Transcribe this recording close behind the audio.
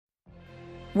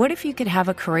What if you could have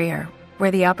a career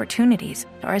where the opportunities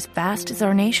are as vast as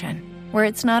our nation, where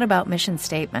it's not about mission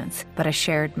statements, but a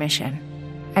shared mission?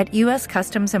 At U.S.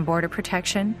 Customs and Border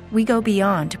Protection, we go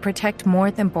beyond to protect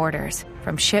more than borders.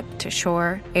 From ship to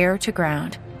shore, air to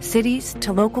ground, cities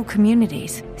to local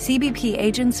communities, CBP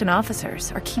agents and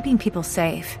officers are keeping people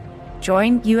safe.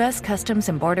 Join U.S. Customs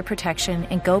and Border Protection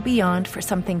and go beyond for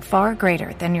something far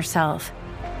greater than yourself.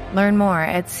 Learn more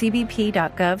at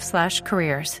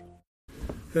cbp.gov/careers.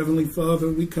 Heavenly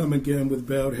Father, we come again with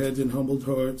bowed heads and humbled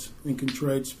hearts and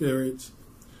contrite spirits,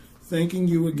 thanking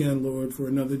you again, Lord, for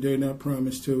another day not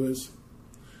promised to us.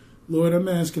 Lord, I'm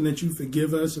asking that you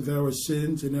forgive us of our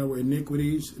sins and our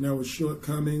iniquities and our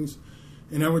shortcomings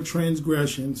and our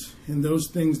transgressions and those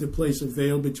things that place a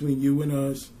veil between you and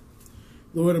us.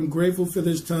 Lord, I'm grateful for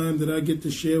this time that I get to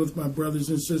share with my brothers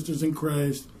and sisters in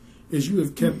Christ as you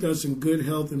have kept us in good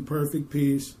health and perfect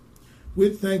peace.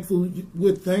 We're thankful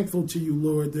to you,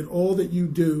 Lord, that all that you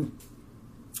do,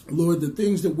 Lord, the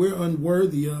things that we're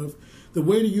unworthy of, the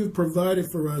way that you've provided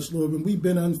for us, Lord, when we've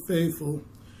been unfaithful,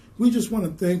 we just want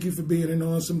to thank you for being an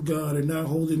awesome God and not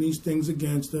holding these things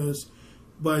against us.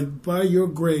 By your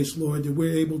grace, Lord, that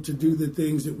we're able to do the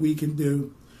things that we can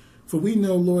do. For we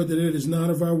know, Lord, that it is not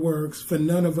of our works, for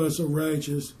none of us are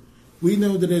righteous. We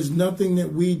know that there's nothing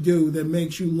that we do that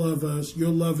makes you love us. Your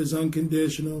love is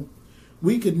unconditional.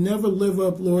 We could never live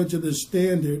up, Lord, to the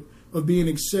standard of being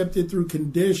accepted through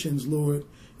conditions, Lord,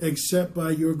 except by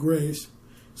your grace.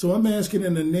 So I'm asking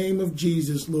in the name of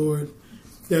Jesus, Lord,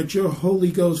 that your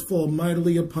Holy Ghost fall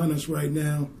mightily upon us right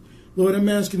now. Lord, I'm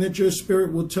asking that your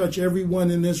Spirit will touch everyone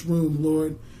in this room,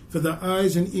 Lord, for the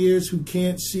eyes and ears who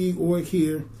can't see or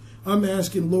hear. I'm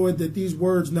asking, Lord, that these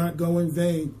words not go in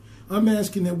vain. I'm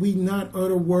asking that we not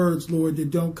utter words, Lord, that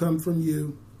don't come from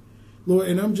you. Lord,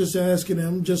 and I'm just asking,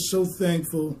 I'm just so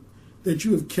thankful that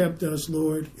you have kept us,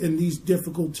 Lord, in these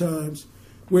difficult times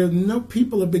where no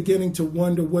people are beginning to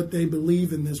wonder what they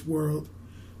believe in this world.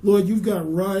 Lord, you've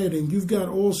got rioting, you've got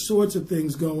all sorts of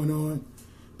things going on.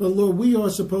 But Lord, we are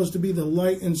supposed to be the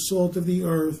light and salt of the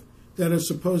earth that are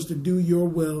supposed to do your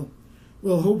will.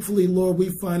 Well, hopefully, Lord, we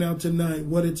find out tonight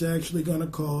what it's actually going to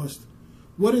cost.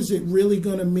 What is it really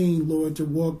going to mean, Lord, to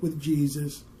walk with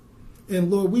Jesus?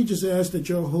 And Lord, we just ask that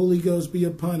your Holy Ghost be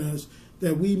upon us,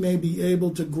 that we may be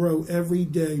able to grow every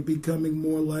day, becoming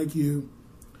more like you.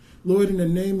 Lord, in the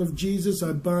name of Jesus,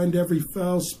 I bind every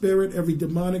foul spirit, every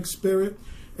demonic spirit,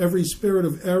 every spirit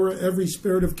of error, every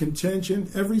spirit of contention,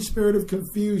 every spirit of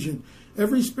confusion,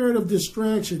 every spirit of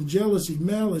distraction, jealousy,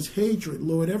 malice, hatred,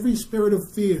 Lord, every spirit of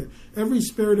fear, every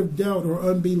spirit of doubt or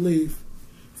unbelief.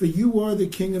 For you are the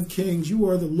King of Kings, you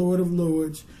are the Lord of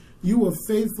Lords. You are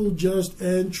faithful, just,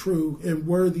 and true, and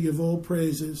worthy of all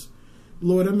praises.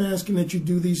 Lord, I'm asking that you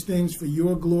do these things for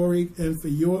your glory and for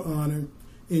your honor.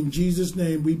 In Jesus'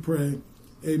 name we pray.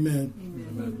 Amen.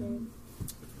 Amen.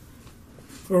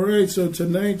 All right, so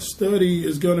tonight's study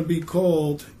is going to be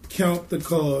called Count the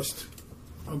Cost.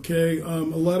 Okay, a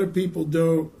lot of people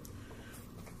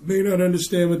may not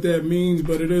understand what that means,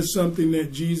 but it is something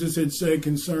that Jesus had said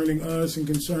concerning us and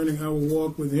concerning our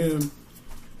walk with him.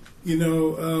 You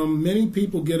know, many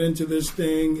people get into this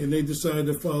thing and they decide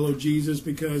to follow Jesus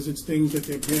because it's things that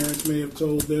their parents may have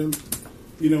told them.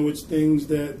 You know, it's things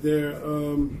that they're,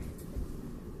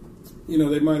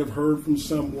 they might have heard from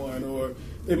someone, or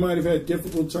they might have had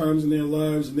difficult times in their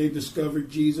lives and they discovered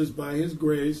Jesus by his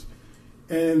grace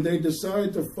and they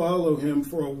decide to follow him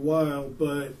for a while,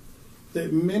 but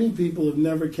that many people have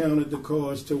never counted the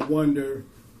cost to wonder,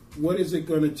 what is it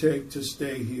going to take to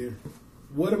stay here?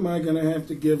 What am I going to have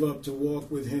to give up to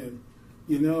walk with him?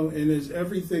 You know, and is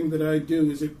everything that I do,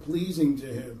 is it pleasing to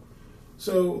him?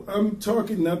 So I'm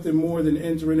talking nothing more than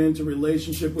entering into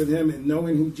relationship with him and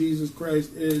knowing who Jesus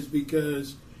Christ is,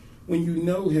 because when you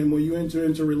know him, when you enter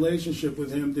into relationship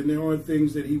with him, then there are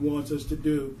things that he wants us to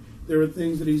do. There are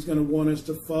things that he's going to want us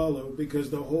to follow, because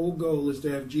the whole goal is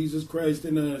to have Jesus Christ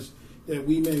in us, that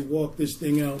we may walk this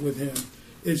thing out with him.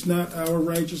 It's not our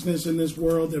righteousness in this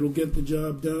world that will get the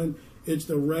job done. It's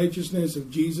the righteousness of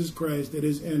Jesus Christ that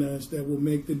is in us that will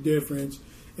make the difference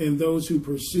in those who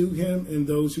pursue him and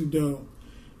those who don't.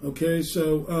 Okay,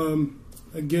 so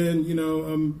again,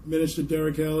 I'm Minister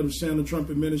Derek Hallett of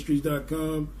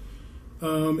SoundOfTrumpetMinistries.com.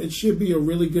 It should be a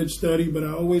really good study, but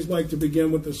I always like to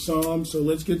begin with the Psalm. So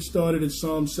let's get started at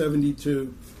Psalm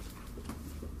 72.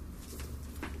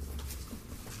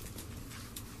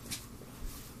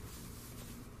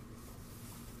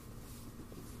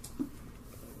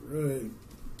 Right.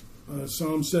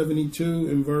 Psalm 72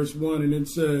 in verse 1, and it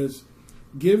says,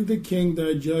 "Give the king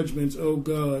thy judgments, O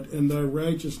God, and thy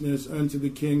righteousness unto the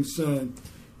king's son.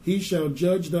 He shall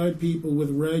judge thy people with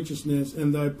righteousness,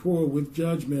 and thy poor with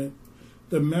judgment.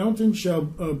 The mountain shall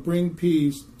bring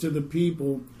peace to the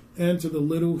people, and to the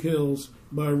little hills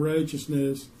by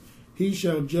righteousness. He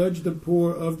shall judge the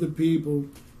poor of the people.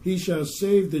 He shall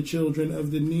save the children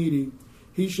of the needy.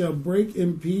 He shall break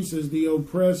in pieces the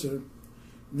oppressor.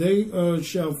 They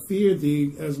shall fear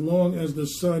thee as long as the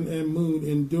sun and moon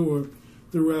endure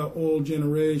throughout all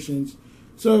generations.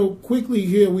 So quickly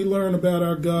here we learn about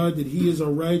our God, that he is a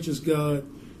righteous God,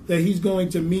 that he's going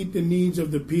to meet the needs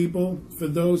of the people. For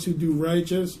those who do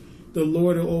righteous, the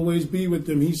Lord will always be with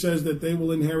them. He says that they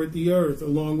will inherit the earth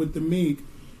along with the meek.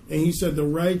 And he said the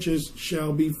righteous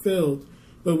shall be filled.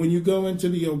 But when you go into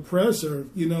the oppressor,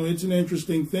 it's an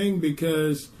interesting thing,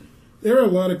 because there are a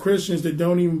lot of Christians that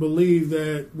don't even believe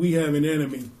that we have an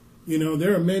enemy.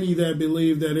 There are many that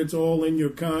believe that it's all in your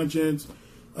conscience.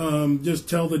 Just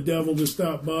tell the devil to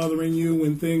stop bothering you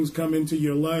when things come into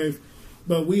your life.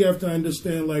 But we have to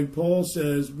understand, like Paul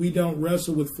says, we don't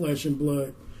wrestle with flesh and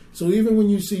blood. So even when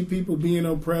you see people being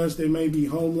oppressed, they may be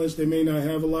homeless, they may not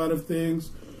have a lot of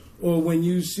things. Or when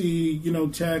you see,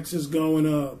 taxes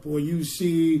going up, or you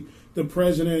see the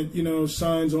president,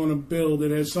 signs on a bill that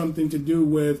has something to do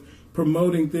with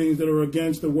promoting things that are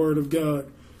against the word of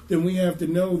God, then we have to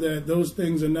know that those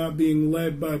things are not being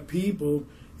led by people,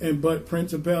 but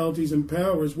principalities and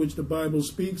powers, which the Bible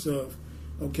speaks of.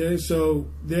 Okay, so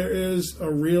there is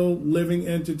a real living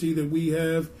entity that we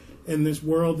have in this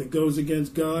world that goes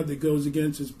against God, that goes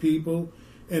against his people,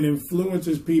 and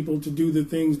influences people to do the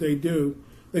things they do.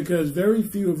 Because very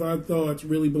few of our thoughts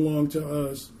really belong to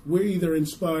us. We're either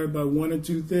inspired by one or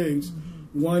two things.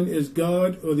 Mm-hmm. One is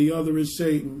God, or the other is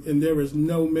Satan, and there is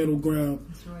no middle ground.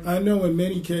 That's right. I know in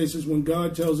many cases when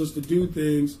God tells us to do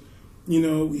things,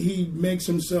 he makes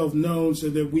himself known so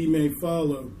that we may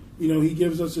follow. He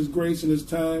gives us his grace and his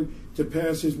time to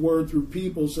pass his word through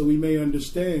people so we may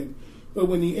understand. But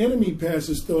when the enemy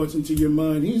passes thoughts into your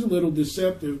mind, he's a little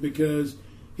deceptive, because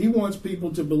he wants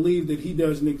people to believe that he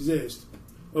doesn't exist.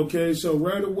 Okay, so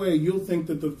right away you'll think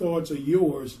that the thoughts are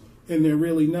yours, and they're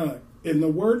really not. And the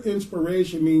word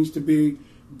inspiration means to be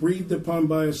breathed upon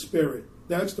by a spirit.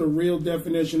 That's the real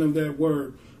definition of that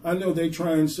word. I know they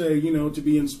try and say, to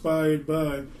be inspired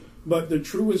by, but the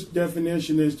truest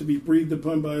definition is to be breathed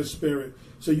upon by a spirit.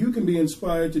 So you can be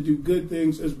inspired to do good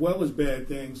things as well as bad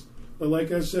things. But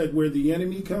like I said, where the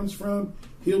enemy comes from,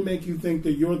 he'll make you think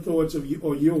that your thoughts are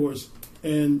yours,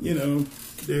 and,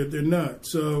 they're not.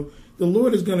 So the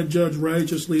Lord is going to judge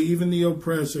righteously even the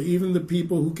oppressor, even the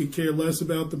people who could care less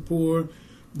about the poor,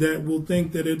 that will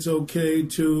think that it's okay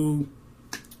to,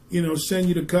 send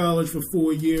you to college for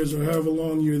 4 years or however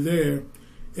long you're there,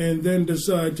 and then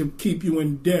decide to keep you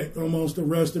in debt almost the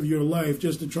rest of your life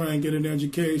just to try and get an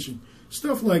education.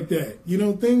 Stuff like that.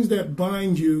 Things that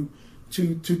bind you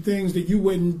to things that you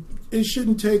wouldn't. It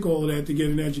shouldn't take all of that to get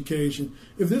an education.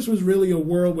 If this was really a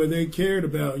world where they cared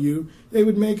about you, they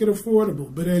would make it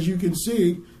affordable. But as you can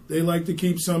see, they like to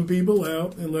keep some people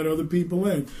out and let other people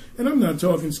in. And I'm not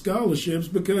talking scholarships,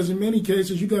 because in many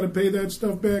cases you got to pay that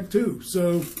stuff back too.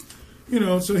 So,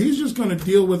 so he's just going to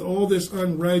deal with all this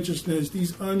unrighteousness,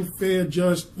 these unfair,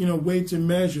 weights and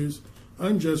measures,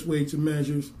 unjust weights and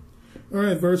measures. All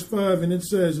right, verse 5, and it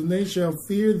says, and they shall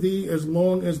fear thee as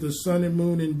long as the sun and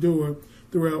moon endure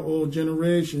throughout all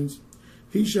generations.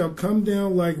 He shall come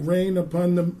down like rain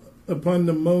upon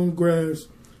the mown grass,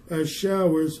 as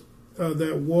showers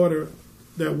that water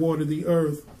the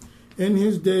earth. In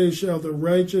his days shall the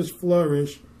righteous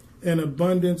flourish, and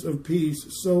abundance of peace,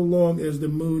 so long as the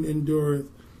moon endureth.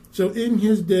 So in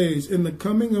his days, in the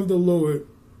coming of the Lord,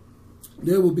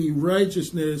 there will be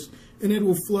righteousness, and it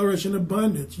will flourish in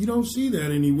abundance. You don't see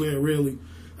that anywhere, really.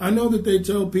 I know that they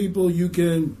tell people you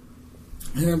can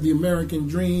have the American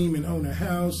dream and own a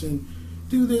house and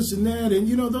do this and that. And,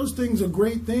 those things are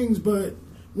great things. But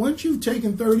once you've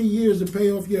taken 30 years to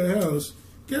pay off your house,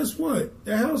 guess what?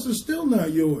 The house is still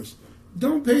not yours.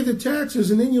 Don't pay the taxes,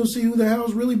 and then you'll see who the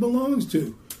house really belongs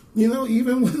to.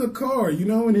 Even with a car,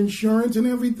 and insurance and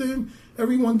everything,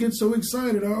 everyone gets so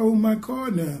excited. I own my car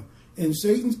now. In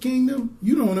Satan's kingdom,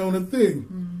 you don't own a thing.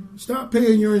 Mm-hmm. Stop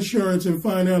paying your insurance and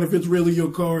find out if it's really your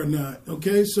car or not.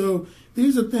 Okay, so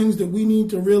these are things that we need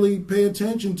to really pay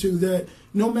attention to, that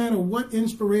no matter what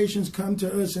inspirations come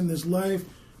to us in this life,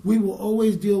 we will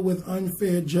always deal with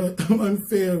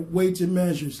unfair weights and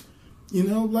measures.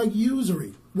 Like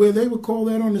usury, where they would call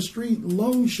that on the street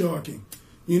loan sharking.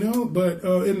 But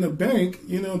in the bank,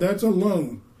 that's a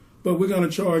loan. But we're going to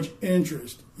charge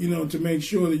interest, to make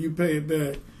sure that you pay it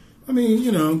back. I mean,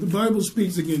 the Bible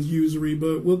speaks against usury,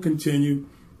 but we'll continue.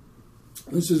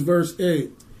 This is verse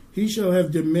 8. He shall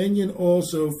have dominion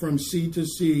also from sea to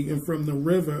sea, and from the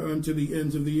river unto the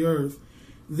ends of the earth.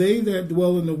 They that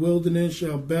dwell in the wilderness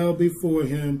shall bow before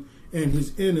him, and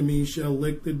his enemies shall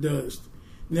lick the dust.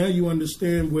 Now you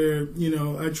understand where,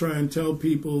 I try and tell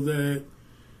people that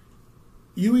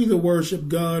you either worship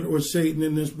God or Satan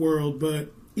in this world,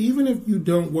 but even if you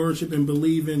don't worship and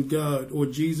believe in God or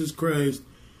Jesus Christ,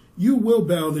 you will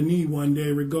bow the knee one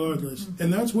day regardless.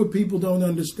 And that's what people don't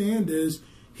understand is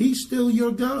he's still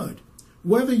your God.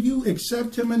 Whether you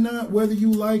accept him or not, whether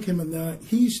you like him or not,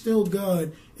 he's still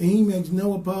God, and he makes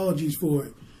no apologies for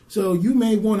it. So you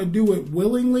may want to do it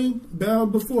willingly, bow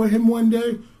before him one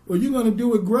day, or you're going to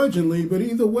do it grudgingly, but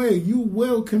either way, you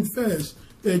will confess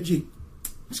that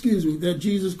that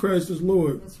Jesus Christ is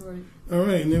Lord. That's right. All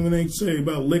right, and then when they say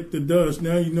about lick the dust,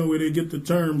 now you know where they get the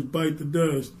terms bite the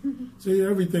dust. See,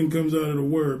 everything comes out of the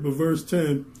word. But verse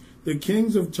 10, the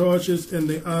kings of Tarshish and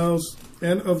the isles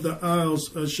of the isles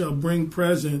shall bring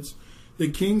presents. The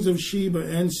kings of Sheba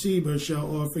and Seba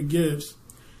shall offer gifts.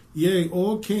 Yea,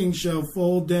 all kings shall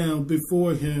fall down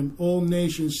before him. All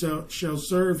nations shall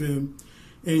serve him.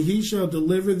 And he shall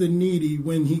deliver the needy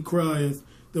when he crieth,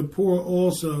 the poor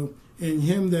also, and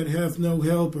him that hath no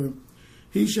helper.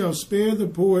 He shall spare the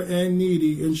poor and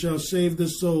needy, and shall save the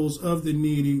souls of the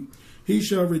needy. He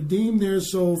shall redeem their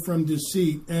soul from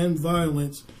deceit and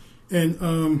violence,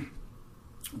 and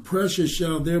precious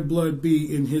shall their blood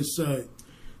be in his sight.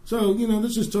 So,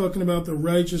 this is talking about the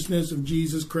righteousness of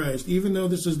Jesus Christ. Even though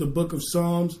this is the book of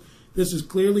Psalms, this is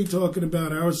clearly talking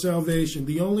about our salvation.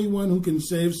 The only one who can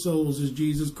save souls is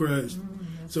Jesus Christ.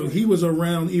 So he was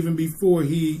around even before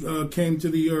he came to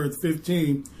the earth,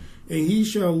 15. And he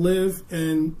shall live,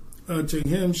 and to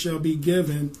him shall be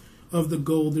given of the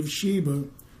gold of Sheba.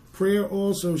 Prayer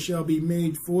also shall be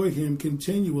made for him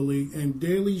continually, and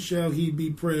daily shall he be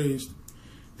praised.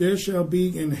 There shall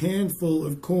be an handful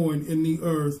of corn in the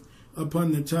earth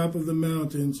upon the top of the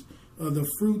mountains. The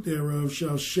fruit thereof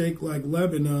shall shake like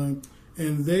Lebanon,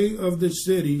 and they of the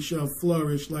city shall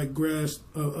flourish like grass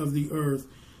of the earth.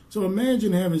 So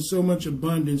imagine having so much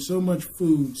abundance, so much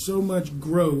food, so much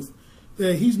growth,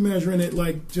 that he's measuring it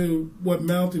like to what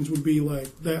mountains would be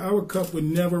like, that our cup would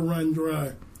never run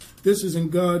dry. This is in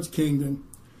God's kingdom.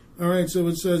 All right, so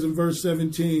it says in verse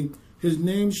 17, his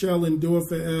name shall endure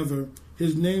forever.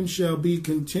 His name shall be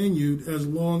continued as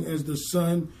long as the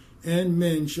sun, and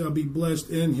men shall be blessed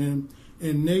in him,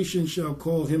 and nations shall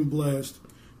call him blessed.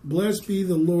 Blessed be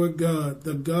the Lord God,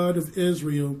 the God of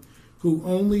Israel, who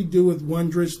only doeth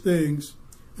wondrous things,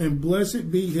 and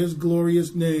blessed be his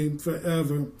glorious name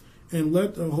forever. And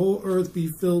let the whole earth be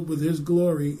filled with his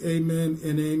glory. Amen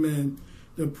and amen.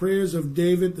 The prayers of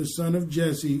David, the son of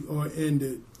Jesse, are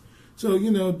ended. So,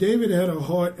 David had a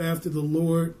heart after the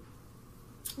Lord.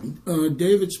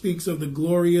 David speaks of the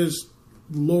glorious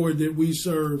Lord that we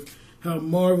serve, how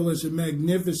marvelous and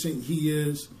magnificent he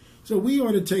is. So we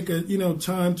ought to take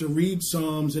time to read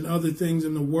Psalms and other things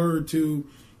in the Word to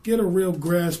get a real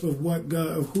grasp of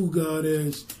who God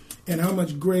is, and how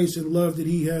much grace and love that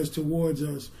he has towards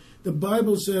us. The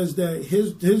Bible says that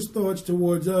his thoughts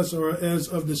towards us are as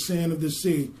of the sand of the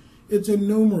sea. It's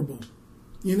innumerable,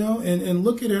 and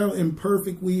look at how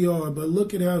imperfect we are, but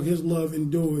look at how his love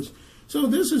endures. So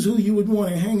this is who you would want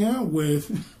to hang out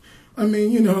with. I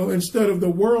mean, instead of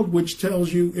the world, which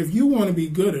tells you if you want to be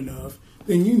good enough,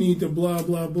 then you need to blah,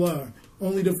 blah, blah,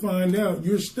 only to find out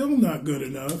you're still not good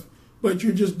enough, but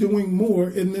you're just doing more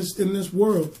in this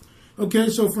world. Okay,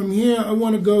 so from here, I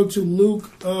want to go to Luke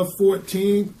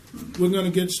 14. We're going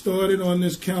to get started on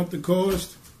this count the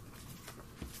cost.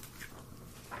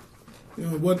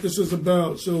 What this is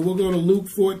about. So we'll go to Luke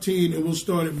 14 and we'll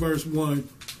start at verse 1.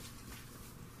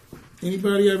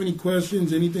 Anybody have any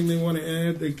questions, anything they want to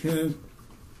add, they can.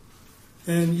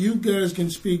 And you guys can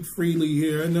speak freely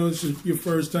here. I know this is your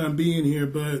first time being here,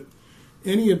 but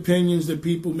any opinions that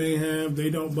people may have, they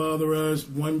don't bother us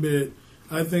one bit.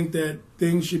 I think that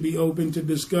things should be open to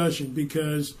discussion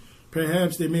because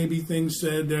perhaps there may be things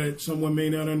said that someone may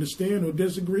not understand or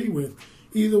disagree with.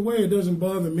 Either way, it doesn't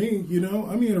bother me.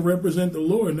 I'm here to represent the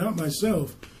Lord, not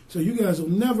myself. So you guys will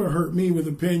never hurt me with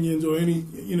opinions or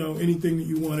anything that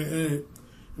you want to add.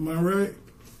 Am I right?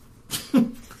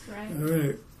 Right. All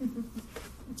right.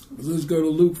 Let's go to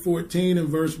Luke 14 and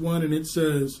verse 1, and it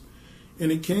says,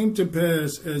 "And it came to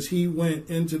pass as he went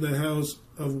into the house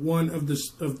of one of the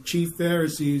chief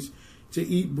Pharisees to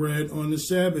eat bread on the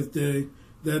Sabbath day,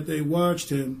 that they watched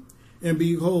him. And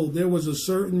behold, there was a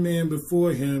certain man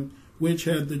before him which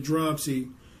had the dropsy."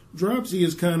 Dropsy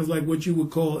is kind of like what you would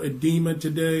call edema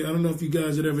today. I don't know if you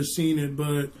guys had ever seen it,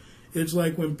 but it's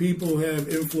like when people have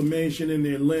inflammation in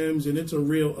their limbs, and it's a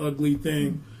real ugly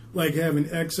thing. like having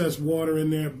excess water in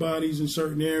their bodies in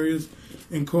certain areas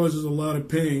and causes a lot of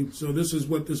pain. So this is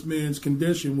what this man's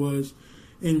condition was.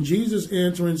 And Jesus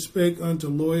answering spake unto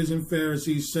lawyers and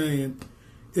Pharisees, saying,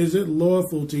 Is it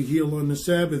lawful to heal on the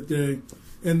Sabbath day?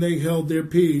 And they held their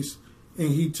peace.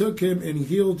 And he took him and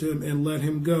healed him and let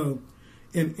him go.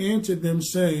 And answered them,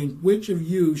 saying, Which of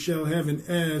you shall have an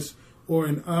ass or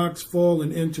an ox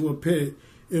fallen into a pit,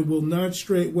 and will not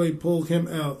straightway pull him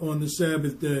out on the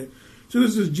Sabbath day? So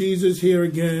this is Jesus here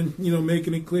again,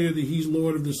 making it clear that he's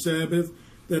Lord of the Sabbath,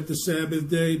 that the Sabbath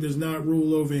day does not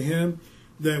rule over him,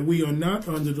 that we are not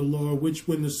under the law, which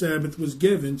when the Sabbath was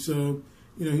given. So,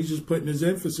 he's just putting his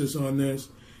emphasis on this.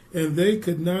 And they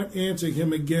could not answer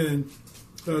him again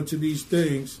to these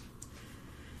things.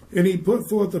 And he put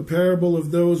forth a parable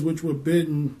of those which were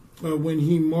bidden, when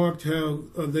he marked how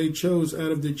they chose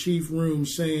out of the chief room,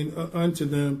 saying unto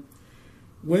them,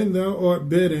 When thou art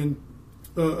bidden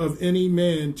of any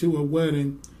man to a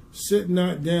wedding, sit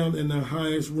not down in the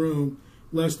highest room,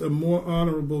 lest a more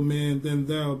honorable man than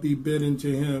thou be bidden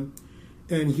to him.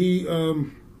 And he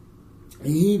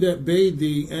that bade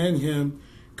thee and him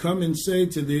come and say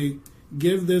to thee,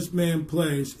 Give this man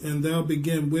place, and thou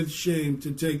begin with shame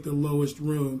to take the lowest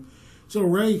room. So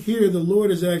right here, the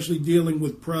Lord is actually dealing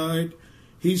with pride.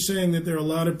 He's saying that there are a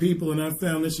lot of people, and I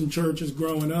found this in churches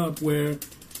growing up, where,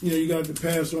 you got the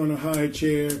pastor on a high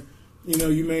chair,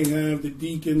 you may have the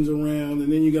deacons around,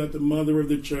 and then you got the mother of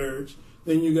the church,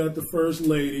 then you got the first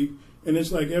lady, and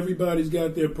it's like everybody's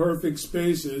got their perfect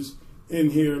spaces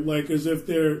in here, like as if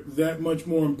they're that much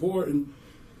more important.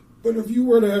 But if you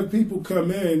were to have people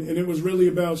come in, and it was really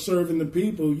about serving the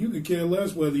people, you could care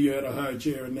less whether you had a high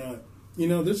chair or not.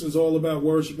 This is all about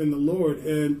worshiping the Lord.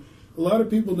 And a lot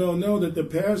of people don't know that the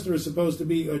pastor is supposed to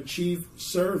be a chief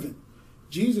servant.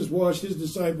 Jesus washed his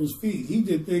disciples' feet. He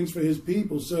did things for his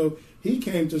people. So he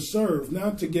came to serve,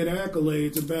 not to get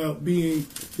accolades about being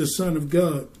the Son of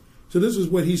God. So this is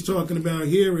what he's talking about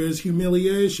here is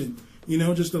humiliation.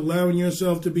 Just allowing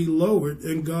yourself to be lowered,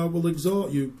 and God will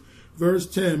exalt you. Verse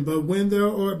 10, But when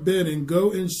thou art bidden,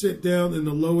 go and sit down in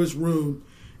the lowest room.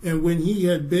 And when he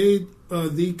had bade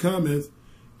thee cometh,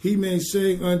 he may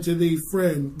say unto thee,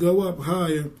 Friend, go up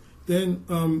higher.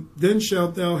 Then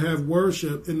shalt thou have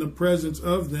worship in the presence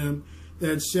of them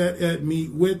that sat at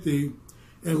meat with thee.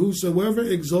 And whosoever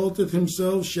exalteth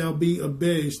himself shall be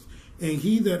abased, and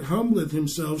he that humbleth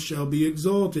himself shall be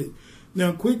exalted.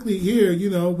 Now, quickly here,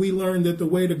 we learn that the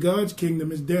way to God's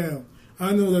kingdom is down.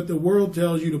 I know that the world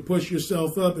tells you to push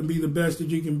yourself up and be the best that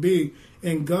you can be.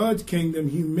 In God's kingdom,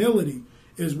 humility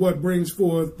is what brings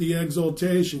forth the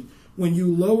exaltation. When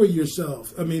you lower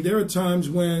yourself, there are times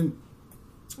when,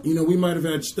 we might have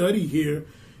had study here,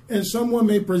 and someone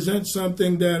may present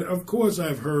something that, of course,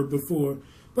 I've heard before.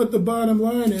 But the bottom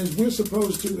line is we're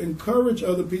supposed to encourage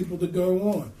other people to go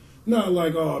on. Not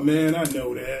like, oh, man, I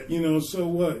know that, so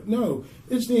what? No,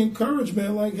 it's the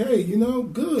encouragement like, hey,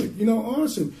 good,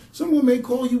 awesome. Someone may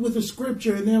call you with a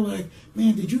scripture and they're like,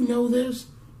 man, did you know this?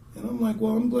 And I'm like,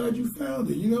 well, I'm glad you found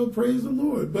it, praise the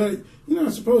Lord. But you're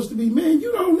not supposed to be, man,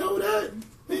 you don't know that.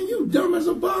 Man, you dumb as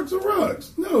a box of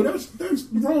rocks. No, that's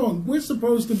wrong. We're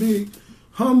supposed to be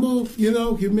humble,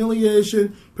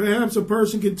 humiliation. Perhaps a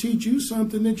person can teach you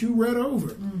something that you read over.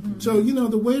 Mm-hmm. So,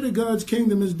 the way to God's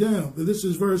kingdom is down. This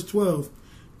is verse 12.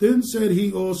 Then said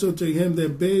he also to him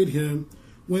that bade him,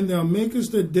 When thou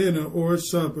makest a dinner or a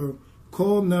supper,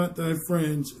 call not thy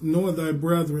friends, nor thy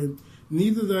brethren,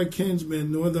 neither thy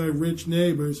kinsmen, nor thy rich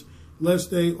neighbors, lest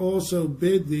they also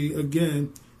bid thee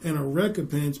again, and a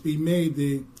recompense be made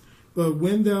thee. But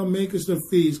when thou makest a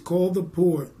feast, call the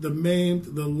poor, the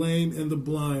maimed, the lame, and the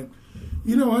blind.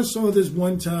 I saw this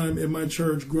one time in my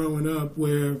church growing up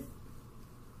where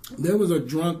there was a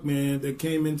drunk man that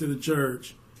came into the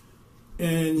church,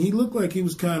 and he looked like he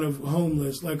was kind of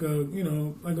homeless, like a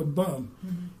bum.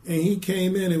 Mm-hmm. And he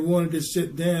came in and wanted to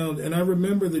sit down, and I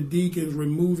remember the deacons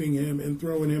removing him and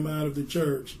throwing him out of the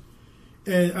church.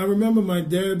 And I remember my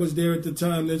dad was there at the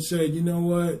time that said, you know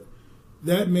what?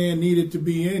 That man needed to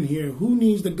be in here. Who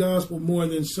needs the gospel more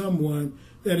than someone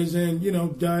that is in,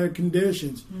 dire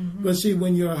conditions? Mm-hmm. But see,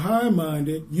 when you're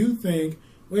high-minded, you think,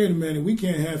 wait a minute, we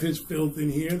can't have his filth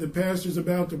in here. The pastor's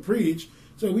about to preach,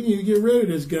 so we need to get rid of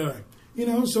this guy.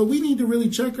 So we need to really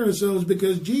check ourselves,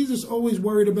 because Jesus always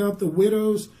worried about the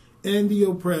widows and the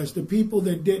oppressed, the people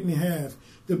that didn't have,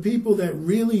 the people that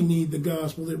really need the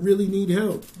gospel, that really need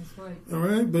help. That's right. All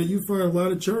right? But you find a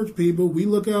lot of church people, we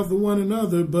look out for one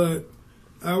another, but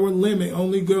our limit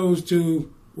only goes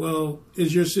to, well,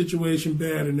 is your situation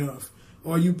bad enough?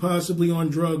 Are you possibly on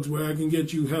drugs where I can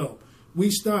get you help?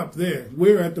 We stop there.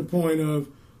 We're at the point of,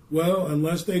 well,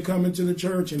 unless they come into the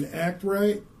church and act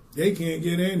right, They can't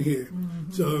get in here.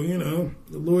 Mm-hmm. So,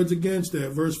 the Lord's against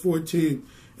that. Verse 14,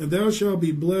 and thou shalt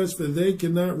be blessed, for they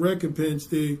cannot recompense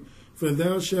thee, for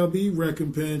thou shalt be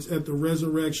recompensed at the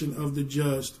resurrection of the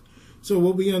just. So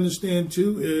what we understand,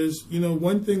 too, is,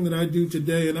 one thing that I do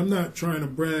today, and I'm not trying to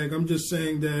brag, I'm just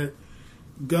saying that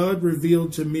God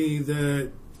revealed to me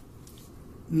that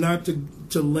not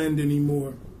to lend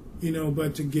anymore,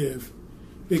 but to give.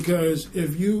 Because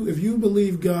if you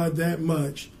believe God that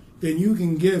much, then you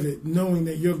can give it knowing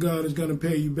that your God is going to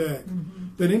pay you back. Mm-hmm.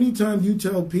 But anytime you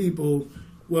tell people,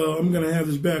 well, I'm going to have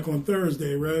this back on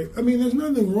Thursday, right? I mean, there's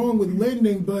nothing wrong with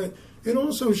lending, but it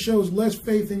also shows less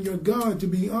faith in your God, to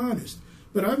be honest.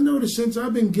 But I've noticed since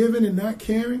I've been giving and not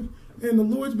caring, and the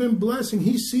Lord's been blessing,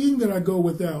 He's seeing that I go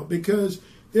without, because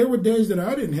there were days that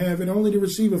I didn't have it, only to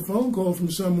receive a phone call from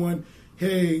someone,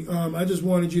 hey, I just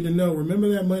wanted you to know, remember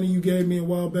that money you gave me a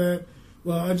while back?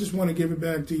 Well, I just want to give it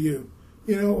back to you.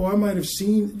 Or I might have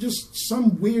seen just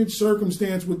some weird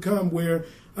circumstance would come where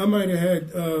I might have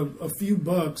had a few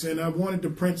bucks and I wanted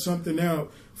to print something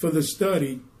out for the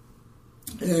study.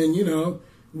 And,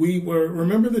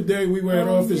 remember the day we were at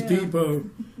Office Depot?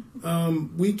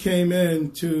 We came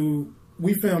in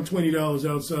we found $20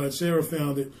 outside. Sarah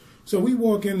found it. So we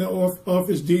walk into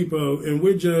Office Depot and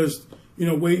we're just,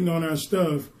 waiting on our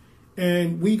stuff.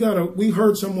 And we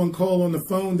heard someone call on the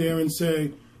phone there and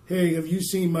say, hey, have you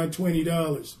seen my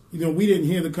 $20? We didn't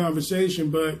hear the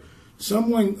conversation, but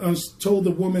someone told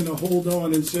the woman to hold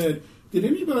on and said, did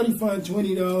anybody find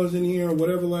 $20 in here or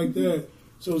whatever like that?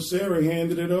 So Sarah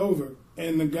handed it over.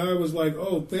 And the guy was like,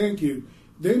 oh, thank you.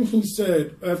 Then he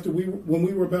said, when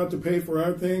we were about to pay for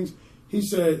our things, he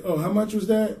said, oh, how much was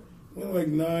that? Well, like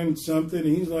 9 something.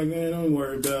 And he's like, don't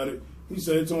worry about it. He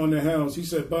said, it's on the house. He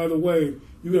said, by the way,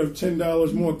 you have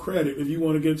 $10 more credit if you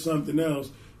want to get something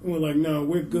else. And we're like, no,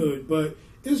 we're good. But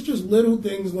it's just little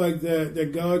things like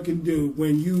that God can do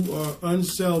when you are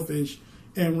unselfish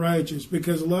and righteous.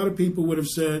 Because a lot of people would have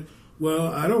said,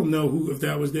 well, I don't know if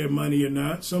that was their money or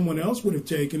not. Someone else would have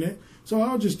taken it, so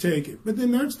I'll just take it. But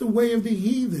then that's the way of the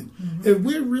heathen. Mm-hmm. If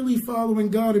we're really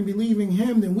following God and believing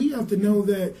Him, then we have to know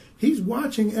that He's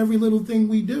watching every little thing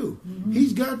we do. Mm-hmm.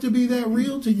 He's got to be that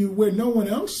real to you where no one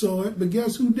else saw it, but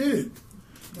guess who did?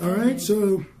 All right,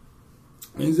 so,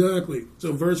 exactly.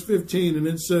 So verse 15, and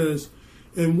it says,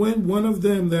 and when one of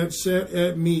them that sat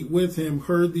at meat with him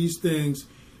heard these things,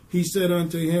 he said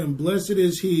unto him, blessed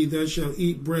is he that shall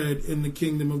eat bread in the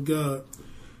kingdom of God.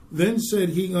 Then said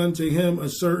he unto him, a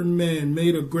certain man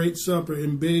made a great supper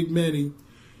and bade many,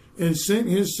 and sent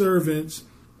his servants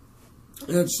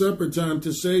at supper time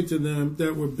to say to them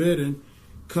that were bidden,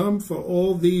 come, for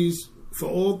all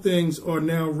things are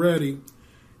now ready.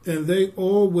 And they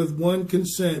all with one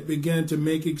consent began to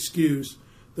make excuse.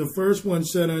 The first one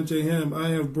said unto him, I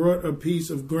have brought a piece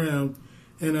of ground,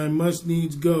 and I must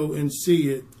needs go and see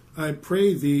it. I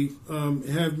pray thee,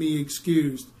 have me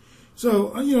excused. So,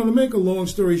 to make a long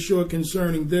story short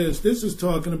concerning this is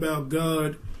talking about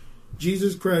God,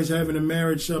 Jesus Christ, having a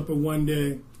marriage supper one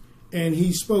day. And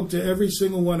He spoke to every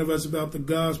single one of us about the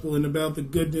gospel and about the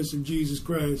goodness of Jesus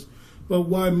Christ. But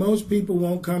why most people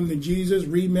won't come to Jesus,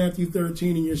 read Matthew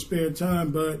 13 in your spare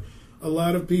time, but a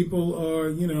lot of people are,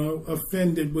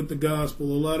 offended with the gospel.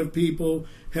 A lot of people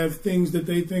have things that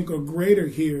they think are greater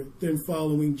here than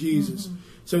following Jesus. Mm-hmm.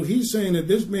 So He's saying that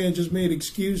this man just made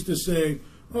excuse to say,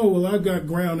 oh, well, I've got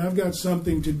ground. I've got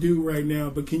something to do right now,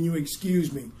 but can you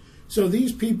excuse me? So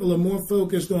these people are more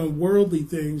focused on worldly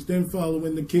things than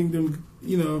following the kingdom,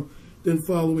 than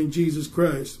following Jesus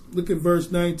Christ. Look at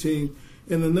verse 19.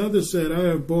 And another said, I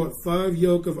have bought 5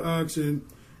 yoke of oxen,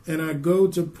 and I go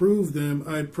to prove them.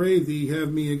 I pray thee,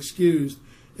 have me excused.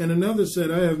 And another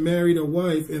said, I have married a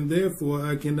wife, and therefore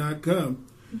I cannot come.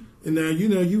 And now,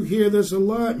 you hear this a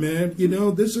lot, man.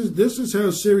 This is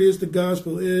how serious the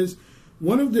gospel is.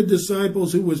 One of the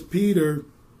disciples, who was Peter,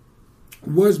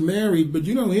 was married, but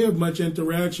you don't hear much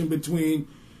interaction between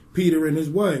Peter and his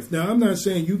wife. Now, I'm not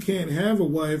saying you can't have a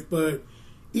wife, but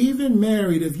even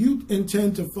married, if you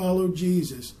intend to follow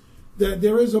Jesus, that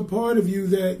there is a part of you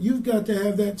that you've got to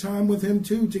have that time with Him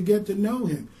too to get to know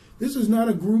Him. This is not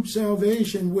a group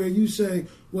salvation where you say,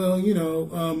 well,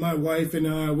 my wife and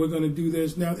I, we're going to do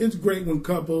this. Now, it's great when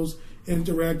couples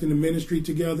interact in the ministry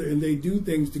together and they do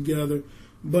things together.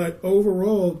 But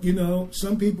overall,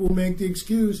 some people make the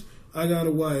excuse, I got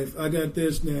a wife, I got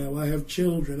this now, I have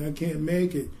children, I can't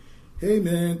make it. Hey,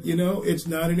 man, it's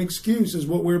not an excuse, is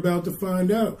what we're about to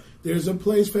find out. There's a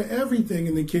place for everything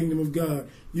in the kingdom of God.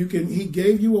 He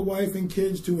gave you a wife and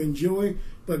kids to enjoy,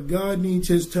 but God needs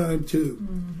His time too.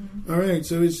 Mm-hmm. All right,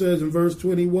 so it says in verse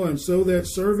 21, so that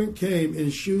servant came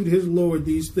and shewed his Lord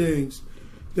these things.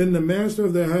 Then the master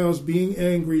of the house, being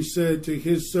angry, said to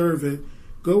his servant,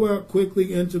 Go out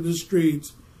quickly into the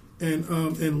streets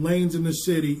and lanes in the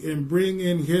city, and bring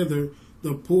in hither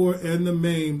the poor and the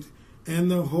maimed, and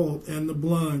the halt and the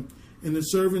blind. And the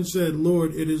servant said,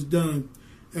 Lord, it is done,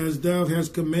 as thou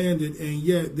hast commanded, and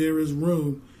yet there is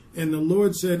room. And the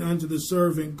Lord said unto the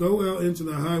servant, Go out into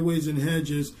the highways and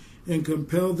hedges, and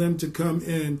compel them to come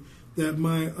in, that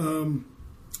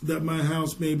my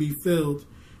house may be filled.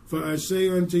 For I say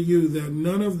unto you that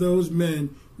none of those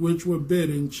men which were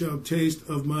bidden shall taste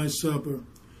of my supper.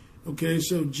 Okay,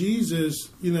 so Jesus,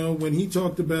 when he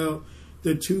talked about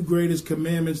the two greatest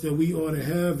commandments that we ought to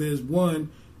have is, one,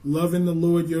 loving the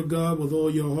Lord your God with all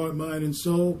your heart, mind, and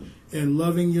soul, and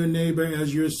loving your neighbor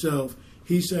as yourself.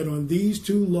 He said on these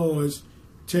two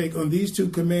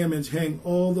commandments hang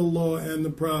all the law and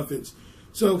the prophets.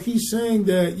 So he's saying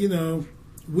that,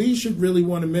 we should really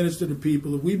want to minister to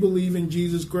people. If we believe in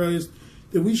Jesus Christ,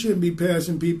 that we shouldn't be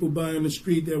passing people by on the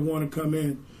street that want to come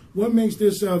in. What makes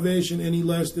their salvation any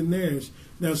less than theirs?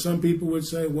 Now, some people would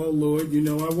say, well, Lord,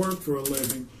 I work for a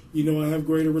living. I have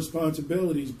greater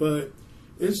responsibilities. But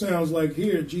it sounds like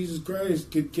here, Jesus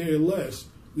Christ could care less.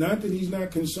 Not that he's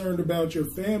not concerned about your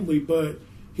family, but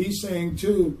he's saying,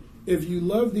 too, if you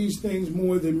love these things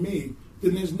more than me,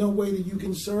 then there's no way that you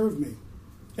can serve me.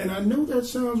 And I know that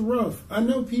sounds rough. I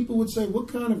know people would say, what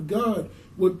kind of God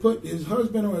would put his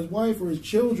husband or his wife or his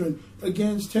children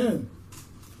against him?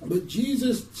 But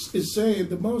Jesus is saying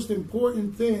the most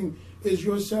important thing is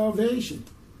your salvation.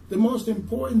 The most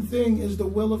important thing is the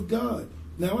will of God.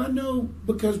 Now, I know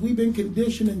because we've been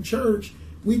conditioned in church,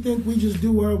 we think we just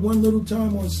do our one little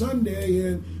time on Sunday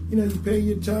and, you pay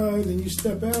your tithe and you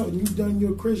step out and you've done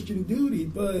your Christian duty.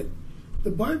 But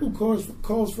the Bible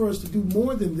calls for us to do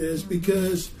more than this,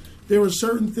 because there are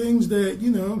certain things that,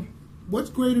 what's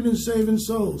greater than saving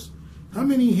souls? How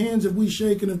many hands have we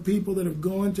shaken of people that have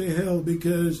gone to hell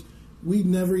because we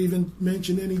never even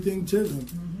mentioned anything to them?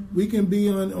 Mm-hmm. We can be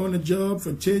on a job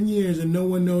for 10 years and no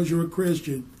one knows you're a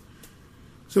Christian.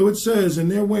 So it says, and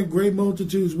there went great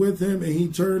multitudes with him, and he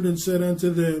turned and said unto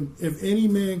them, If any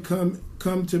man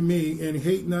come to me and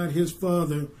hate not his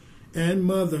father and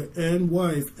mother and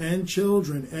wife and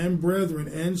children and brethren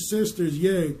and sisters,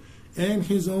 yea, and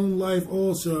his own life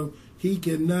also, he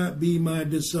cannot be my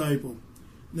disciple.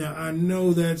 Now, I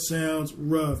know that sounds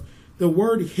rough. The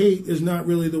word hate is not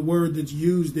really the word that's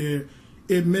used there.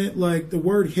 It meant the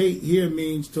word hate here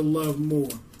means to love more.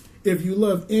 If you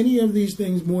love any of these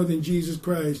things more than Jesus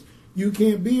Christ, you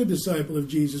can't be a disciple of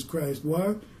Jesus Christ.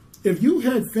 Why? If you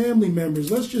had family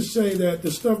members, let's just say that the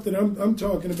stuff that I'm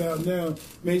talking about now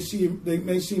may seem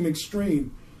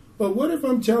extreme. But what if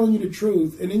I'm telling you the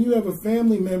truth, and then you have a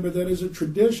family member that is a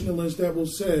traditionalist that will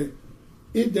say,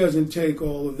 it doesn't take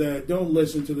all of that. Don't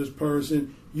listen to this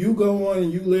person. You go on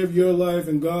and you live your life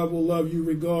and God will love you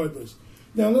regardless.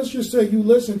 Now, let's just say you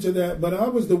listen to that, but I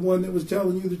was the one that was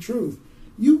telling you the truth.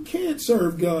 You can't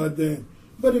serve God then.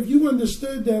 But if you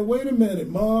understood that, wait a minute,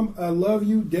 Mom, I love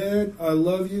you. Dad, I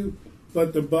love you.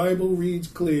 But the Bible reads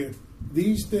clear.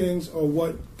 These things are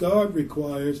what God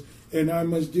requires, and I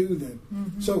must do them.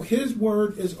 Mm-hmm. So his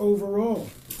word is overall.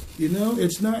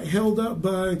 It's not held up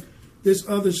by this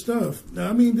other stuff.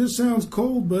 Now, this sounds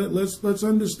cold, but let's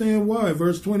understand why.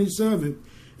 Verse 27,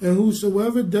 And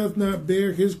whosoever doth not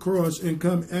bear his cross and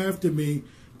come after me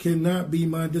cannot be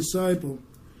my disciple.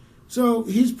 So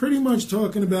he's pretty much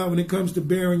talking about, when it comes to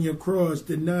bearing your cross,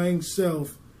 denying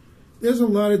self. There's a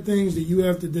lot of things that you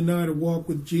have to deny to walk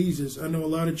with Jesus. I know a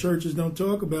lot of churches don't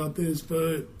talk about this,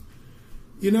 but,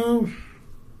 the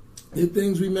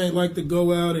things we may like to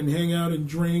go out and hang out and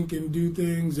drink and do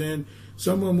things, and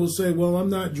someone will say, well, I'm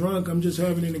not drunk, I'm just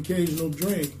having an occasional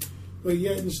drink. But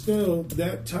yet and still,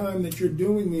 that time that you're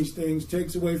doing these things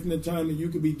takes away from the time that you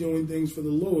could be doing things for the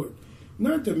Lord.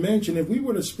 Not to mention, if we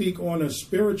were to speak on a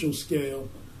spiritual scale,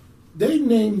 they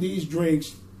name these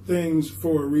drinks things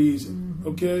for a reason, mm-hmm.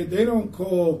 Okay? They don't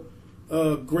call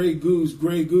Grey Goose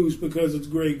because it's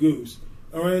Grey Goose,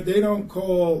 all right? They don't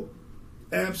call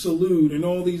Absolute and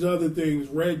all these other things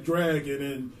Red Dragon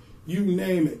and you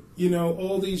name it,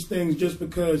 all these things just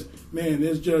because, man,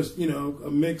 there's just, a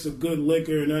mix of good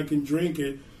liquor and I can drink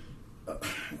it.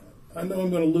 I know I'm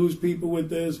going to lose people with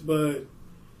this, but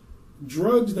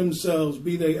drugs themselves,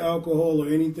 be they alcohol or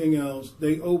anything else,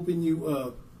 they open you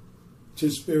up to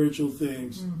spiritual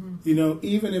things. Mm-hmm.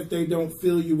 Even if they don't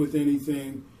fill you with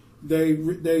anything, they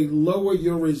lower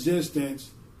your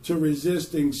resistance to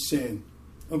resisting sin.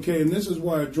 Okay, and this is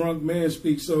why a drunk man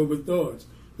speaks sober thoughts.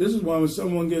 This is why when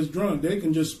someone gets drunk, they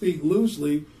can just speak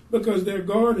loosely because their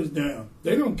guard is down.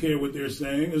 They don't care what they're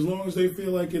saying as long as they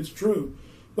feel like it's true.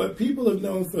 But people have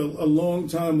known for a long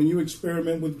time when you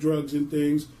experiment with drugs and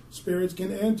things, spirits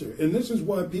can enter. And this is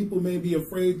why people may be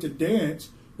afraid to dance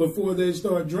before they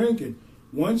start drinking.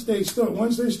 Once they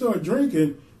start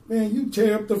drinking, man, you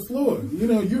tear up the floor. You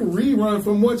rerun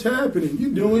from what's happening.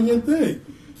 You're doing your thing.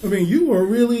 I mean, you are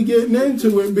really getting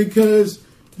into it because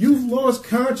you've lost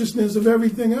consciousness of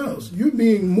everything else. You're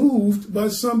being moved by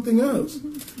something else.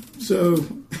 So,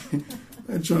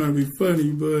 I'm trying to be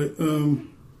funny, but,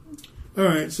 all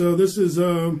right, so this is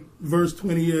verse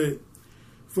 28.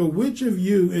 For which of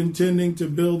you, intending to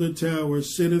build a tower,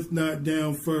 sitteth not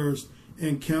down first,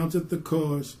 and counteth the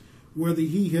cost, whether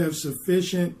he have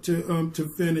sufficient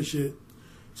to finish it?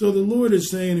 So the Lord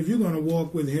is saying, if you're going to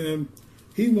walk with him,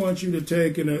 he wants you to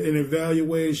take an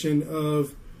evaluation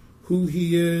of who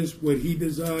he is, what he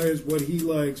desires, what he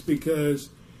likes, because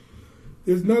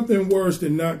there's nothing worse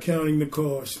than not counting the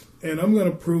cost. And I'm going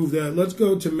to prove that. Let's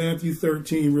go to Matthew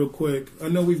 13 real quick. I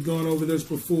know we've gone over this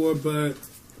before, but,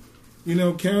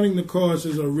 counting the cost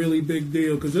is a really big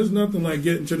deal, because there's nothing like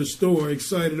getting to the store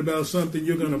excited about something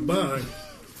you're going to buy,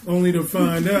 only to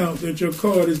find out that your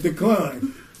card is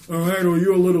declined, all right, or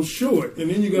you're a little short.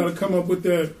 And then you got to come up with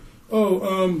that,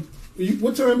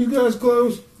 what time you guys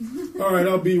close? All right,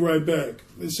 I'll be right back.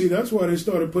 And see, that's why they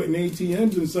started putting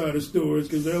ATMs inside of stores,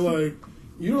 because they're like,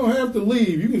 you don't have to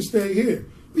leave. You can stay here.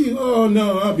 Oh,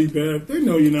 no, I'll be back. They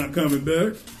know you're not coming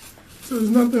back. So there's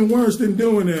nothing worse than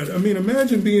doing that. I mean,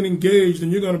 imagine being engaged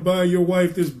and you're going to buy your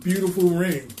wife this beautiful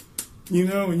ring,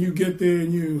 and you get there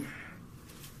and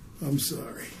I'm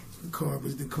sorry, the card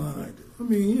was declined. I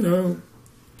mean,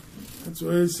 that's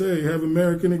what I say, have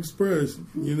American Express,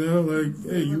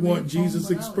 hey, you want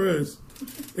Jesus Express.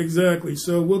 Exactly.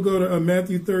 So we'll go to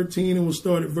Matthew 13 and we'll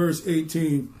start at verse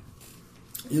 18.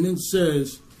 And it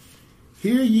says,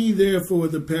 Hear ye therefore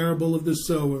the parable of the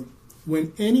sower.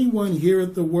 When anyone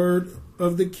heareth the word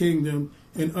of the kingdom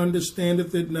and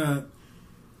understandeth it not,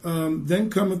 then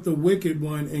cometh the wicked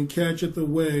one and catcheth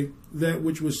away that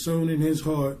which was sown in his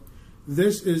heart.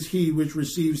 This is he which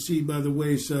receives seed by the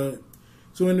wayside.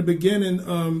 So in the beginning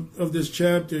of this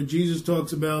chapter, Jesus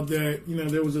talks about that,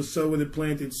 there was a sower that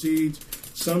planted seeds.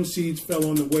 Some seeds fell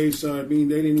on the wayside, meaning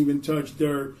they didn't even touch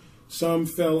dirt. Some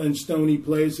fell in stony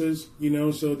places,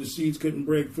 so the seeds couldn't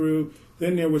break through.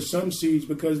 Then there were some seeds,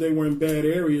 because they were in bad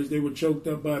areas, they were choked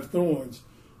up by thorns.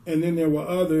 And then there were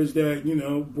others that,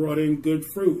 brought in good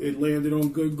fruit. It landed on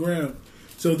good ground.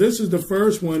 So this is the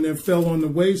first one that fell on the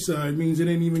wayside, means it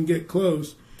didn't even get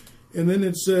close. And then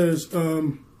it says,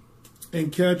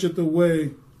 and catcheth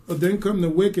away, then come the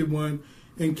wicked one,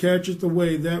 and catcheth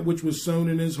away that which was sown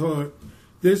in his heart.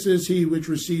 This is he which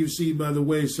receives seed by the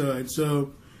wayside.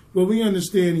 So what we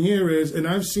understand here is, and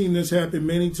I've seen this happen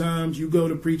many times, you go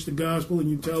to preach the gospel and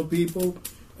you tell people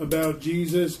about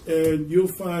Jesus, and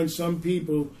you'll find some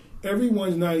people,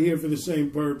 everyone's not here for the same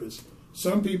purpose.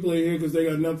 Some people are here because they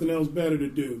got nothing else better to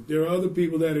do. There are other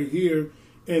people that are here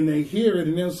and they hear it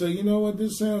and they'll say, you know what,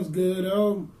 this sounds good.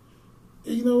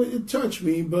 It touched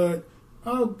me, but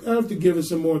I'll have to give it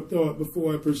some more thought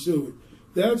before I pursue it.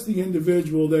 That's the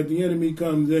individual that the enemy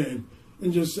comes in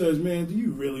and just says, man, do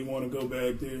you really want to go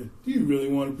back there? Do you really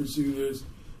want to pursue this?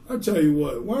 I'll tell you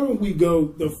what, why don't we go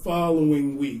the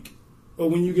following week? Or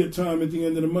when you get time at the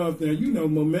end of the month. Now,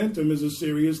 momentum is a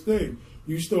serious thing.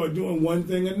 You start doing one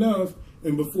thing enough,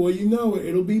 and before you know it,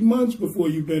 it'll be months before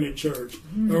you've been at church.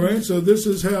 Mm-hmm. All right? So this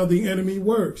is how the enemy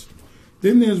works.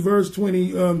 Then there's verse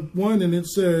 21, and it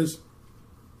says,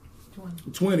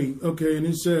 20, okay, and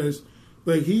it says,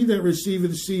 But he that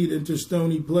receiveth seed into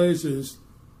stony places,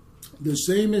 the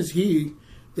same is he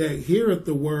that heareth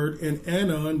the word, and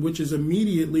anon, which is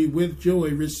immediately with joy,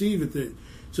 receiveth it.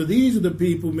 So these are the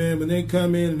people, man, when they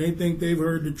come in and they think they've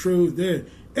heard the truth, they're,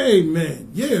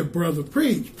 amen, yeah, brother,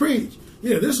 preach.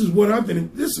 Yeah, this is what I've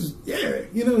been,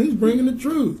 he's bringing the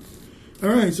truth. All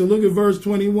right, so look at verse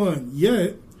 21.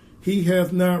 Yet he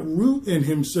hath not root in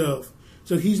himself.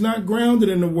 So he's not grounded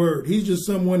in the word. He's just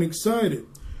someone excited.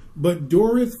 But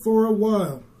dureth for a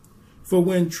while. For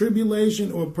when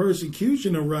tribulation or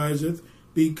persecution ariseth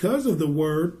because of the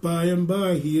word, by and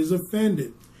by he is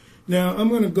offended. Now, I'm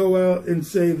going to go out and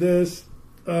say this.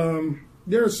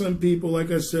 There are some people, like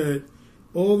I said,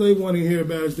 all they want to hear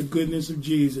about is the goodness of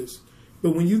Jesus.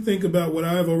 But when you think about what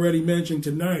I've already mentioned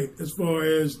tonight, as far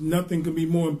as nothing can be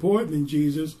more important than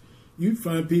Jesus, you'd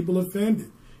find people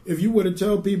offended. If you were to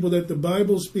tell people that the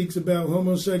Bible speaks about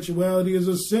homosexuality as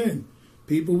a sin,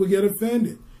 people would get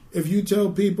offended. If you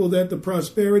tell people that the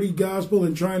prosperity gospel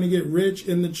and trying to get rich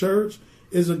in the church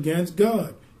is against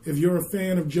God, if you're a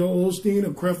fan of Joel Osteen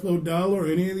or Creflo Dollar or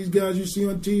any of these guys you see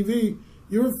on TV,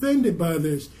 you're offended by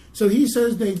this. So he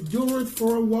says they dureth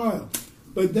for a while.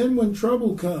 But then when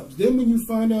trouble comes, then when you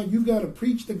find out you've got to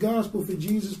preach the gospel for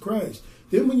Jesus Christ,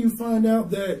 then when you find out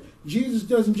that Jesus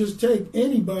doesn't just take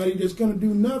anybody that's going to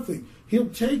do nothing. He'll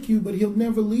take you, but he'll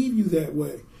never leave you that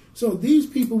way. So these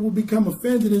people will become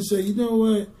offended and say, you know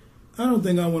what? I don't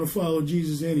think I want to follow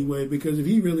Jesus anyway, because if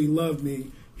he really loved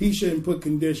me, he shouldn't put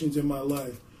conditions in my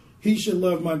life. He should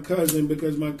love my cousin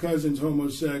because my cousin's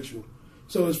homosexual.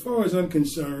 So as far as I'm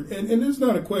concerned, and it's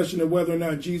not a question of whether or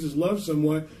not Jesus loves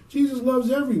someone. Jesus loves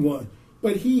everyone.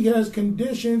 But he has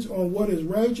conditions on what is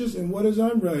righteous and what is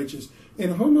unrighteous.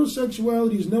 And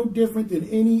homosexuality is no different than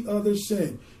any other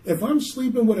sin. If I'm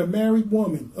sleeping with a married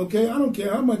woman, okay, I don't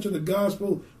care how much of the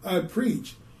gospel I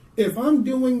preach. If I'm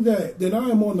doing that, then I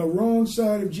am on the wrong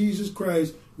side of Jesus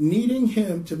Christ, needing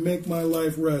him to make my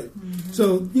life right. Mm-hmm.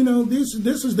 So, you know, this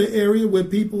is the area where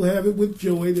people have it with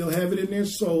joy. They'll have it in their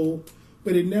soul,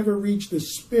 but it never reached the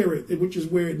spirit, which is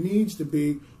where it needs to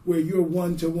be, where you're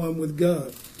one-to-one with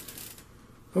God.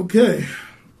 Okay,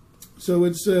 so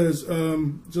it says,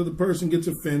 so the person gets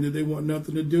offended. They want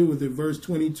nothing to do with it. Verse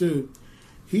 22,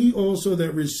 he also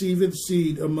that receiveth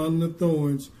seed among the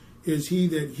thorns is he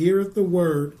that heareth the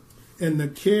word, and the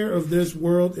care of this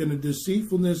world and the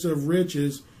deceitfulness of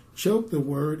riches choke the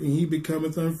word, and he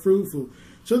becometh unfruitful.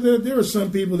 So there are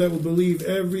some people that will believe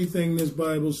everything this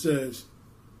Bible says.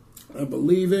 I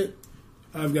believe it.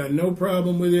 I've got no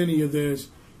problem with any of this.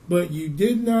 But you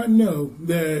did not know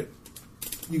that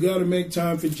you got to make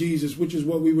time for Jesus, which is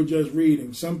what we were just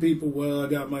reading. Some people, well, I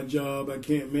got my job, I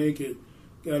can't make it.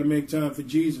 Got to make time for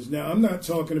Jesus. Now, I'm not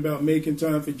talking about making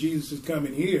time for Jesus is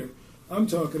coming here. I'm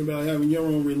talking about having your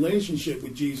own relationship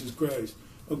with Jesus Christ.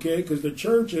 Okay, because the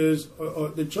church is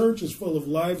full of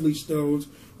lively stones,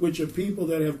 which are people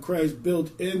that have Christ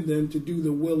built in them to do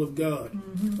the will of God.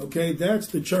 Mm-hmm. Okay, that's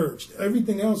the church.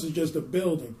 Everything else is just a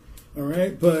building. All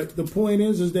right, but the point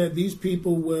is that these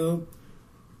people will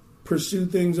pursue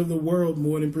things of the world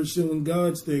more than pursuing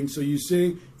God's things. So you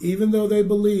see, even though they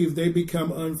believe, they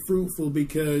become unfruitful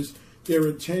because their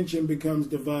attention becomes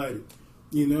divided.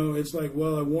 You know, it's like,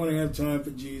 well, I want to have time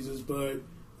for Jesus, but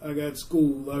I got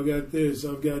school, I've got this,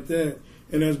 I've got that.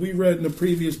 And as we read in the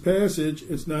previous passage,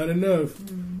 it's not enough.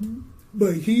 Mm-hmm.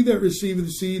 But he that receiveth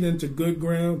seed into good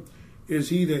ground is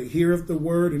he that heareth the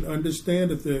word and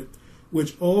understandeth it,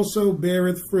 which also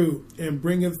beareth fruit, and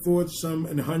bringeth forth some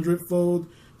 100-fold,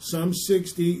 some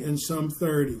 60, and some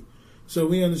 30. So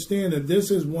we understand that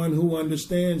this is one who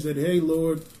understands that, hey,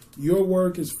 Lord, your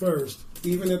work is first.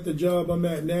 Even at the job I'm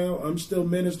at now, I'm still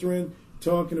ministering,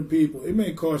 talking to people. It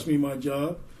may cost me my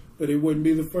job, but it wouldn't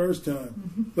be the first time.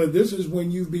 Mm-hmm. But this is when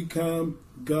you become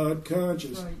God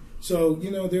conscious. Right. So,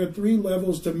 you know, there are 3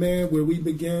 levels to man where we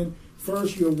begin.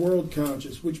 First, you're world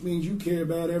conscious, which means you care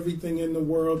about everything in the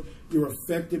world. You're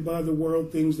affected by the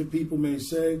world, things that people may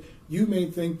say. You may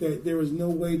think that there is no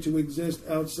way to exist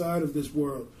outside of this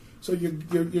world. So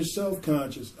you're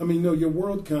self-conscious. You're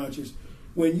world conscious.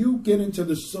 When you get into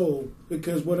the soul,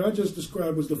 because what I just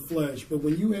described was the flesh, but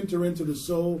when you enter into the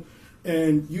soul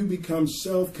and you become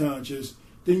self-conscious,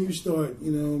 then you start,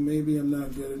 maybe I'm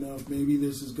not good enough. Maybe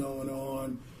this is going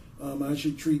on. I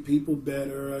should treat people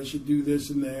better. I should do this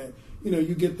and that.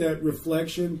 You get that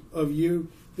reflection of you,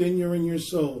 then you're in your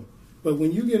soul. But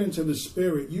when you get into the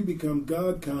spirit, you become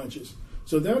God conscious.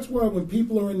 So that's why when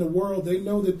people are in the world, they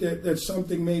know that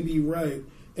something may be right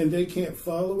and they can't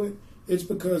follow it. It's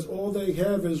because all they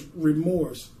have is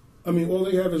remorse. All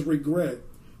they have is regret.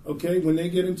 Okay? When they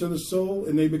get into the soul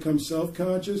and they become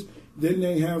self-conscious, then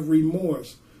they have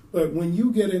remorse. But when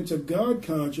you get into God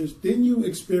conscious, then you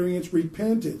experience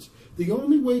repentance. The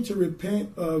only way to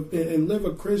repent of and live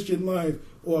a Christian life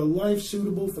or a life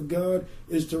suitable for God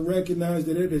is to recognize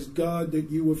that it is God that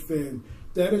you offend.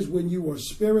 That is when you are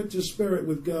spirit to spirit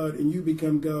with God and you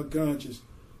become God conscious,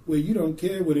 where you don't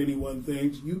care what anyone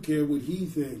thinks, you care what he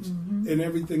thinks, and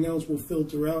everything else will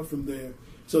filter out from there.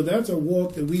 So that's a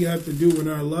walk that we have to do in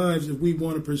our lives if we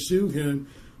want to pursue him.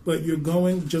 But you're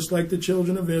going, just like the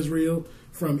children of Israel,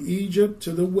 from Egypt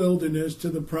to the wilderness to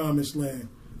the promised land.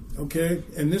 Okay?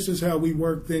 And this is how we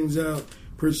work things out,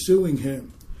 pursuing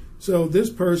him. So this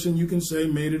person, you can say,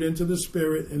 made it into the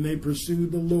spirit and they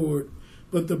pursued the Lord.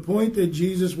 But the point that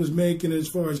Jesus was making as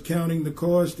far as counting the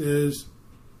cost is,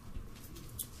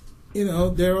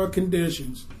 there are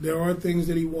conditions. There are things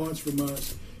that he wants from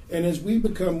us. And as we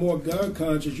become more God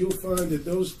conscious, you'll find that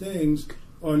those things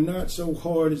are not so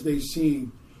hard as they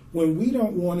seem. When we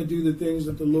don't want to do the things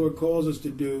that the Lord calls us to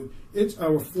do, it's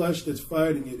our flesh that's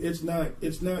fighting it. It's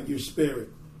not your spirit.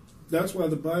 That's why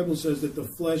the Bible says that the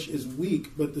flesh is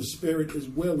weak, but the spirit is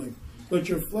willing. But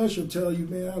your flesh will tell you,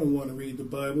 man, I don't want to read the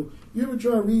Bible. You ever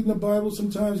try reading the Bible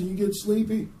sometimes and you get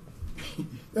sleepy?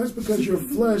 That's because your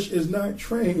flesh is not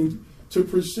trained to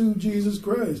pursue Jesus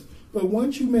Christ. But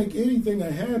once you make anything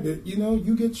a habit,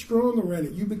 you get stronger in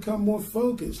it. You become more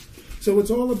focused. So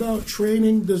it's all about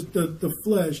training the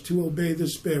flesh to obey the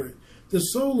Spirit. The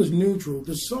soul is neutral.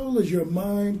 The soul is your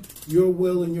mind, your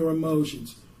will, and your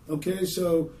emotions. Okay,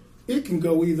 so it can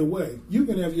go either way. You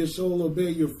can have your soul obey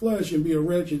your flesh and be a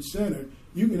wretched sinner.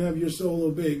 You can have your soul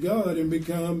obey God and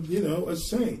become, a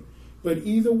saint. But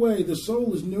either way, the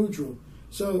soul is neutral.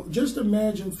 So just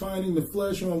imagine finding the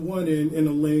flesh on one end in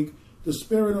a link, the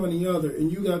spirit on the other,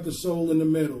 and you got the soul in the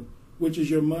middle, which is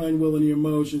your mind, will, and your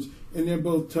emotions, and they're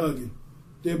both tugging.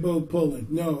 They're both pulling.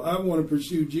 No, I want to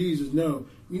pursue Jesus. No,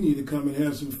 you need to come and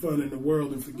have some fun in the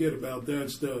world and forget about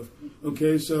that stuff.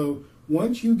 Okay, so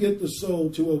once you get the soul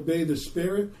to obey the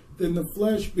spirit, then the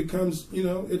flesh becomes,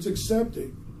 it's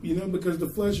accepting, because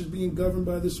the flesh is being governed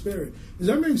by the spirit. Does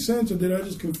that make sense, or did I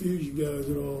just confuse you guys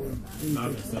at all? No,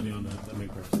 I'm studying on that. That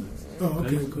makes perfect sense. Oh,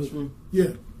 okay, cool.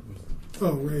 Yeah.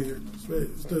 Oh, right here.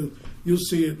 You'll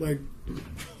see it like,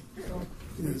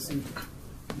 as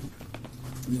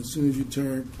soon as you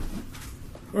turn.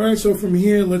 All right, so from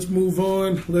here, let's move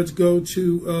on. Let's go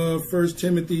to 1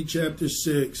 Timothy chapter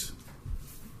 6.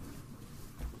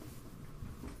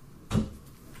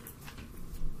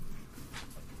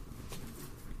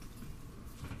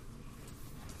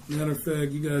 Matter of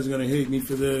fact, you guys are going to hate me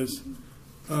for this.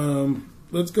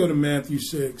 Let's go to Matthew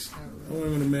 6. I want to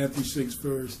go to Matthew 6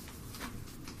 first.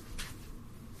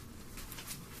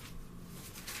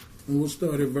 And we'll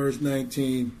start at verse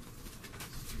 19.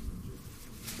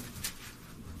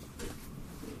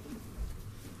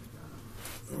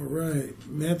 All right.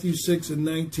 Matthew 6 and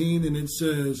 19, and it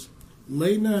says,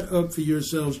 "Lay not up for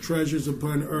yourselves treasures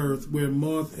upon earth, where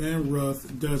moth and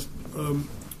rust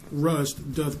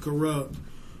doth corrupt,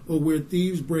 or where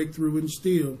thieves break through and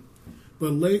steal.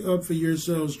 But lay up for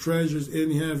yourselves treasures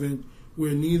in heaven,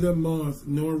 where neither moth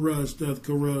nor rust doth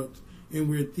corrupt, and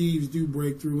where thieves do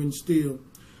break through and steal."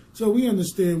 So we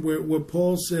understand what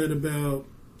Paul said about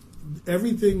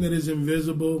everything that is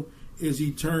invisible is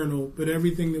eternal, but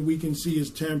everything that we can see is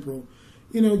temporal.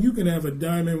 You can have a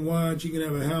diamond watch, you can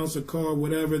have a house, a car,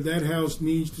 whatever. That house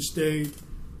needs to stay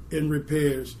in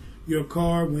repairs. Your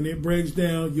car, when it breaks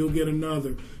down, you'll get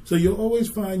another. So you'll always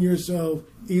find yourself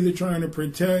either trying to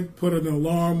protect, put an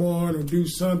alarm on, or do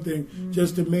something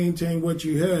just to maintain what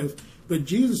you have. But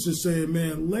Jesus is saying,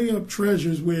 man, lay up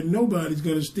treasures where nobody's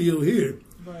going to steal here.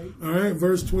 Right. All right,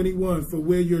 verse 21, "For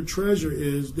where your treasure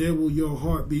is, there will your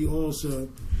heart be also."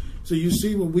 So you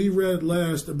see what we read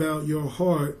last about your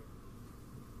heart,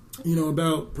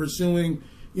 about pursuing,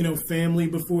 family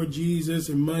before Jesus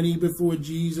and money before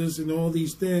Jesus and all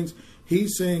these things.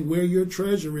 He's saying where your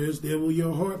treasure is, there will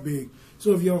your heart be.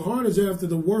 So if your heart is after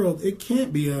the world, it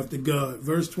can't be after God.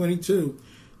 Verse 22,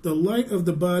 "The light of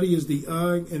the body is the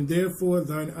eye, and therefore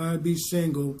thine eye be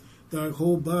single, thy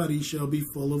whole body shall be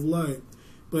full of light.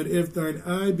 But if thine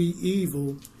eye be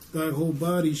evil, thy whole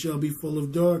body shall be full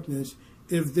of darkness.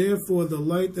 If therefore the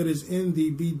light that is in thee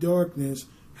be darkness,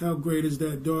 how great is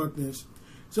that darkness?"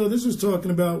 So this is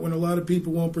talking about when a lot of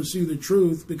people won't pursue the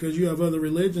truth because you have other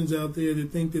religions out there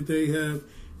that think that they have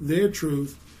their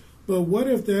truth. But what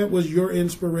if that was your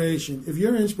inspiration? If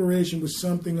your inspiration was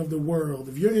something of the world,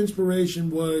 if your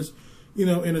inspiration was, in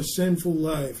a sinful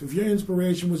life, if your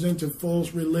inspiration was into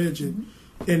false religion,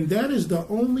 and that is the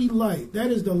only light,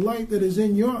 that is the light that is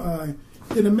in your eye,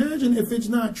 then imagine if it's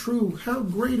not true, how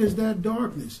great is that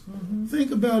darkness?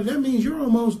 Think about it. That means you're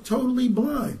almost totally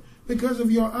blind. Because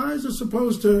if your eyes are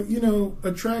supposed to,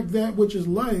 attract that which is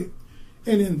light,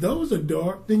 and then those are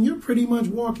dark, then you're pretty much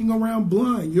walking around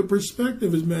blind. Your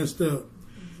perspective is messed up.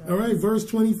 Exactly. All right, verse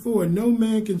 24, "No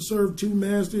man can serve two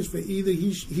masters, for either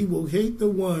he will hate the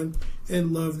one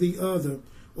and love the other,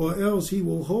 or else he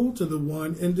will hold to the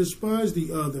one and despise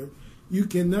the other. You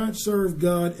cannot serve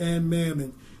God and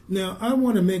mammon." Now, I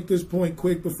want to make this point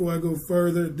quick before I go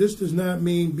further. This does not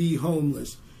mean be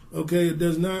homeless. Okay, it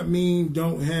does not mean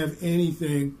don't have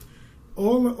anything.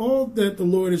 All that the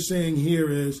Lord is saying here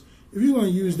is, if you're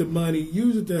going to use the money,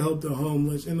 use it to help the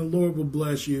homeless, and the Lord will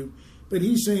bless you. But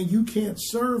he's saying you can't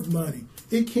serve money.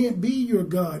 It can't be your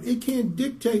God. It can't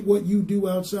dictate what you do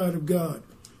outside of God.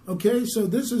 Okay, so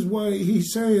this is why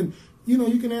he's saying,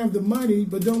 you can have the money,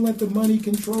 but don't let the money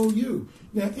control you.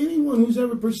 Now, anyone who's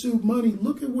ever pursued money,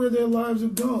 look at where their lives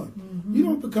have gone. You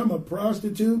don't become a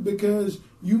prostitute because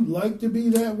you like to be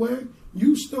that way.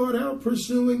 You start out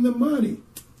pursuing the money.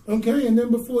 Okay, and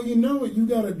then before you know it, you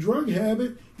got a drug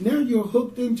habit. Now you're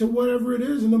hooked into whatever it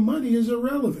is, and the money is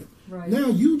irrelevant. Right. Now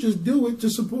you just do it to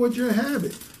support your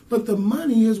habit. But the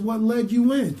money is what led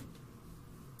you in.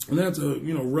 And that's a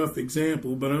rough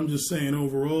example, but I'm just saying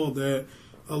overall that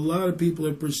a lot of people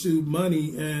have pursued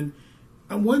money. And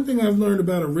one thing I've learned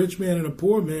about a rich man and a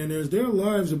poor man is their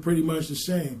lives are pretty much the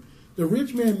same. The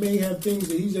rich man may have things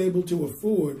that he's able to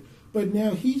afford, but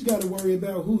now he's got to worry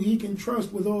about who he can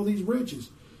trust with all these riches.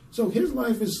 So his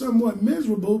life is somewhat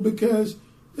miserable because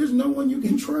there's no one you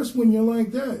can trust when you're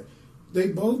like that. They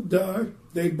both die.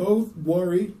 They both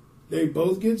worry. They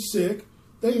both get sick.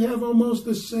 They have almost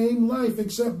the same life,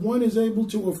 except one is able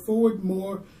to afford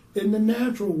more in the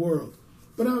natural world.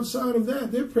 But outside of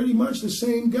that, they're pretty much the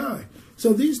same guy.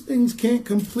 So these things can't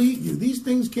complete you. These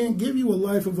things can't give you a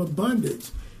life of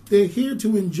abundance. They're here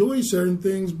to enjoy certain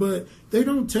things, but they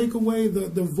don't take away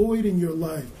the void in your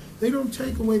life. They don't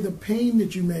take away the pain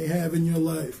that you may have in your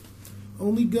life.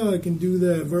 Only God can do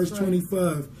that. Verse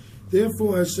 25.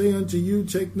 Therefore I say unto you,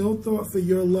 take no thought for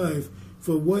your life,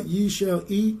 for what ye shall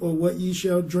eat or what ye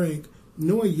shall drink,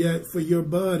 nor yet for your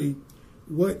body,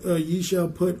 what ye shall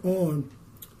put on.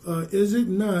 Is it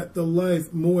not the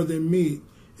life more than meat,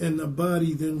 and the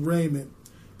body than raiment?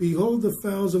 Behold the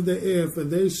fowls of the air, for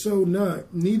they sow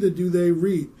not, neither do they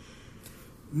reap,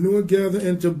 nor gather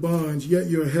into barns, yet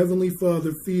your heavenly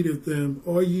Father feedeth them.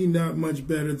 Are ye not much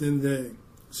better than they?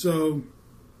 So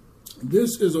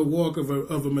this is a walk of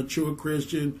a mature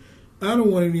Christian. I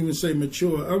don't want to even say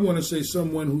mature. I want to say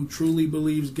someone who truly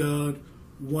believes God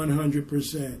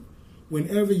 100%.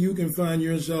 Whenever you can find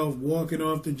yourself walking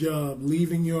off the job,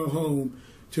 leaving your home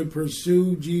to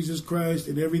pursue Jesus Christ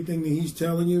and everything that he's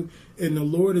telling you, and the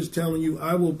Lord is telling you,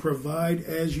 I will provide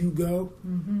as you go,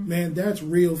 man, that's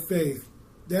real faith.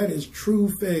 That is true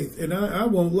faith. And I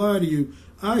won't lie to you,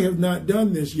 I have not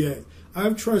done this yet.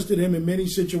 I've trusted him in many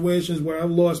situations where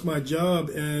I've lost my job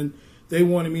and they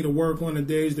wanted me to work on the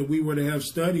days that we were to have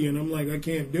study, and I'm like, I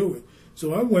can't do it.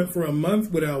 So I went for a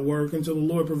month without work until the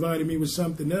Lord provided me with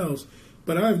something else.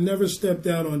 But I've never stepped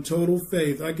out on total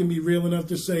faith. I can be real enough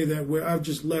to say that, where I've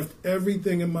just left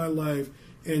everything in my life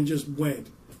and just went.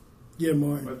 Yeah,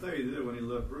 Martin. I thought you did when you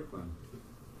left Brooklyn.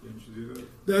 Didn't you do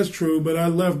that? That's true, but I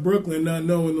left Brooklyn not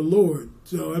knowing the Lord.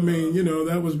 So, I mean,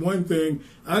 that was one thing.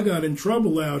 I got in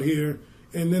trouble out here,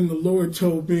 and then the Lord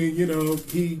told me,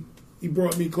 He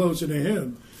brought me closer to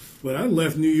him. But I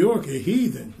left New York a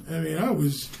heathen. I mean, I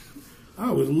was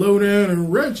low down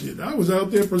and wretched. I was out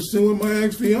there pursuing my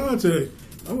ex-fiance.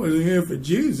 I wasn't here for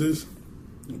Jesus.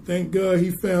 Thank God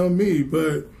he found me.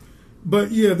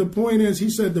 But yeah, the point is, he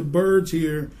said the birds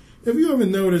here, if you ever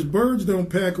notice, birds don't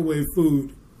pack away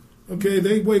food. Okay,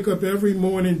 they wake up every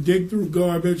morning, dig through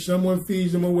garbage, someone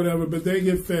feeds them or whatever, but they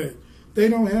get fed. They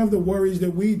don't have the worries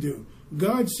that we do.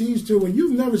 God sees to it.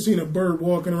 You've never seen a bird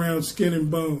walking around skin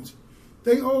and bones.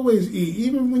 They always eat.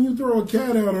 Even when you throw a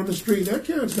cat out on the street, that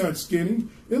cat's not skinny.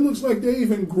 It looks like they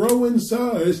even grow in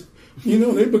size.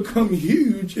 They become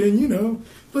huge, and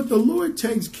But the Lord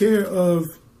takes care of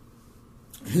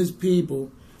his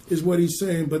people, is what he's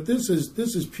saying. But this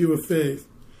is pure faith.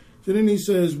 So then he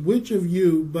says, which of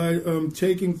you, by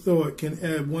taking thought, can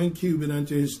add 1 cubit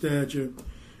unto his stature?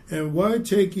 And why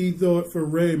take ye thought for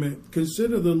raiment?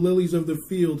 Consider the lilies of the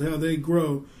field, how they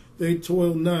grow. They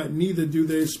toil not, neither do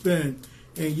they spin.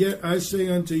 And yet I say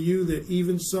unto you that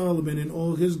even Solomon in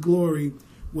all his glory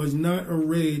was not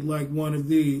arrayed like one of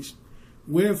these.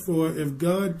 Wherefore, if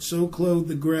God so clothe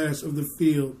the grass of the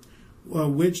field,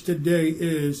 which today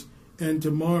is, and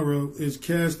tomorrow is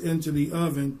cast into the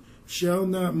oven, shall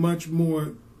not much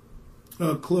more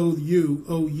clothe you,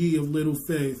 O ye of little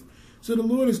faith? So the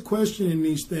Lord is questioning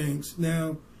these things.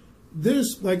 Now,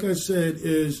 this, like I said,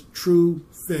 is true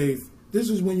faith. This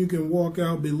is when you can walk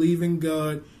out believing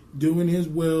God, doing his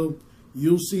will.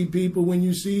 You'll see people when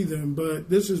you see them, but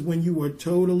this is when you are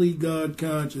totally God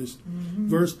conscious.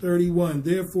 Verse 31,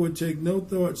 therefore take no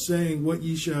thought saying what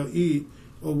ye shall eat,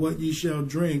 or what ye shall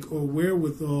drink, or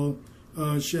wherewithal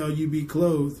shall ye be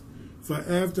clothed. For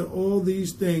after all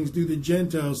these things do the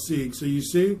Gentiles seek. So you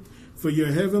see, for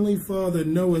your heavenly Father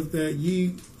knoweth that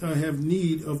ye have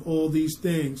need of all these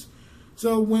things.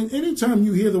 So anytime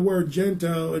you hear the word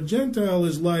Gentile, a Gentile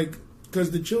is like, because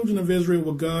the children of Israel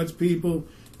were God's people,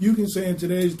 you can say in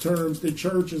today's terms, the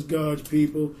church is God's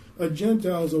people. A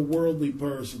Gentile is a worldly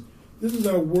person. This is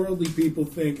how worldly people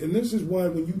think. And this is why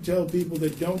when you tell people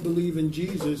that don't believe in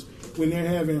Jesus, when they're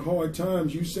having hard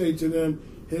times, you say to them,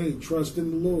 hey, trust in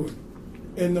the Lord.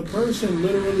 And the person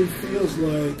literally feels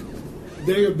like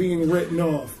they are being written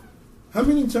off. How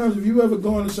many times have you ever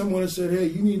gone to someone and said, hey,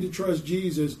 you need to trust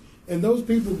Jesus? And those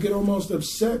people get almost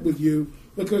upset with you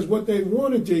because what they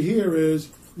wanted to hear is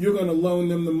you're going to loan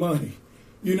them the money.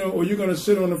 or you're going to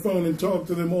sit on the phone and talk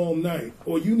to them all night,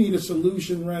 or you need a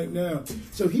solution right now.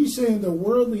 So he's saying the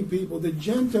worldly people, the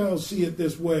Gentiles, see it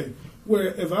this way, where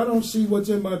if I don't see what's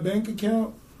in my bank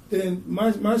account, then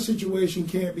my situation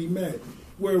can't be met.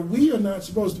 Where we are not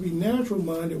supposed to be natural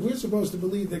minded, we're supposed to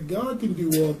believe that God can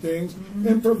do all things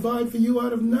and provide for you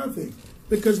out of nothing,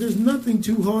 because there's nothing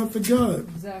too hard for God.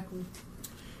 Exactly.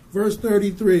 Verse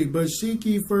 33, but seek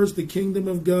ye first the kingdom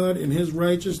of God and his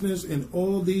righteousness, and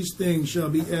all these things shall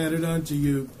be added unto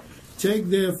you. Take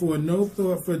therefore no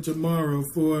thought for tomorrow,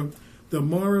 for the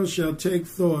morrow shall take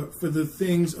thought for the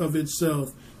things of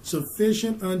itself.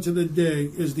 Sufficient unto the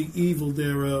day is the evil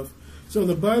thereof. So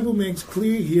the Bible makes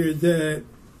clear here that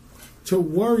to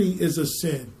worry is a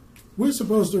sin. We're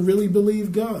supposed to really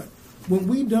believe God. When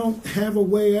we don't have a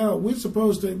way out, we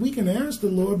can ask the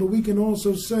Lord, but we can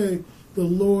also say, the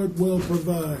Lord will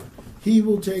provide. He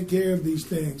will take care of these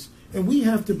things. And we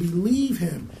have to believe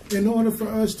him in order for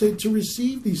us to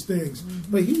receive these things.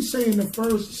 But he's saying to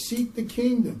first seek the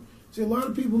kingdom. See, a lot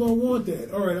of people don't want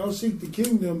that. All right, I'll seek the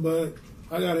kingdom, but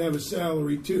I got to have a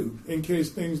salary too, in case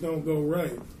things don't go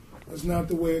right. That's not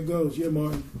the way it goes. Yeah,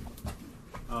 Martin?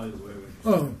 Oh, he's waving.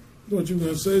 Oh, thought you were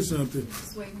going to say something.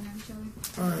 Just waiting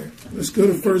actually. All right, let's go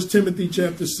to 1 Timothy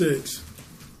chapter 6.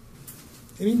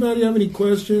 Anybody have any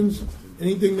questions?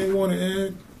 Anything they want to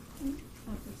add?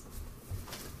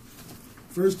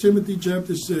 1 Timothy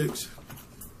chapter 6.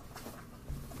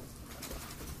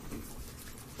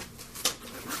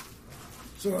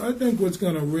 So I think what's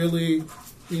going to really,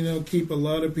 keep a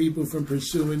lot of people from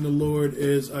pursuing the Lord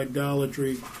is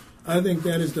idolatry. I think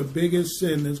that is the biggest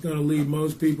sin that's going to lead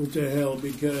most people to hell,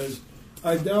 because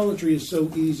idolatry is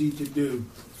so easy to do.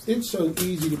 It's so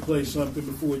easy to place something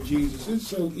before Jesus. It's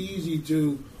so easy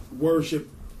to worship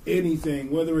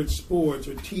anything, whether it's sports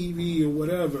or TV or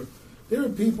whatever. There are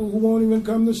people who won't even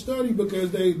come to study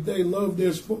because they love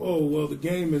their sport. Oh, well, the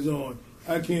game is on.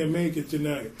 I can't make it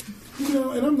tonight.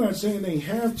 And I'm not saying they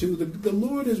have to. The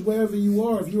Lord is wherever you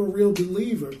are if you're a real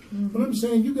believer. But I'm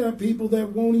saying you got people that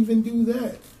won't even do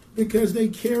that because they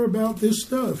care about this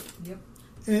stuff. Yep.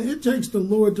 And it takes the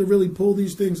Lord to really pull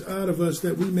these things out of us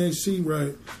that we may see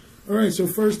right. All right, so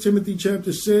 1 Timothy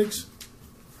chapter 6.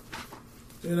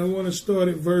 And I want to start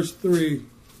at verse 3.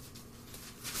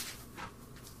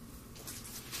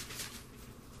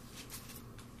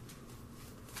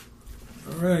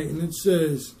 All right, and it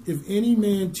says, if any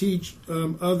man teach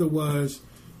otherwise,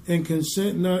 and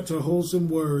consent not to wholesome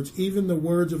words, even the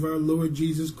words of our Lord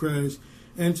Jesus Christ,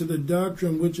 and to the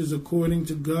doctrine which is according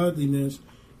to godliness,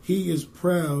 he is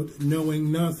proud,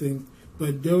 knowing nothing,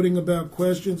 but doting about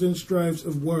questions and strifes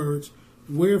of words,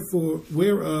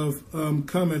 whereof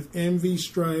cometh envy,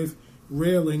 strife,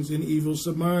 railings, and evil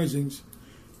surmisings,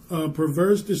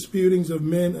 perverse disputings of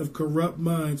men of corrupt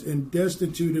minds, and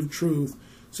destitute of truth,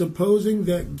 supposing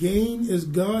that gain is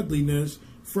godliness,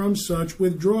 from such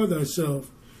withdraw thyself.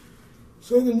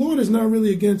 So the Lord is not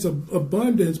really against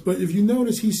abundance, but if you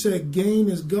notice, he said gain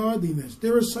is godliness.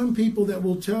 There are some people that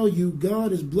will tell you,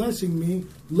 God is blessing me,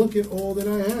 look at all that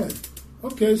I have.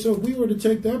 Okay, so if we were to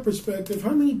take that perspective,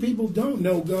 how many people don't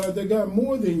know God that got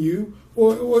more than you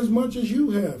or as much as you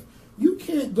have? You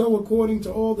can't go according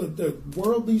to all the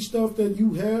worldly stuff that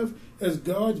you have as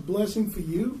God's blessing for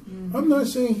you. I'm not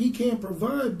saying he can't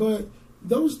provide, but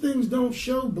those things don't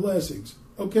show blessings.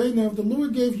 Okay, now if the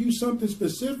Lord gave you something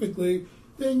specifically,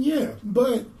 then yeah.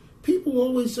 But people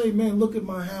always say, man, look at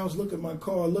my house, look at my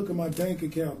car, look at my bank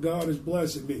account. God is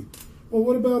blessing me. Well,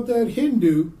 what about that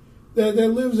Hindu that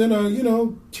lives in a,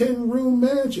 10-room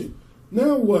mansion?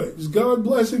 Now what? Is God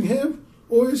blessing him?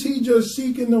 Or is he just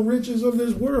seeking the riches of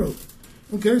this world?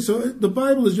 Okay, so the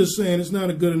Bible is just saying it's not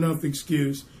a good enough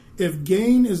excuse. If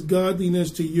gain is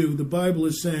godliness to you, the Bible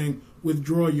is saying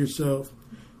withdraw yourself.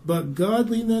 But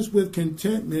godliness with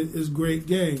contentment is great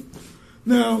gain.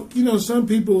 Now, some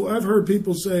people, I've heard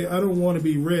people say, I don't want to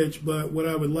be rich, but what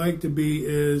I would like to be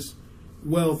is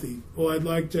wealthy, or I'd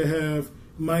like to have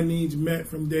my needs met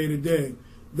from day to day.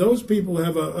 Those people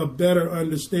have a better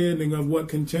understanding of what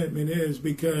contentment is,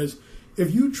 because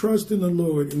if you trust in the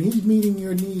Lord and he's meeting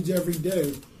your needs every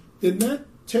day, then that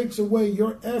takes away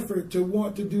your effort to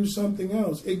want to do something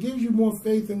else. It gives you more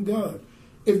faith in God.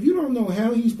 If you don't know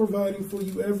how he's providing for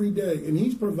you every day and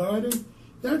he's providing,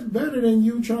 that's better than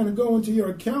you trying to go into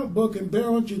your account book and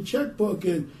balance your checkbook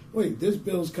and, wait, this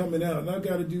bill's coming out and I've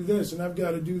got to do this and I've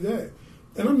got to do that.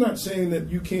 And I'm not saying that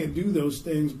you can't do those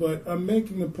things, but I'm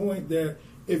making the point that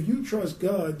if you trust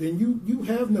God, then you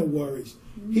have no worries.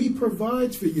 He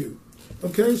provides for you.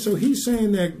 Okay, so he's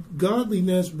saying that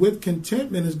godliness with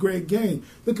contentment is great gain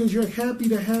because you're happy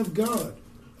to have God.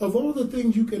 Of all the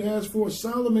things you could ask for,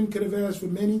 Solomon could have asked for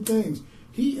many things.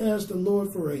 He asked the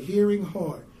Lord for a hearing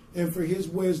heart and for his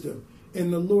wisdom.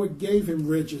 And the Lord gave him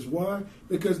riches. Why?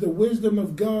 Because the wisdom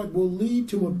of God will lead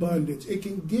to abundance. It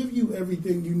can give you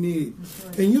everything you need.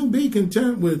 Right. And you'll be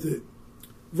content with it.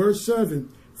 Verse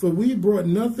 7, for we brought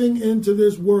nothing into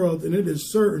this world, and it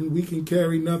is certain we can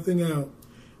carry nothing out.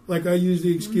 Like I used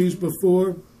the excuse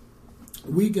before,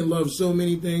 we can love so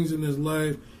many things in this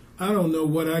life. I don't know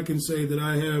what I can say that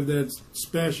I have that's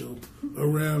special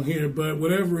around here, but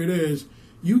whatever it is,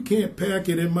 you can't pack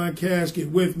it in my casket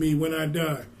with me when I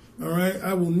die. All right?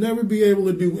 I will never be able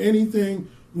to do anything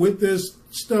with this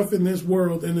stuff in this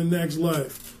world in the next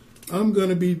life. I'm going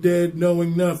to be dead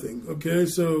knowing nothing. Okay?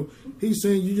 So he's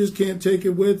saying you just can't take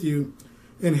it with you.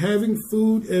 And having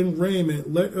food and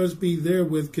raiment, let us be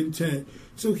therewith content.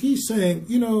 So he's saying,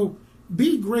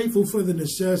 be grateful for the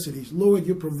necessities. Lord,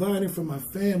 you're providing for my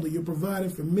family. You're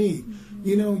providing for me.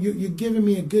 Mm-hmm. You're giving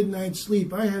me a good night's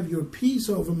sleep. I have your peace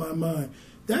over my mind.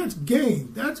 That's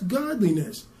gain. That's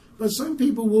godliness. But some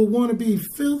people will want to be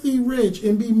filthy rich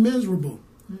and be miserable.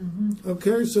 Mm-hmm.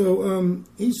 Okay, so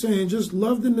he's saying just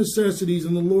love the necessities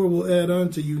and the Lord will add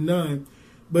unto you. 9.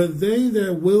 But they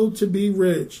that will to be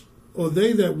rich, or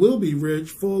they that will be rich,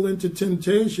 fall into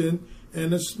temptation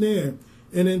and a snare,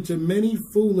 and into many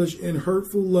foolish and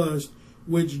hurtful lusts,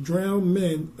 which drown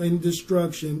men in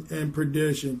destruction and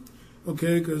perdition.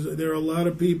 Okay, because there are a lot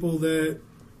of people that,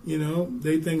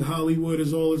 they think Hollywood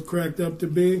is all it's cracked up to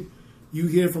be. You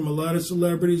hear from a lot of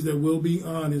celebrities that will be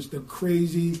honest, the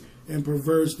crazy and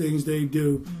perverse things they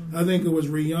do. Mm-hmm. I think it was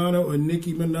Rihanna or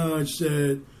Nicki Minaj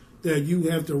said that you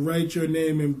have to write your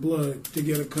name in blood to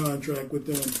get a contract with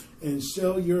them and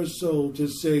sell your soul to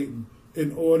Satan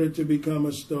in order to become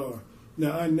a star.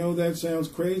 Now, I know that sounds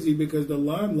crazy because the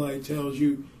limelight tells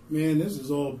you, man, this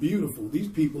is all beautiful. These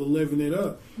people are living it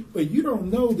up. But you don't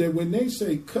know that when they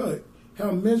say cut,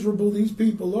 how miserable these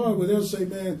people are, where they'll say,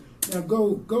 man, now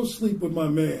go sleep with my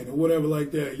man or whatever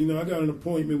like that. I got an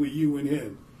appointment with you and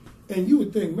him. And you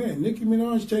would think, man, Nicki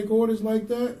Minaj take orders like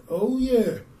that? Oh,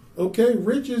 yeah. Okay,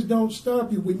 riches don't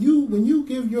stop you. When you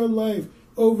give your life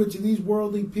over to these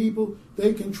worldly people,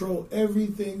 they control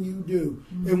everything you do.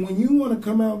 Mm-hmm. And when you want to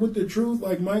come out with the truth,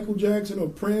 like Michael Jackson or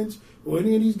Prince or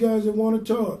any of these guys that want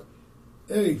to talk,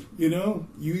 hey, you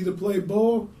either play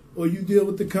ball or you deal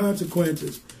with the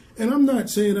consequences. And I'm not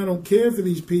saying I don't care for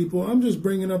these people. I'm just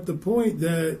bringing up the point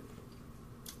that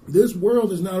this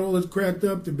world is not all it's cracked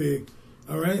up to be.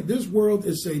 All right? This world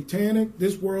is satanic.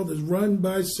 This world is run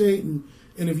by Satan.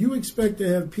 And if you expect to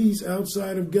have peace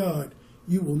outside of God,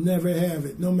 you will never have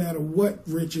it, no matter what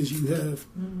riches you have,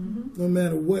 no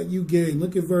matter what you gain.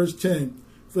 Look at verse 10.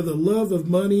 For the love of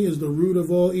money is the root of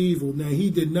all evil. Now,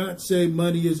 he did not say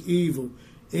money is evil.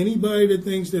 Anybody that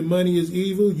thinks that money is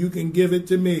evil, you can give it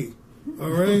to me.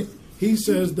 All right? He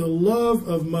says the love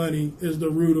of money is the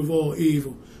root of all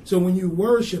evil. So when you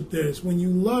worship this, when you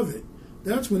love it,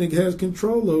 that's when it has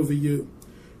control over you.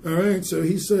 All right? So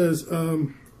he says,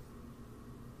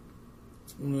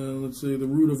 let's say the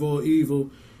root of all evil,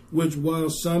 which while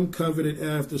some coveted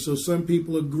after, so some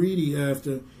people are greedy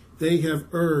after, they have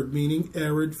erred, meaning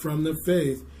erred from the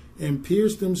faith, and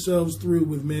pierced themselves through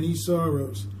with many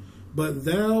sorrows. But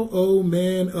thou, O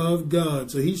man of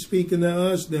God, so he's speaking to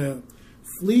us now,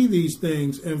 flee these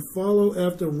things and follow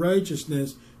after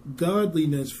righteousness,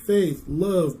 godliness, faith,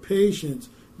 love, patience,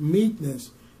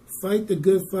 meekness. Fight the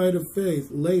good fight of faith,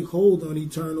 lay hold on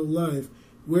eternal life,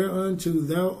 whereunto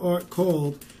thou art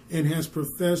called, and hast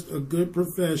professed a good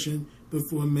profession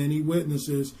before many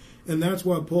witnesses. And that's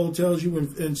why Paul tells you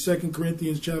in 2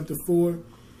 Corinthians chapter 4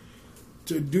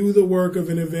 to do the work of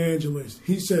an evangelist.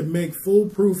 He said, make full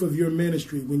proof of your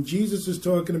ministry. When Jesus is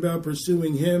talking about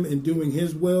pursuing him and doing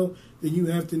his will, then you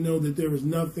have to know that there is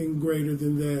nothing greater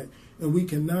than that. And we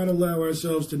cannot allow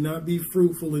ourselves to not be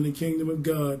fruitful in the kingdom of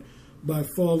God by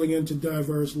falling into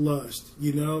diverse lust,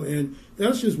 and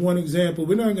that's just one example.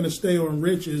 We're not going to stay on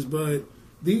riches, but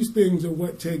these things are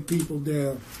what take people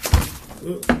down.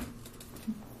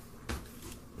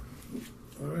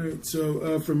 All right,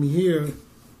 so from here,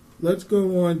 let's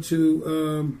go on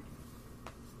to,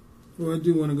 I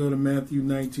do want to go to Matthew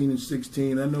 19 and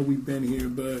 16. I know we've been here,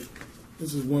 but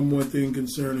this is one more thing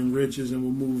concerning riches, and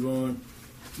we'll move on.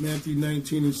 Matthew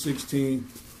 19 and 16.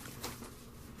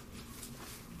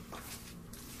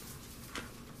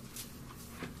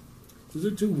 Is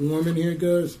it too warm in here,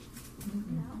 guys?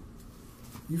 No.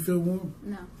 You feel warm?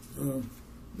 No.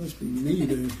 Must be me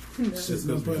then.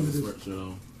 Sitting up under this.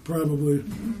 Probably.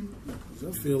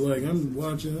 I feel like I'm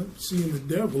seeing the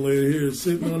devil in here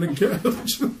sitting on the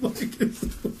couch.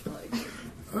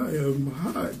 I am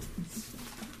hot.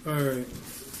 All right.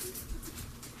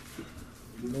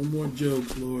 No more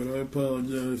jokes, Lord. I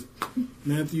apologize.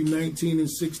 Matthew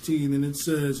 19:16, and it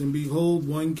says, And behold,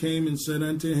 one came and said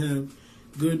unto him,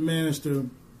 Good master,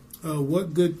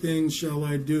 what good things shall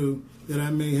I do that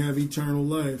I may have eternal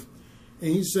life?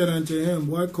 And he said unto him,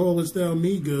 Why callest thou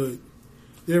me good?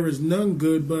 There is none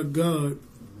good but God,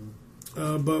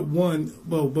 but one,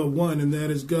 and that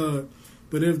is God.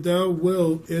 But if thou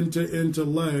wilt enter into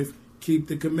life, keep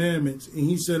the commandments. And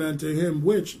he said unto him,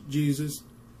 Which? Jesus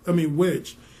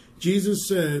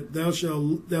said, Thou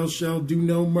shalt do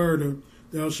no murder,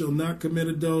 thou shalt not commit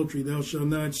adultery, thou shalt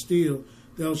not steal,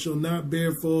 thou shalt not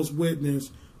bear false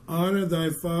witness, honor thy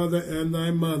father and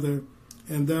thy mother,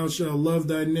 and thou shalt love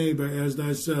thy neighbor as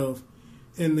thyself.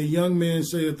 And the young man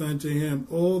saith unto him,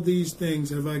 All these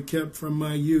things have I kept from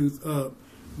my youth up.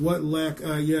 What lack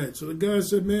I yet? So the guy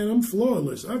said, Man, I'm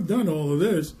flawless. I've done all of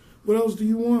this. What else do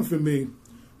you want from me?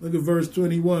 Look at verse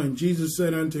 21. Jesus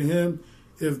said unto him,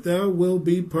 If thou wilt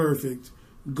be perfect,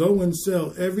 go and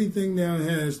sell everything thou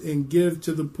hast and give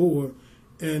to the poor,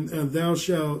 and thou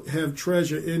shalt have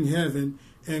treasure in heaven,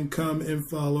 and come and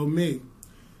follow me.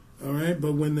 All right.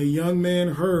 But when the young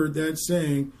man heard that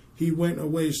saying, he went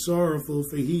away sorrowful,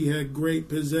 for he had great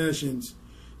possessions.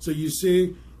 So you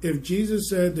see, if Jesus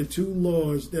said the two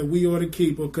laws that we ought to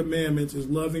keep, or commandments, is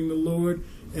loving the Lord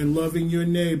and loving your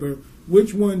neighbor,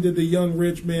 which one did the young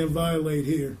rich man violate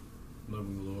here?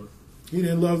 Loving the Lord. He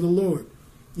didn't love the Lord.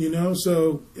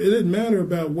 So it didn't matter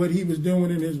about what he was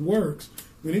doing in his works.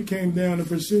 When it came down to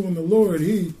pursuing the Lord,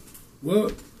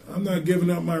 I'm not giving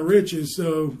up my riches,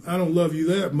 so I don't love you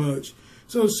that much.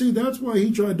 So, see, that's why he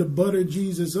tried to butter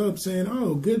Jesus up, saying,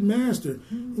 Oh, good master.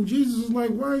 And Jesus is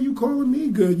like, Why are you calling me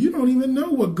good? You don't even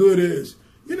know what good is.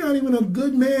 You're not even a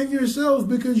good man yourself,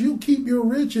 because you keep your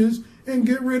riches and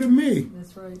get rid of me.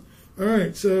 That's right. All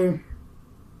right, so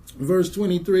verse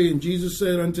 23, And Jesus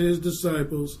said unto his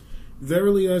disciples,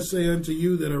 Verily I say unto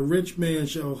you that a rich man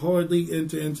shall hardly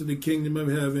enter into the kingdom of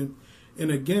heaven.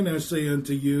 And again I say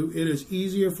unto you, it is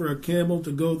easier for a camel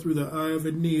to go through the eye of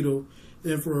a needle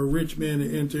than for a rich man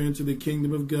to enter into the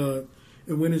kingdom of God.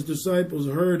 And when his disciples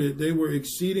heard it, they were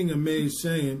exceeding amazed,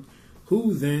 saying,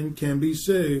 Who then can be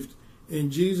saved? But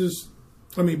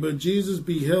Jesus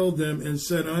beheld them and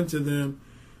said unto them,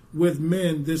 With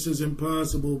men this is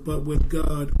impossible, but with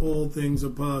God all things are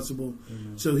possible.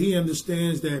 Amen. So he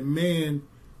understands that man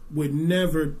would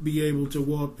never be able to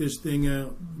walk this thing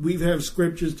out. We have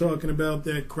scriptures talking about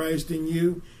that Christ in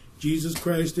you, Jesus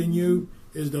Christ in you,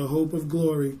 is the hope of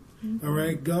glory. Mm-hmm. All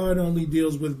right? God only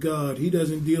deals with God. He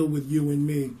doesn't deal with you and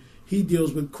me. He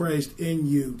deals with Christ in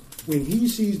you. When he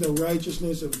sees the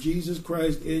righteousness of Jesus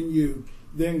Christ in you,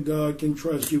 then God can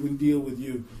trust you and deal with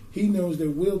you. He knows that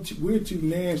we're too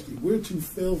nasty. We're too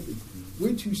filthy.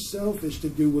 We're too selfish to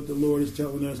do what the Lord is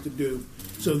telling us to do.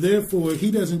 So therefore,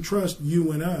 he doesn't trust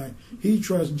you and I. He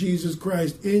trusts Jesus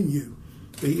Christ in you.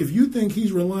 If you think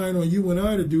he's relying on you and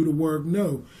I to do the work,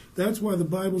 no. That's why the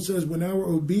Bible says when our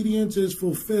obedience is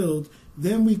fulfilled,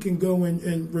 then we can go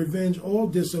and revenge all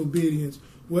disobedience.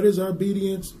 What is our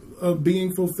obedience of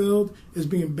being fulfilled? Is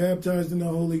being baptized in the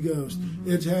Holy Ghost.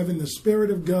 Mm-hmm. It's having the Spirit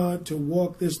of God to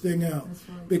walk this thing out.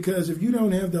 Right. Because if you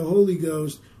don't have the Holy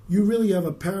Ghost, you really have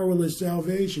a powerless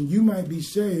salvation. You might be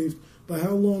saved, but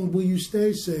how long will you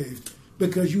stay saved?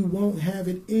 Because you won't have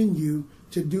it in you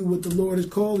to do what the Lord is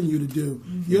calling you to do.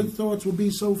 Mm-hmm. Your thoughts will be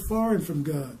so foreign from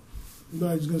God.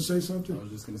 Anybody's going to say something? I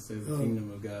was just going to say the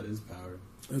kingdom of God is power.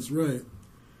 That's right.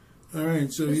 All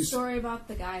right, so the story about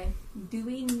the guy. Do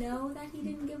we know that he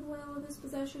didn't give away all of his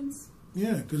possessions?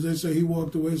 Yeah, because they say he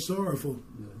walked away sorrowful.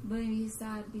 Yeah. But maybe he's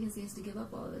sad because he has to give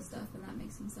up all of his stuff, and that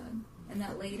makes him sad. And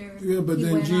that later, yeah, but he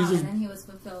then went Jesus, out and then he was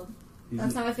fulfilled.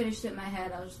 That's how I finished it in my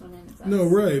head. I was just wondering if that's... No,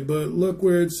 right, but look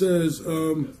where it says.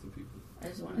 I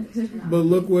just wanted to. But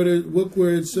look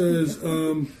where it says.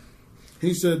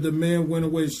 He said the man went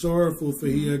away sorrowful, for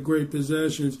he had great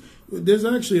possessions. There's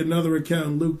actually another account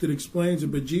in Luke that explains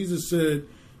it, but Jesus said,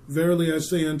 Verily I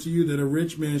say unto you that a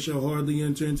rich man shall hardly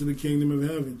enter into the kingdom of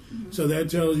heaven. Mm-hmm. So that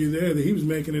tells you there that he was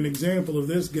making an example of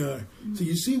this guy. Mm-hmm. So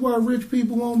you see why rich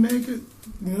people won't make it?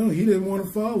 He didn't want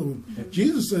to follow him. Mm-hmm.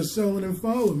 Jesus says, sell it and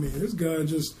follow me. This guy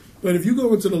just... But if you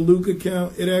go into the Luke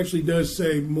account, it actually does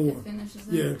say more. It finishes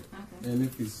it? Yeah. Okay. And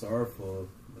if he's sorrowful,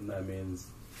 then that means...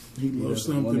 He loves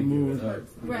something more.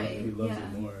 Right. He loves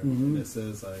it more. Mm-hmm. And it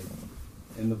says,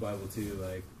 in the Bible too,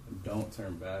 don't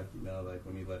turn back.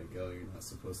 When you let it go, you're not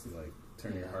supposed to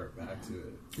turn your heart back to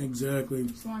it. Exactly.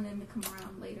 Just wanted him to come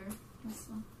around later.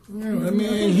 Yeah, I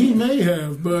mean, he may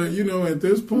have, but at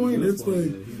this point, it's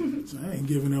I ain't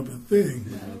giving up a thing.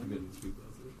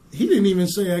 He didn't even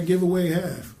say I give away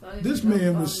half. This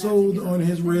man was sold on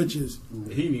his riches.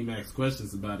 He didn't even ask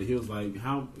questions about it. He was like,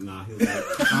 "How?" Nah, he was like,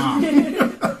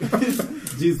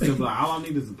 Jesus was like, "All I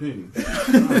need is a penny.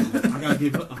 I gotta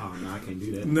give up." Oh, no, I can't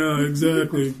do that. No,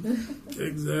 exactly.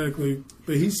 Exactly.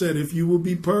 But he said, if you will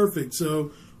be perfect.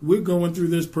 So we're going through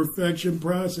this perfection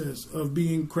process of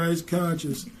being Christ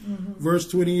conscious. Verse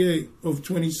 28 of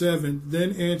 27.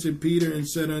 Then answered Peter and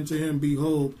said unto him,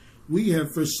 Behold, we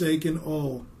have forsaken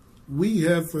all. We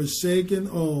have forsaken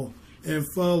all and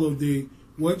followed thee.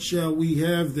 What shall we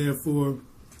have therefore?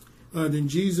 Then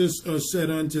Jesus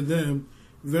said unto them,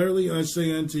 Verily I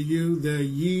say unto you, that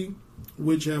ye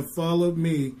which have followed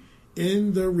me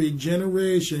in the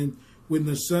regeneration, when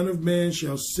the Son of Man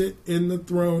shall sit in the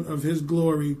throne of his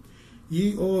glory,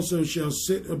 ye also shall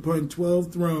sit upon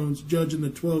 12 thrones, judging the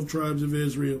 12 tribes of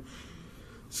Israel.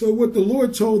 So what the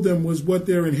Lord told them was what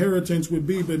their inheritance would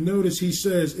be. But notice he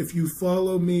says, if you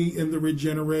follow me in the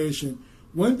regeneration.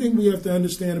 One thing we have to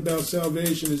understand about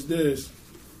salvation is this.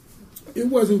 It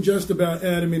wasn't just about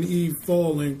Adam and Eve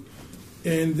falling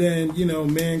and then,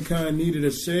 mankind needed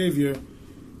a savior.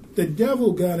 The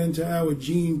devil got into our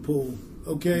gene pool,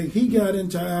 okay? He got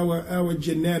into our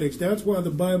genetics. That's why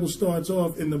the Bible starts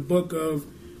off in the book of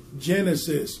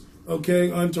Genesis,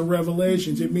 okay, unto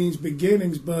Revelations. It means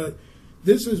beginnings, but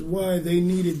this is why they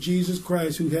needed Jesus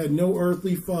Christ, who had no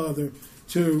earthly father,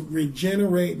 to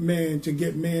regenerate man, to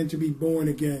get man to be born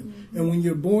again. And when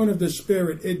you're born of the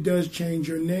Spirit, it does change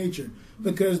your nature,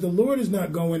 because the Lord is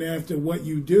not going after what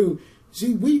you do.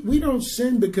 See, we don't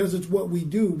sin because it's what we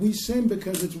do. We sin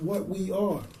because it's what we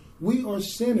are. We are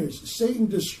sinners. Satan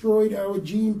destroyed our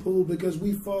gene pool because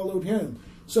we followed him.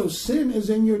 So sin is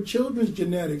in your children's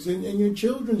genetics and your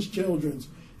children's children's.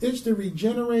 It's the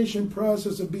regeneration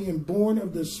process of being born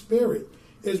of the Spirit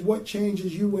is what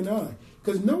changes you and I.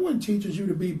 Because no one teaches you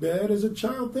to be bad. As a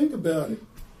child, think about it.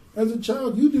 As a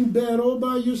child, you do bad all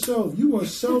by yourself. You are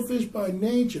selfish by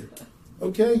nature.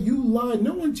 Okay? You lie.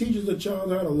 No one teaches a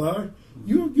child how to lie.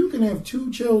 You can have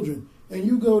 2 children, and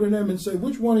you go to them and say,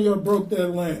 which one of y'all broke that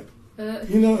lamp?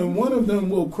 And one of them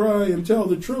will cry and tell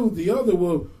the truth. The other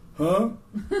will, huh?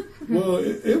 Well,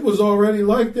 it was already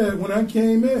like that when I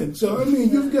came in. So,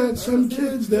 you've got some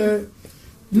kids that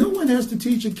no one has to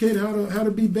teach a kid how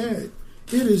to be bad.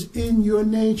 It is in your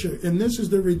nature. And this is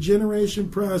the regeneration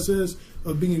process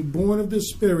of being born of the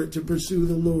Spirit to pursue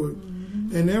the Lord.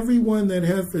 And everyone that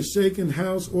hath forsaken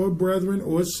house or brethren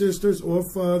or sisters or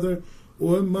father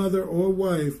or mother or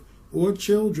wife or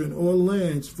children or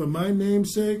lands for my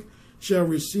name's sake shall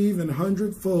receive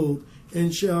 100-fold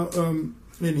and shall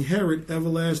inherit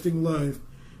everlasting life.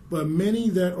 But many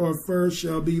that are first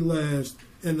shall be last,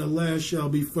 and the last shall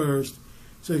be first.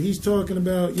 So he's talking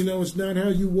about, it's not how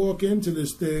you walk into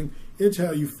this thing, it's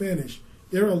how you finish.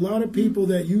 There are a lot of people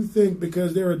that you think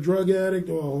because they're a drug addict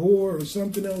or a whore or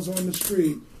something else on the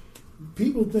street,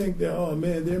 people think that, oh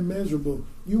man, they're miserable.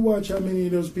 You watch how many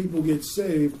of those people get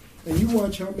saved, and you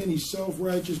watch how many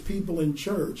self-righteous people in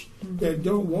church that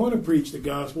don't want to preach the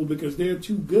gospel because they're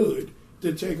too good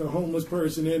to take a homeless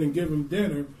person in and give them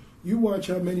dinner. You watch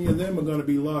how many of them are going to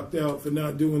be locked out for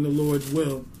not doing the Lord's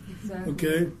will. Exactly.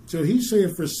 Okay? So he's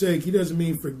saying forsake. He doesn't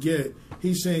mean forget.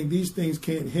 He's saying these things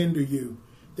can't hinder you.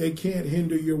 They can't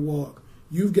hinder your walk.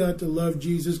 You've got to love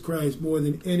Jesus Christ more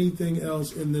than anything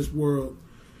else in this world.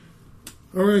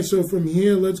 All right, so from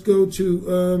here, let's go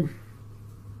to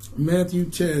Matthew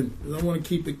 10. I want to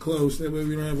keep it close. That way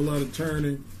we don't have a lot of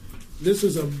turning. This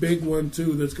is a big one,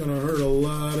 too, that's going to hurt a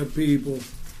lot of people.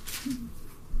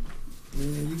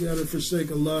 Man, you got to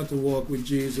forsake a lot to walk with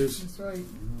Jesus. That's right.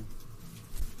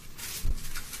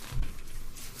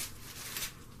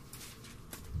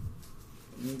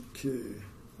 Okay.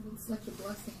 It's such a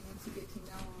blessing once you get to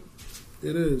know him.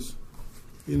 It is.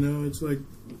 It's like,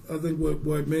 I think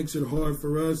what makes it hard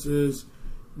for us is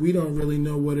we don't really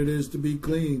know what it is to be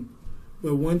clean.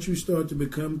 But once you start to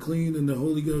become clean and the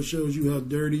Holy Ghost shows you how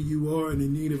dirty you are and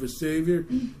in need of a Savior,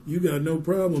 you got no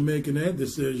problem making that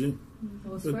decision.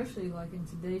 Well, especially like in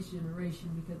today's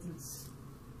generation, because it's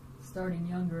starting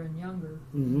younger and younger.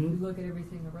 You look at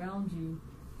everything around you.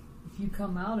 If you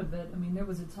come out of it, there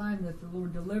was a time that the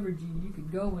Lord delivered you. You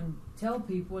could go and tell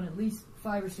people, and at least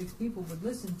 5 or 6 people would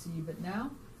listen to you. But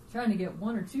now, trying to get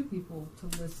 1 or 2 people to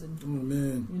listen, oh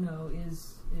man,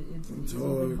 it's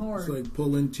hard. hard. It's like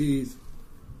pulling teeth.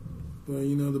 But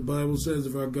the Bible says,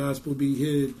 if our gospel be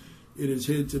hid, it is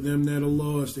hid to them that are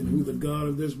lost, and who the God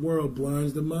of this world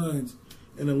blinds the minds.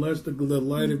 And unless the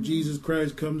light of Jesus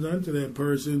Christ comes unto that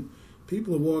person,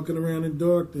 people are walking around in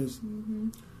darkness.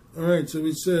 All right, so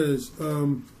it says,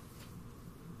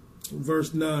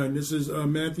 verse 9, this is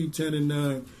Matthew 10 and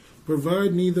 9.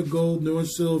 Provide neither gold nor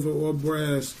silver or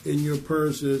brass in your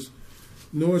purses,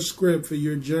 nor scrip for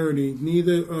your journey,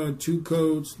 neither 2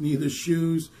 coats, neither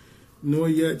shoes, nor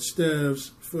yet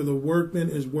staves, for the workman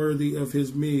is worthy of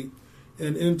his meat.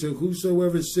 And into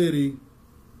whosoever city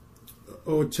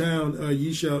or town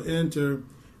ye shall enter,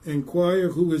 inquire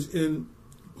who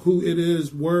it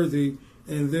is worthy,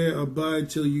 and there abide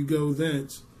till you go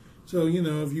thence. So,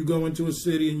 if you go into a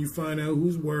city and you find out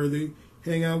who's worthy,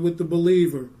 hang out with the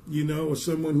believer, or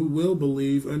someone who will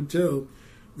believe until.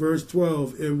 Verse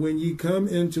 12, and when ye come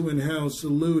into an house,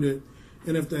 salute it,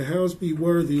 and if the house be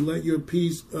worthy, let your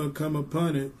peace come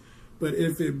upon it. But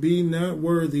if it be not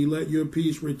worthy, let your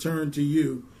peace return to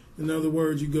you. In other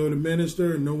words, you go to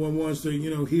minister and no one wants to,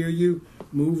 hear you,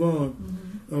 move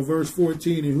on. Verse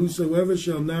 14, and whosoever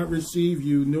shall not receive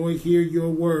you, nor hear your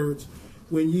words,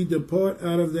 when ye depart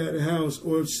out of that house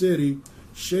or city,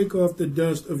 shake off the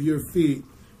dust of your feet.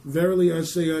 Verily I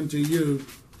say unto you,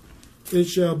 it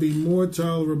shall be more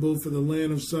tolerable for the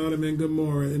land of Sodom and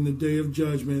Gomorrah in the day of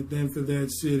judgment than for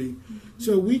that city.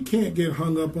 So we can't get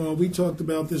hung up on, we talked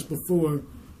about this before,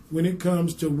 when it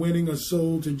comes to winning a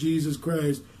soul to Jesus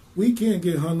Christ, we can't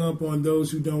get hung up on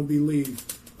those who don't believe.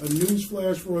 A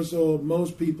newsflash for us all,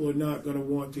 most people are not going to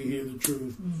want to hear the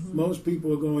truth. Most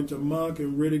people are going to mock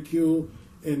and ridicule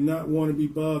and not want to be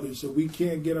bothered. So we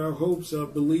can't get our hopes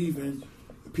up believing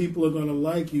people are going to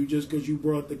like you just because you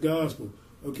brought the gospel.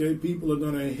 Okay, people are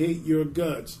going to hate your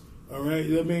guts. All right,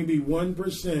 there may be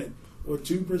 1% or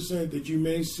 2% that you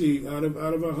may see out of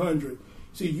 100.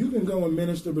 See, you can go and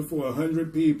minister before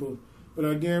 100 people, but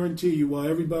I guarantee you, while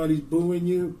everybody's booing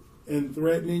you and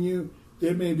threatening you,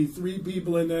 there may be 3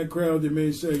 people in that crowd that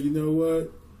may say, you know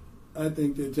what, I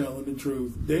think they're telling the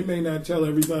truth. They may not tell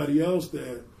everybody else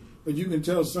that, but you can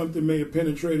tell something may have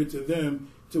penetrated to them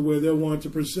to where they'll want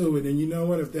to pursue it. And you know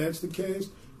what, if that's the case,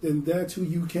 then that's who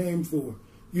you came for.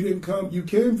 You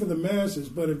came for the masses,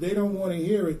 but if they don't want to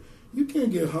hear it, you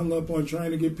can't get hung up on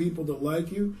trying to get people to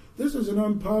like you. This is an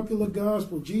unpopular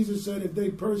gospel. Jesus said, if they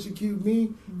persecute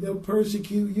me, they'll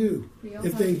persecute you.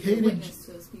 If they hated, witness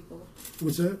to those people.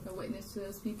 What's that? A witness to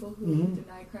those people who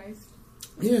deny Christ.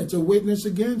 Yeah, it's a witness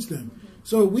against them.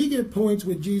 So we get points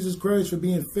with Jesus Christ for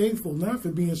being faithful, not for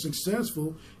being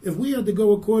successful. If we had to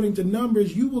go according to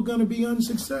numbers, you were going to be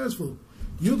unsuccessful.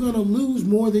 You're going to lose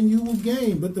more than you will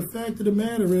gain. But the fact of the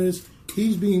matter is,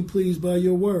 he's being pleased by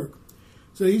your work.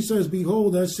 So he says,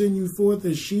 behold, I send you forth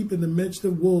as sheep in the midst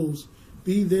of wolves.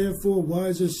 Be therefore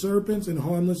wise as serpents and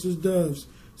harmless as doves.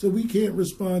 So we can't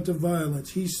respond to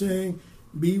violence. He's saying,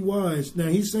 be wise. Now,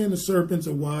 he's saying the serpents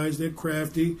are wise, they're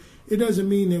crafty. It doesn't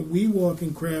mean that we walk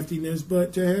in craftiness,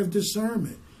 but to have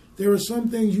discernment. There are some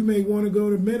things you may want to go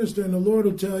to minister, and the Lord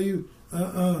will tell you,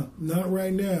 not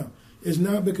right now. It's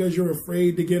not because you're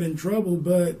afraid to get in trouble,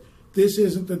 but this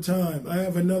isn't the time. I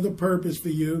have another purpose for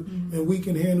you, and we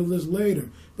can handle this later.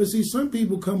 But see, some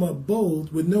people come up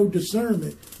bold with no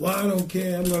discernment. Well, I don't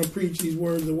care. I'm going to preach these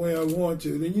words the way I want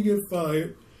to. Then you get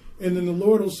fired. And then the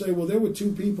Lord will say, well, there were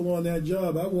 2 people on that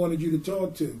job I wanted you to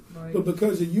talk to. Right. But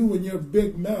because of you and your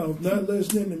big mouth not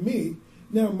listening to me,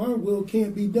 now my will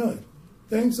can't be done.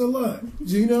 Thanks a lot.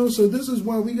 So this is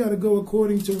why we got to go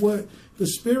according to what the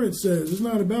Spirit says. It's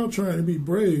not about trying to be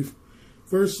brave.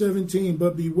 Verse 17,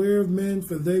 but beware of men,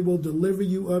 for they will deliver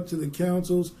you up to the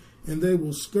councils, and they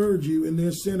will scourge you in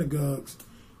their synagogues.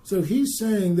 So he's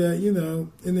saying that,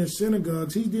 in their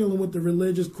synagogues, he's dealing with the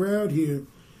religious crowd here.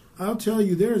 I'll tell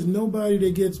you, there is nobody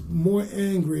that gets more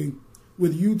angry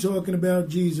with you talking about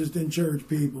Jesus than church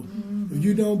people. If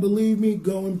you don't believe me,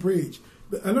 go and preach.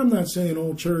 And I'm not saying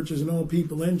all churches and all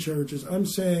people in churches. I'm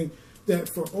saying that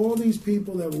for all these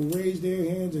people that will raise their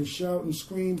hands and shout and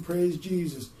scream, praise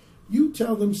Jesus, you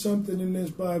tell them something in this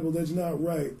Bible that's not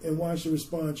right, and watch the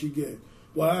response you get.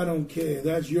 Well, I don't care.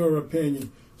 That's your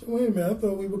opinion. So wait a minute, I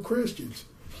thought we were Christians.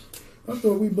 I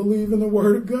thought we believe in the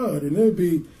Word of God. And they'd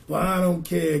be, well, I don't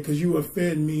care because you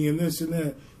offend me and this and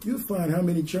that. You'll find how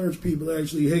many church people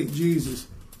actually hate Jesus.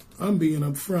 I'm being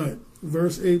upfront.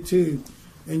 Verse 18,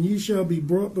 and ye shall be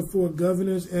brought before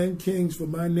governors and kings for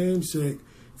my name's sake,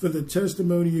 for the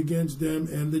testimony against them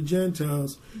and the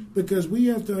Gentiles. Because we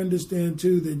have to understand,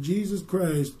 too, that Jesus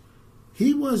Christ,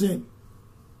 he wasn't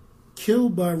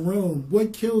killed by Rome.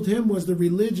 What killed him was the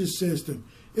religious system.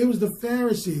 It was the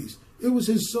Pharisees. It was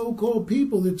his so-called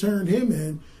people that turned him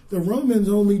in. The Romans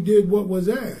only did what was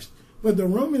asked. But the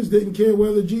Romans didn't care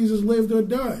whether Jesus lived or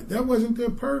died. That wasn't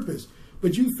their purpose.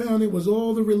 But you found it was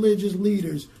all the religious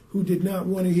leaders who did not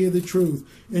want to hear the truth.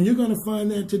 And you're going to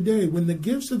find that today. When the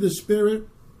gifts of the Spirit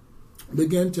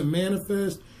begin to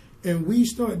manifest and we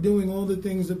start doing all the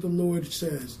things that the Lord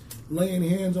says, laying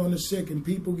hands on the sick and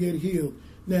people get healed.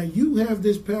 Now you have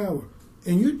this power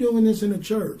and you're doing this in a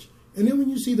church. And then when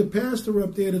you see the pastor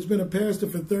up there that's been a pastor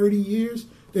for 30 years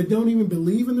that don't even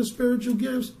believe in the spiritual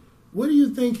gifts, what do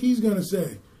you think he's going to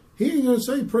say? He ain't going to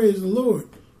say, praise the Lord,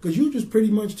 because you just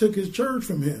pretty much took his church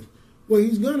from him. What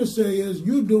he's going to say is,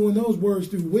 you're doing those works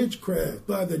through witchcraft,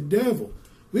 by the devil.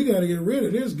 We got to get rid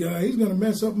of this guy. He's going to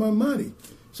mess up my money.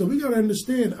 So we got to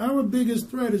understand, our biggest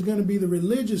threat is going to be the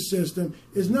religious system.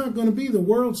 It's not going to be the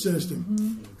world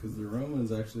system. Because the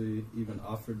Romans actually even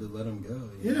offered to let him go.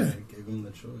 Yeah. They gave him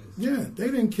the choice. Yeah, they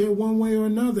didn't care one way or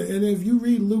another. And if you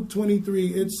read Luke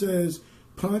 23, it says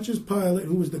Pontius Pilate,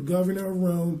 who was the governor of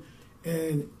Rome,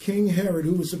 and King Herod,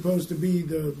 who was supposed to be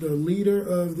the leader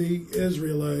of the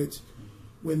Israelites,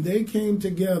 when they came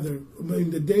together, I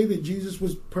mean, the day that Jesus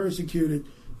was persecuted,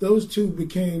 those two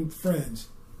became friends.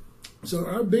 So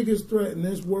our biggest threat in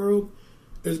this world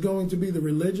is going to be the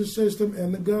religious system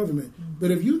and the government. But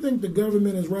if you think the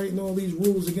government is writing all these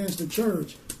rules against the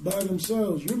church by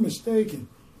themselves, you're mistaken.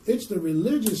 It's the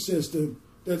religious system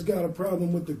that's got a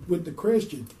problem with the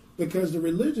Christian, because the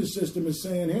religious system is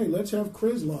saying, hey, let's have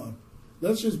Chrislam.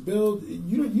 Let's just build.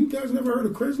 You guys never heard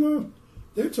of Chrislam?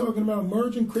 They're talking about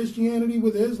merging Christianity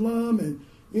with Islam, and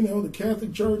the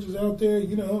Catholic Church is out there,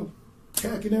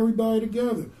 packing everybody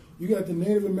together. You got the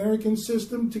Native American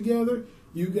system together.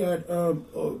 You got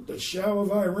the Shah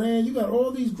of Iran. You got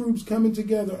all these groups coming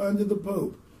together under the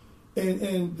Pope.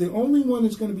 And the only one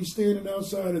that's going to be standing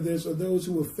outside of this are those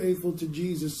who are faithful to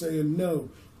Jesus, saying, no,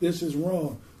 this is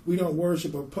wrong. We don't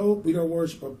worship a Pope. We don't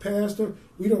worship a pastor.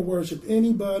 We don't worship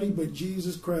anybody but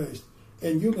Jesus Christ.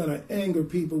 And you're going to anger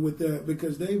people with that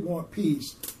because they want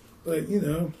peace. But,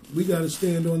 we got to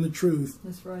stand on the truth.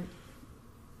 That's right.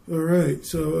 All right,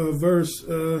 so verse,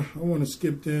 I want to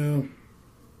skip down.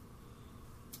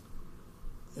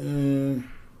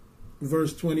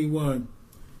 Verse 21.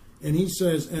 And he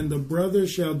says, and the brother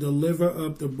shall deliver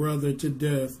up the brother to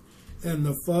death, and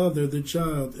the father the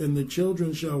child, and the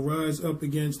children shall rise up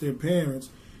against their parents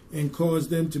and cause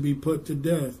them to be put to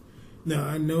death. Now,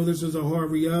 I know this is a hard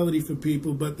reality for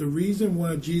people, but the reason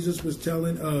why Jesus was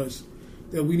telling us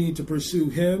that we need to pursue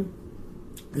him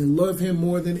and love him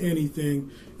more than anything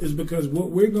is because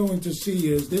what we're going to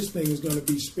see is this thing is going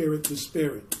to be spirit to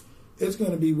spirit. It's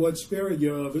going to be what spirit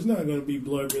you're of. It's not going to be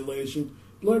blood relation.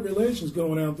 Blood relation's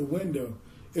going out the window.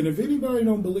 And if anybody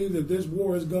don't believe that this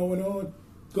war is going on,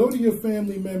 go to your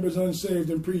family members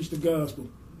unsaved and preach the gospel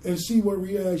and see what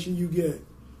reaction you get.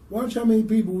 Watch how many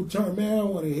people will turn, man, I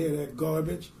don't want to hear that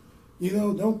garbage.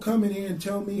 Don't come in here and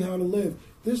tell me how to live.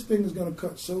 This thing is going to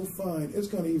cut so fine, it's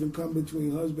going to even come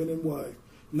between husband and wife.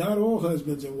 Not all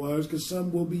husbands and wives, because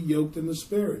some will be yoked in the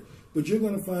spirit. But you're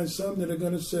going to find some that are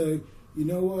going to say, you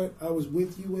know what, I was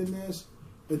with you in this,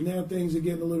 but now things are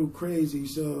getting a little crazy,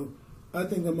 so I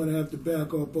think I'm going to have to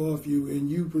back up off you and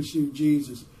you pursue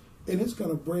Jesus. And it's going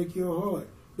to break your heart,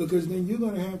 because then you're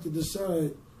going to have to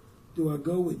decide, do I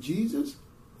go with Jesus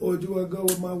or do I go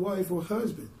with my wife or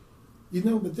husband?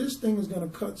 But this thing is going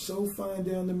to cut so fine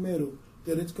down the middle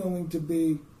that it's going to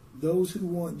be those who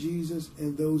want Jesus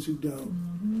and those who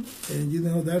don't.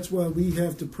 And, that's why we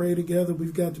have to pray together.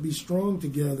 We've got to be strong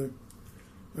together.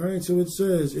 All right, so it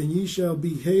says, and ye shall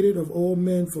be hated of all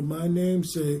men for my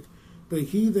name's sake, but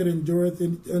he that endureth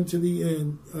unto the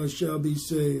end shall be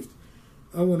saved.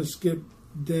 I want to skip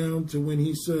down to when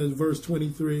he says, verse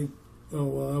 23. Oh,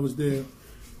 well, I was there.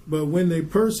 But when they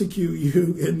persecute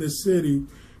you in the city,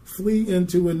 flee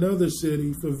into another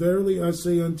city, for verily I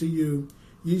say unto you,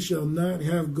 ye shall not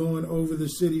have gone over the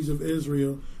cities of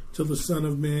Israel till the Son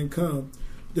of Man come.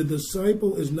 The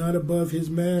disciple is not above his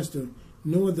master,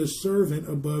 nor the servant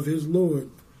above his Lord.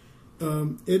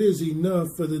 It is enough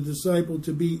for the disciple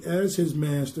to be as his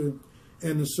master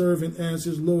and the servant as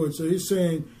his Lord. So he's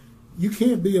saying you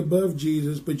can't be above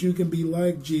Jesus, but you can be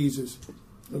like Jesus.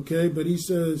 Okay, but he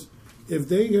says, if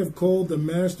they have called the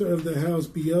master of the house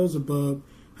Beelzebub,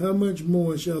 how much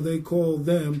more shall they call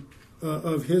them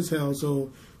of his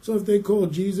household? So if they call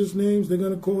Jesus names, they're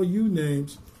going to call you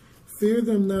names. Fear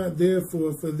them not,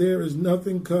 therefore, for there is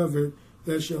nothing covered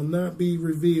that shall not be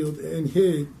revealed, and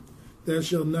hid that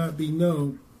shall not be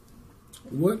known.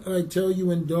 What I tell you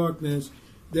in darkness,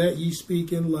 that ye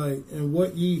speak in light, and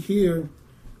what ye hear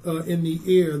in the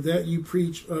ear, that ye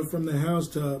preach from the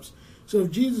housetops. So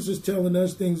if Jesus is telling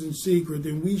us things in secret,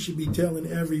 then we should be telling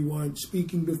everyone,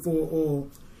 speaking before all.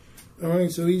 All right,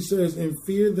 so he says, and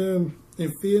fear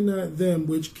not them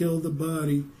which kill the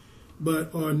body,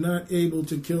 but are not able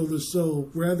to kill the soul.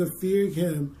 Rather fear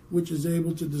him which is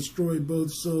able to destroy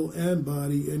both soul and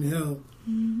body in hell.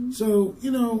 So,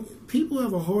 people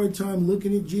have a hard time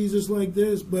looking at Jesus like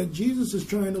this, but Jesus is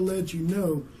trying to let you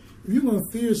know If you're going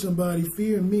to fear somebody,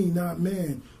 fear me, not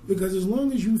man. Because as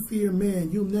long as you fear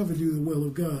man, you'll never do the will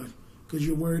of God. Because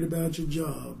you're worried about your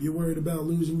job. You're worried about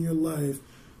losing your life.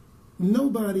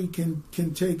 Nobody can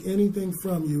take anything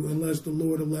from you unless the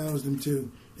Lord allows them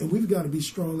to. And we've got to be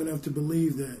strong enough to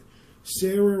believe that.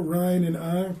 Sarah, Ryan, and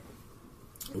I,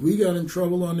 we got in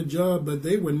trouble on the job, but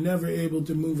they were never able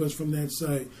to move us from that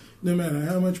site. No matter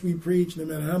how much we preached, no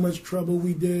matter how much trouble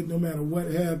we did, no matter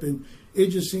what happened, it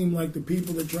just seemed like the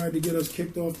people that tried to get us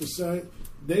kicked off the site,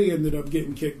 they ended up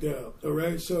getting kicked out. All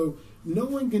right? So no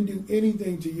one can do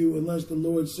anything to you unless the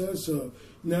Lord says so.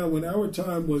 Now, when our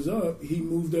time was up, he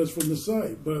moved us from the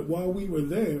site. But while we were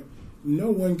there, no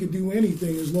one could do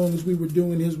anything as long as we were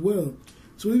doing his will.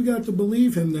 So we've got to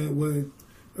believe him that way.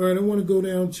 All right, I want to go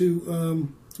down to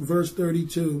verse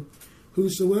 32.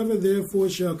 Whosoever therefore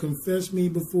shall confess me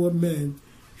before men,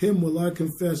 him will I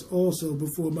confess also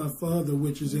before my Father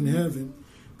which is in heaven.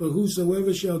 But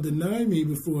whosoever shall deny me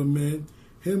before men,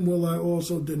 him will I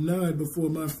also deny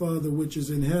before my Father which is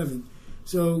in heaven.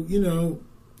 So,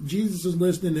 Jesus is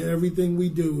listening to everything we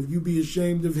do. If you be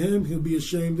ashamed of him, he'll be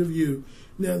ashamed of you.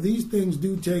 Now, these things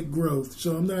do take growth.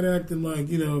 So I'm not acting like,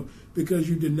 because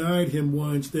you denied him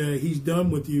once that he's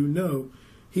done with you. No.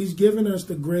 He's given us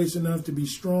the grace enough to be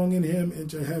strong in him and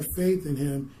to have faith in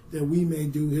him that we may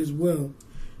do his will.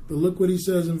 But look what he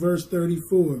says in verse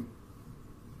 34.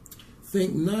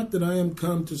 Think not that I am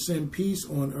come to send peace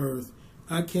on earth.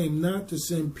 I came not to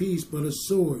send peace, but a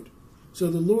sword. So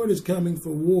the Lord is coming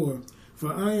for war.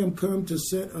 For I am come to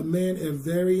set a man at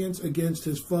variance against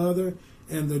his father,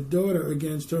 and the daughter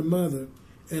against her mother,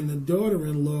 and the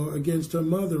daughter-in-law against her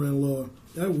mother-in-law.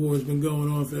 That war has been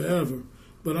going on forever.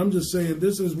 But I'm just saying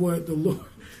this is what the Lord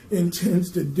intends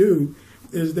to do,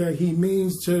 is that he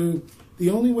means to,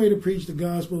 the only way to preach the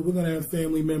gospel, we're going to have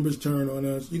family members turn on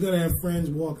us. You're going to have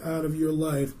friends walk out of your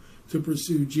life to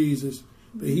pursue Jesus.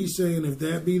 But he's saying if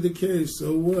that be the case,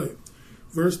 so what?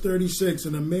 Verse 36,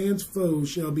 and a man's foes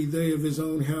shall be they of his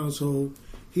own household.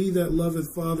 He that loveth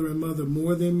father and mother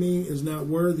more than me is not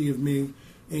worthy of me.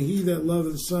 And he that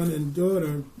loveth son and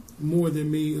daughter more than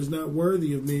me is not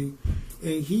worthy of me.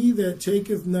 And he that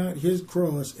taketh not his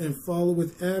cross and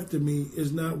followeth after me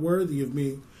is not worthy of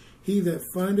me. He that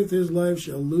findeth his life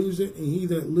shall lose it, and he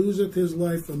that loseth his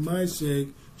life for my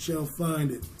sake shall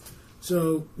find it.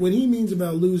 So when he means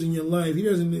about losing your life, he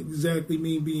doesn't exactly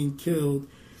mean being killed.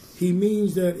 He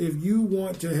means that if you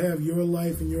want to have your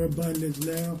life and your abundance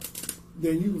now,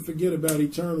 then you can forget about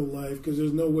eternal life because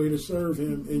there's no way to serve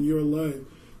him in your life.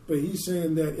 But he's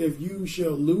saying that if you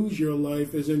shall lose your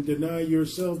life, as in deny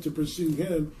yourself to pursue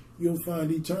him, you'll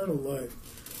find eternal life.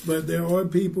 But there are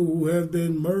people who have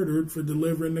been murdered for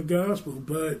delivering the gospel.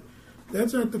 But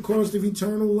that's at the cost of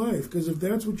eternal life. Because if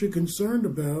that's what you're concerned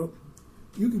about,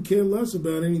 you can care less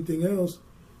about anything else.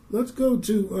 Let's go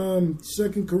to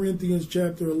 2 Corinthians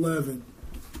chapter 11.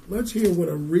 Let's hear what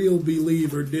a real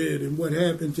believer did and what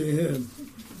happened to him.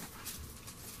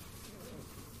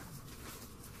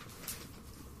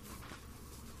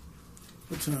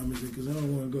 What time is it? Because I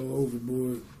don't want to go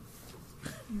overboard.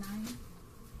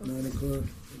 9 o'clock.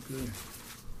 Okay.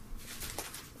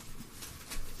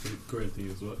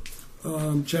 Corinthians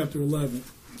what? Chapter 11.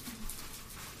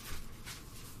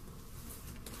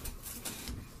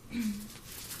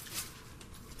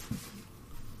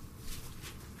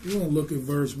 We're going to look at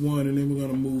verse 1 and then we're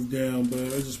going to move down, but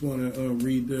I just want to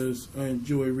read this. I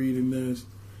enjoy reading this.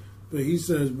 But he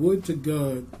says, would to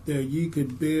God that ye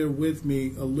could bear with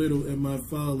me a little in my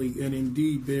folly, and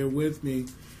indeed bear with me.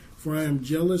 For I am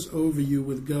jealous over you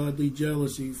with godly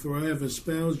jealousy, for I have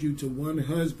espoused you to one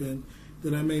husband,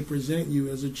 that I may present you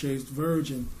as a chaste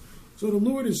virgin. So the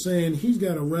Lord is saying he's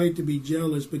got a right to be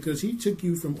jealous because he took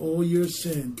you from all your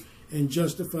sin and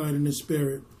justified in the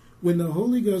Spirit. When the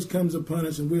Holy Ghost comes upon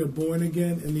us and we are born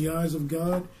again in the eyes of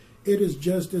God, it is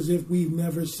just as if we've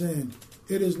never sinned.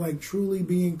 It is like truly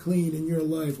being clean in your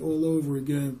life all over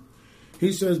again.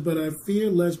 He says, but I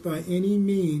fear lest by any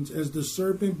means, as the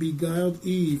serpent beguiled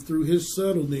Eve through his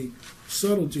subtlety,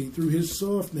 through his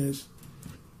softness,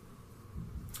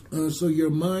 so your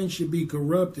mind should be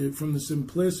corrupted from the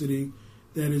simplicity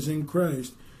that is in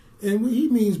Christ. And what he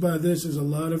means by this is a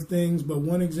lot of things, but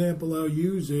one example I'll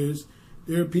use is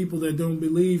there are people that don't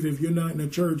believe if you're not in a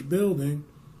church building,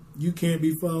 you can't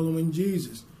be following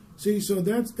Jesus. See, so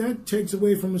that takes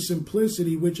away from the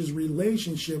simplicity, which is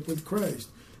relationship with Christ.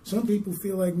 Some people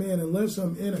feel like, man, unless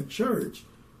I'm in a church,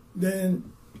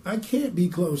 then I can't be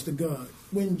close to God.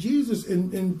 When Jesus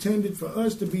intended for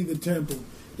us to be the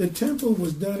temple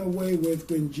was done away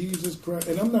with when Jesus Christ,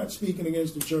 and I'm not speaking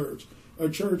against the church. A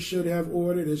church should have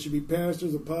order. There should be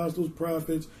pastors, apostles,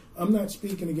 prophets. I'm not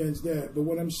speaking against that. But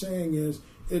what I'm saying is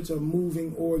it's a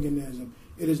moving organism.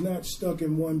 It is not stuck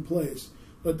in one place.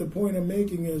 But the point I'm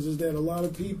making is that a lot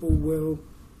of people will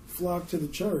flock to the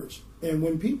church. And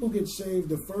when people get saved,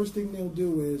 the first thing they'll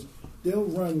do is they'll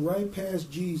run right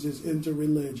past Jesus into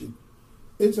religion.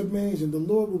 It's amazing. The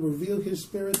Lord will reveal his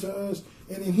spirit to us,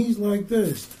 and then he's like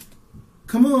this.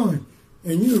 Come on.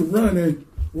 And you're running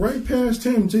right past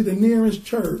him to the nearest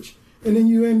church. And then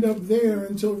you end up there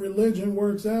until religion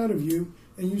works out of you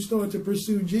and you start to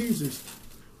pursue Jesus.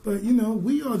 But,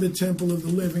 we are the temple of the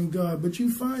living God. But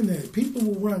you find that people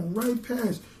will run right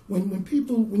past. When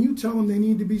you tell them they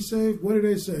need to be saved, what do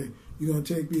they say? You going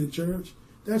to take me to church?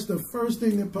 That's the first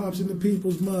thing that pops into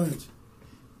people's minds.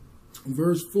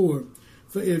 Verse 4,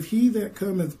 for if he that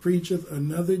cometh preacheth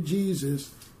another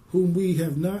Jesus, whom we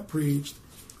have not preached,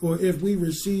 or if we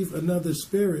receive another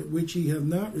spirit, which ye have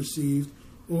not received,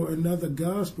 or another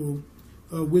gospel,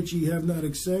 which ye have not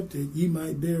accepted, ye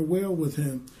might bear well with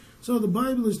him. So the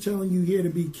Bible is telling you here to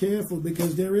be careful,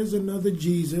 because there is another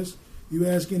Jesus. You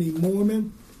ask any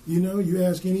Mormon, you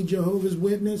ask any Jehovah's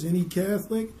Witness, any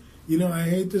Catholic, I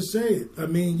hate to say it. I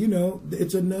mean,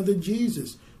 it's another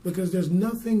Jesus, because there's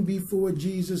nothing before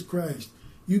Jesus Christ.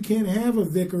 You can't have a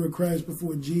vicar of Christ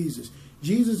before Jesus.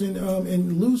 Jesus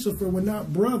and Lucifer were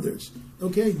not brothers.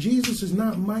 Okay, Jesus is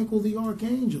not Michael the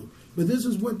Archangel. But this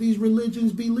is what these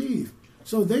religions believe.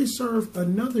 So they serve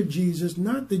another Jesus,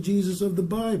 not the Jesus of the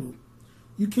Bible.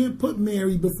 You can't put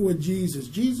Mary before Jesus.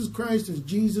 Jesus Christ is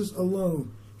Jesus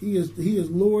alone. He is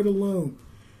Lord alone.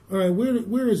 All right,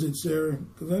 where is it, Sarah?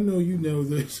 Because I know you know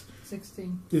this.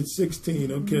 16. It's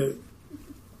 16, okay.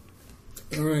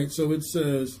 All right, so it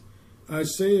says, I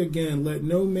say again, let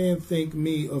no man think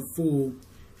me a fool,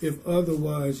 if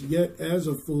otherwise, yet as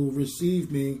a fool receive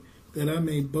me, that I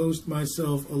may boast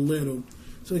myself a little.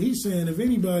 So he's saying if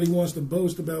anybody wants to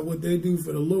boast about what they do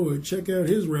for the Lord, check out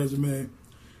his resume.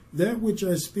 That which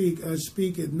I speak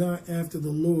it not after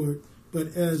the Lord,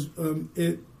 but as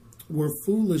it were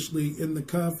foolishly in the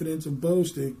confidence of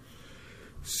boasting.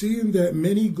 Seeing that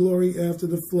many glory after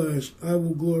the flesh, I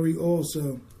will glory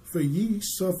also. For ye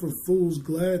suffer fools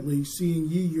gladly, seeing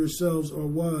ye yourselves are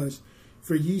wise.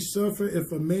 For ye suffer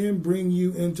if a man bring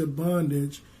you into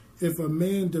bondage, if a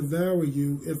man devour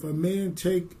you, if a man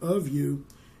take of you,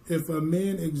 if a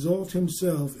man exalt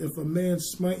himself, if a man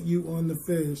smite you on the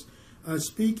face. I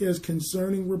speak as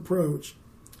concerning reproach,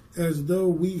 as though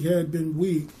we had been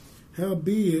weak.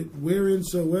 Howbeit,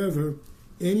 whereinsoever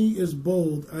any is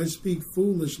bold, I speak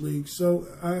foolishly, so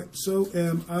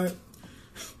am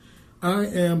I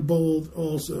am bold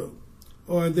also.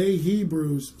 Are they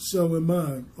Hebrews? So am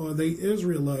I. Are they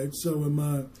Israelites? So am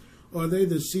I. Are they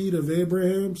the seed of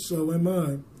Abraham? So am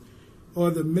I.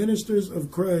 Are the ministers of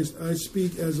Christ? I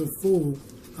speak as a fool.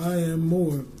 I am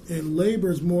more. In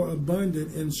labors more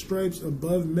abundant, in stripes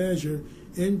above measure,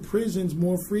 in prisons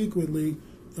more frequently,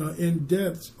 in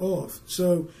depths oft.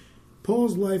 So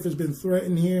Paul's life has been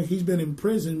threatened here. He's been in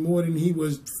prison more than he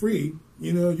was free.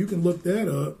 You can look that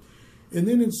up. And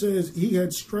then it says he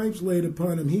had stripes laid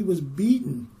upon him. He was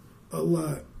beaten a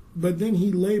lot, but then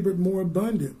he labored more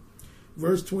abundant.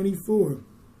 Verse 24,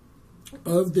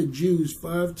 of the Jews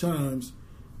 5 times,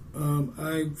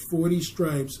 40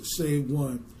 stripes, save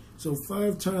one. So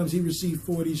 5 times he received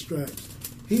 40 stripes.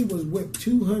 He was whipped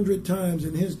 200 times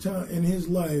in his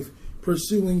life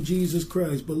pursuing Jesus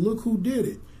Christ. But look who did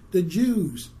it. The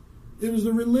Jews. It was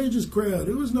the religious crowd.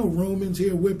 There was no Romans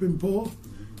here whipping Paul.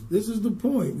 This is the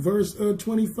point. Verse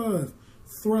 25.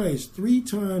 Thrice, 3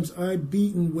 times I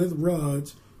beaten with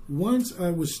rods. Once I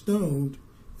was stoned.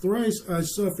 Thrice I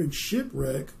suffered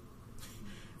shipwreck.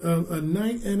 A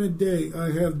night and a day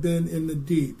I have been in the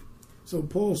deep. So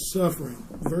Paul's suffering.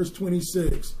 Verse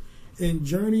 26. In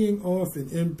journeying often,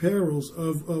 in perils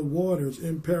of waters,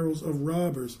 in perils of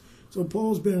robbers. So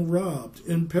Paul's been robbed,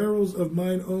 in perils of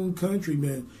mine own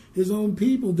countrymen. His own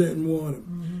people didn't want him.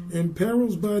 Mm-hmm. In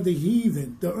perils by the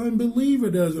heathen. The unbeliever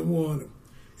doesn't want him.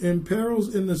 In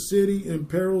perils in the city, in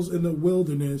perils in the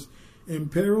wilderness, in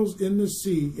perils in the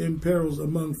sea, in perils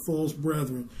among false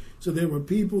brethren. So there were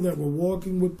people that were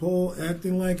walking with Paul,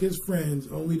 acting like his friends,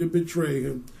 only to betray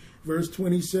him. Verse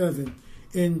 27,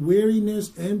 in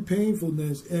weariness and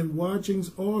painfulness and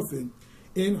watchings often,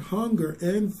 in hunger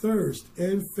and thirst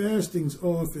and fastings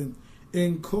often,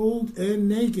 in cold and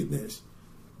nakedness.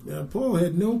 Now, Paul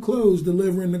had no clothes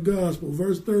delivering the gospel.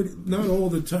 Verse 30, not all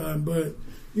the time, but,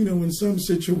 in some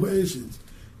situations.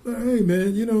 But hey,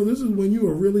 man, this is when you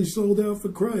are really sold out for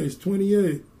Christ.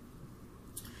 28.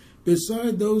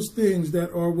 Beside those things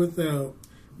that are without,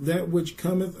 that which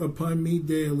cometh upon me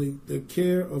daily, the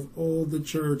care of all the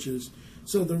churches.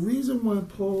 So the reason why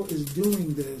Paul is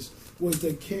doing this was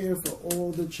the care for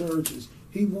all the churches.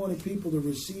 He wanted people to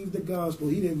receive the gospel.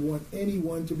 He didn't want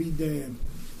anyone to be damned.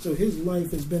 So his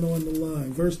life has been on the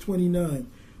line. Verse 29,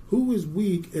 who is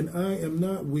weak and I am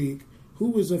not weak?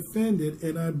 Who is offended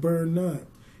and I burn not?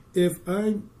 If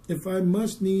I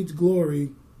must needs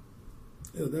glory,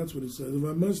 that's what it says. If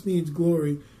I must needs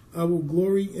glory, I will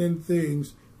glory in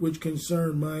things which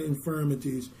concern my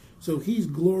infirmities. So he's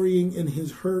glorying in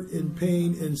his hurt and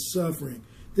pain and suffering.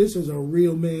 This is a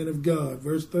real man of God.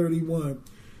 Verse 31,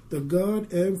 the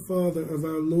God and Father of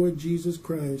our Lord Jesus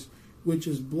Christ, which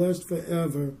is blessed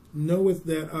forever, knoweth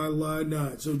that I lie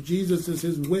not. So Jesus is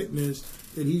his witness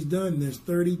that he's done this.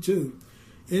 32,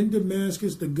 in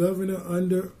Damascus, the governor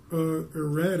under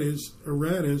Aretas,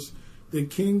 the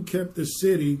king kept the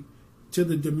city to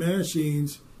the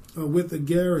Damascenes with a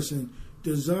garrison,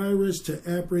 desirous to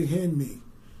apprehend me.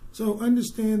 So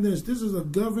understand this. This is a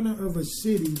governor of a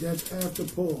city that's after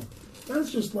Paul.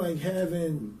 That's just like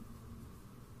having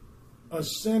a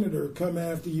senator come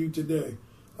after you today.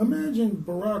 Imagine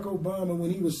Barack Obama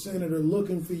when he was senator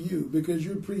looking for you because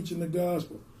you're preaching the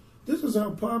gospel. This is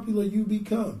how popular you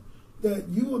become. That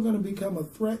you are going to become a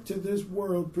threat to this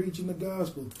world preaching the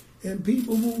gospel. And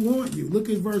people will want you. Look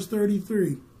at verse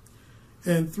 33.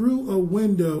 And through a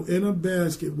window in a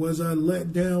basket was I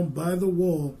let down by the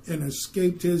wall and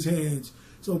escaped his hands.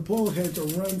 So Paul had to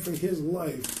run for his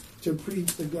life to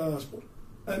preach the gospel.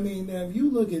 I mean, now if you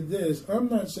look at this, I'm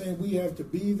not saying we have to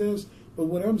be this, but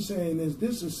what I'm saying is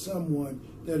this is someone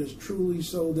that is truly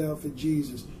sold out for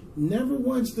Jesus. Never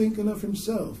once thinking of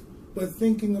himself, but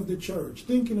thinking of the church,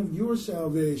 thinking of your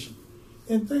salvation.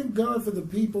 And thank God for the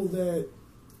people that,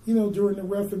 during the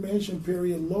Reformation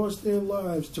period, lost their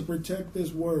lives to protect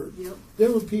this word. Yep.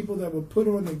 There were people that were put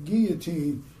on the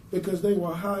guillotine because they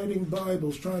were hiding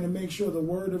Bibles, trying to make sure the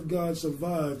word of God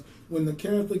survived when the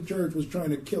Catholic Church was trying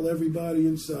to kill everybody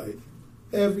in sight.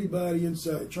 Everybody in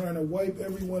sight, trying to wipe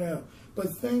everyone out.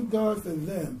 But thank God for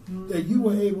them that you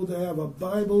were able to have a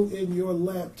Bible in your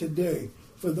lap today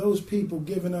for those people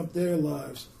giving up their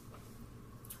lives.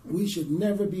 We should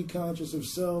never be conscious of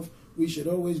self. We should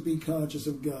always be conscious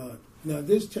of God. Now,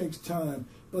 this takes time,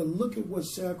 but look at what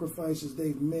sacrifices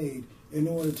they've made in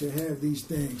order to have these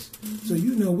things. So,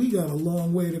 we got a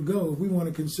long way to go if we want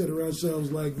to consider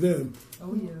ourselves like them.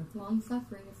 Oh, yeah. Long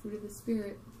suffering, the fruit of the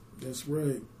Spirit. That's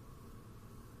right.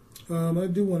 I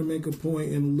do want to make a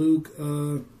point in Luke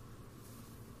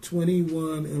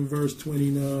 21 and verse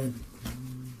 29.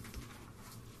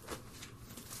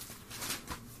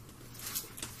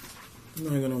 I'm not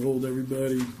going to hold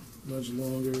everybody much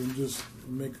longer and just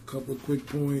make a couple of quick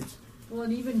points. Well,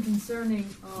 and even concerning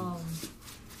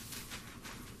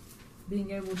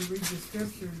being able to read the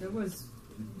scripture, there was,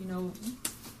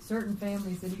 certain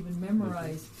families that even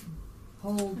memorized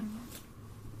whole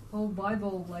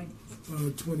Bible, like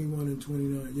 21 and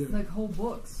 29, yeah. like whole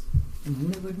books.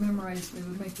 Mm-hmm. They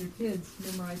would make their kids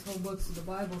memorize whole books of the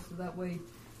Bible, so that way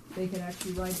they could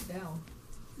actually write it down.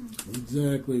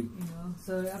 Exactly.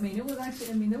 So it was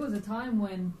actually, there was a time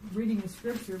when reading the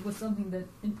scripture was something that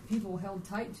people held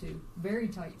tight to, very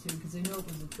tight to, because they knew it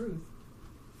was the truth.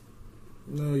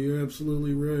 No, you're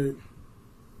absolutely right.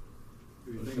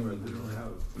 If you think about it, they don't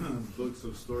have books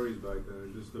of stories back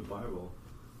then, just the Bible.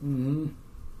 Mm-hmm.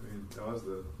 That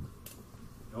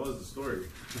was the story.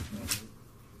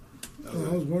 I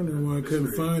was wondering why I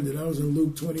couldn't find it. I was in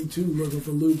Luke 22 looking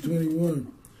for Luke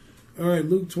 21. All right,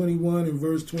 Luke 21 and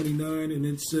verse 29, and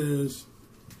it says,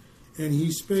 and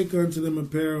he spake unto them a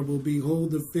parable,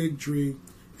 behold the fig tree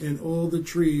and all the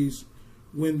trees,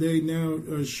 when they now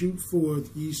shoot forth,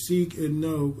 ye seek and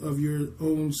know of your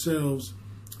own selves,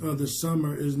 the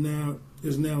summer is now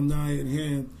nigh at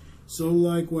hand. So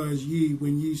likewise ye,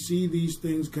 when ye see these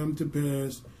things come to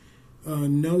pass,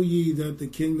 know ye that the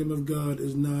kingdom of God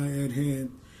is nigh at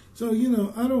hand. So,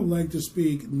 I don't like to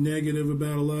speak negative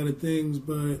about a lot of things,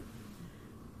 but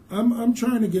I'm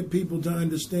trying to get people to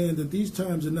understand that these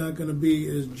times are not going to be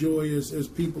as joyous as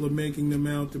people are making them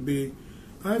out to be.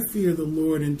 I fear the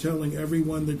Lord in telling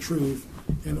everyone the truth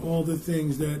and all the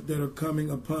things that are coming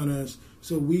upon us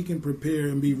so we can prepare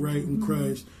and be right in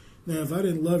Christ. Now, if I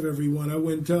didn't love everyone, I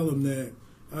wouldn't tell them that.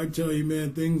 I'd tell you,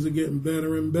 man, things are getting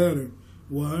better and better.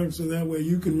 Why? So that way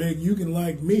you can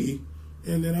like me,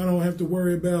 and then I don't have to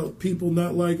worry about people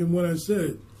not liking what I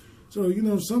said. So,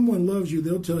 if someone loves you,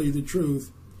 they'll tell you the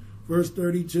truth. Verse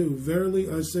 32, verily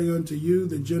I say unto you,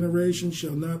 the generation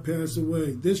shall not pass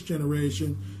away, this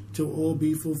generation, till all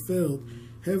be fulfilled.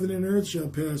 Heaven and earth shall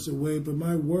pass away, but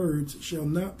my words shall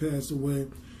not pass away.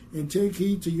 And take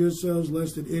heed to yourselves,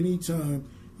 lest at any time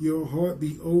your heart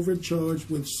be overcharged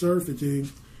with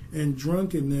surfeiting and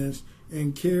drunkenness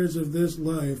and cares of this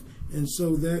life, and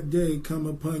so that day come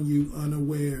upon you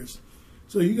unawares.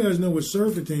 So you guys know what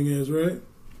surfeiting is, right?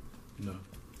 No.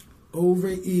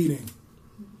 Overeating.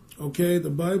 Okay, the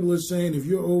Bible is saying if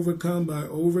you're overcome by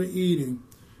overeating,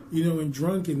 and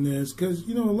drunkenness, because,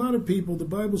 a lot of people, the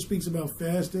Bible speaks about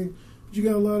fasting, but you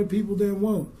got a lot of people that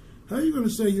won't. How are you going to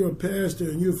say you're a pastor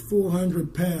and you're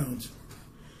 400 pounds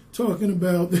talking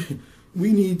about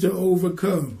we need to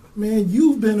overcome? Man,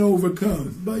 you've been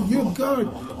overcome by your God.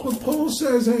 What Paul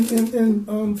says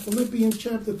in Philippians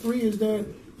chapter 3 is that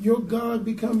your God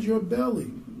becomes your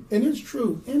belly. And it's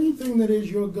true. Anything that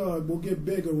is your God will get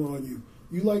bigger on you.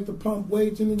 You like to pump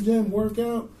weights in the gym, work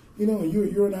out, and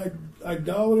you're an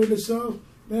idolater to self,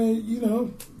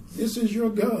 man, this is your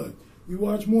God. You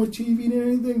watch more TV than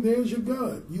anything, there's your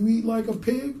God. You eat like a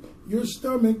pig, your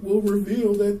stomach will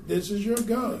reveal that this is your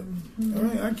God. Mm-hmm. All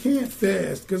right, I can't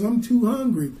fast because I'm too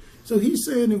hungry. So he's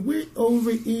saying that we're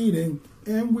overeating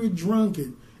and we're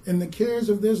drunken, and the cares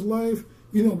of this life,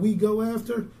 we go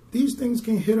after, these things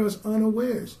can hit us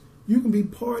unawares. You can be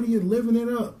partying, living it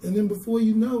up, and then before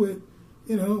you know it,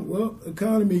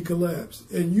 economy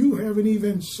collapsed, and you haven't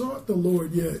even sought the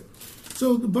Lord yet.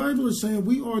 So the Bible is saying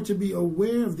we are to be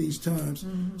aware of these times.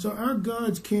 Mm-hmm. So our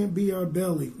gods can't be our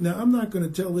belly. Now, I'm not going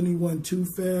to tell anyone to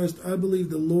fast. I believe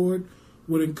the Lord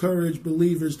would encourage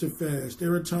believers to fast.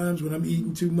 There are times when I'm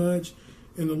eating too much,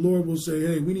 and the Lord will say,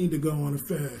 hey, we need to go on a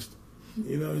fast.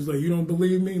 He's like, you don't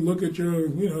believe me? Look at your,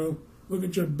 look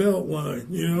at your belt line,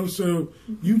 So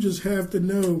you just have to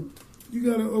know. You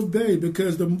got to obey,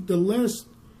 because the less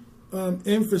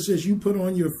emphasis you put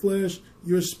on your flesh,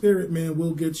 your spirit, man,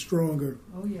 will get stronger.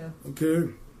 Oh, yeah.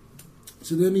 Okay?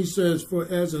 So then he says, for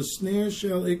as a snare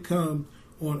shall it come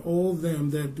on all them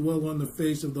that dwell on the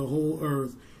face of the whole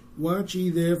earth. Watch ye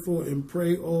therefore and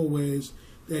pray always,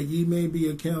 that ye may be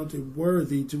accounted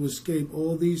worthy to escape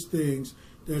all these things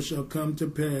that shall come to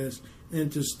pass, and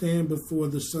to stand before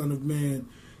the Son of Man.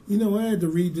 I had to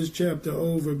read this chapter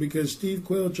over because Steve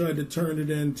Quayle tried to turn it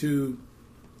into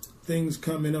things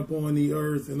coming up on the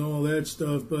earth and all that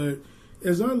stuff. But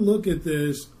as I look at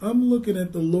this, I'm looking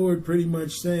at the Lord pretty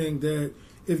much saying that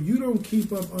if you don't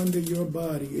keep up under your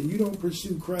body and you don't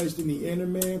pursue Christ in the inner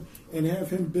man and have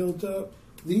him built up,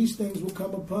 these things will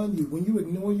come upon you. When you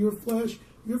ignore your flesh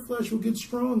will get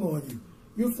strong on you.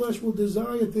 Your flesh will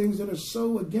desire things that are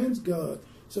so against God.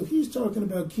 So he's talking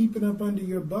about keeping up under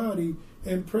your body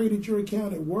and pray that you're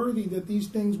accounted worthy, that these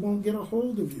things won't get a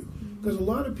hold of you. Because a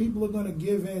lot of people are going to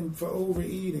give in for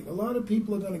overeating. A lot of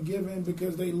people are going to give in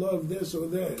because they love this or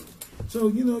that. So,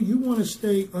 you want to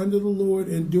stay under the Lord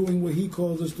and doing what he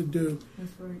calls us to do.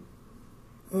 That's right.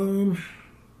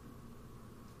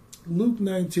 Luke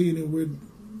 19,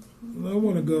 and I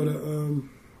want to go to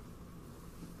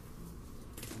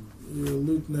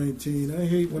Luke 19. I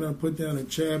hate when I put down a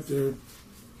chapter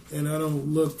and I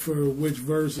don't look for which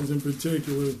verses in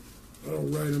particular. I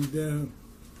don't write them down.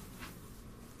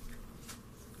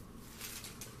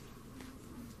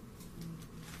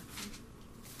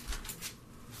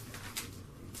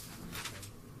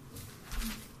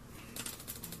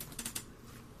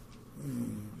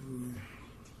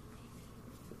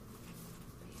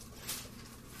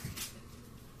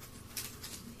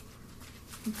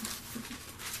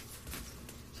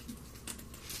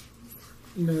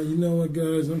 You know what,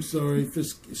 guys? I'm sorry.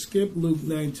 Skip Luke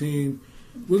 19.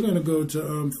 We're going to go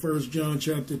to 1 John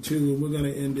chapter 2, and we're going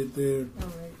to end it there. All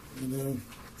right.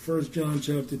 1 John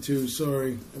chapter 2,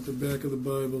 sorry, at the back of the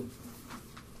Bible.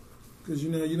 Because,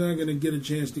 you're not going to get a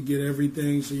chance to get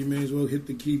everything, so you may as well hit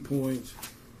the key points.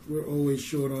 We're always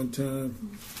short on time.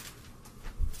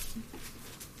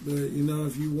 But,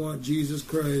 if you want Jesus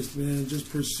Christ, man, just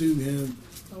pursue him.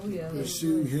 Oh, yeah.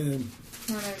 Pursue him.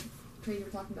 Kind of pray you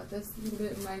were talking about this a little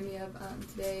bit. Remind me of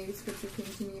today. Scripture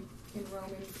came to me in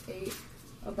Romans 8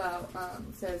 about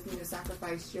says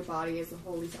sacrifice your body as a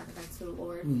holy sacrifice to the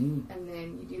Lord, and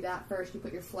then you do that first. You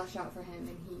put your flesh out for him,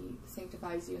 and he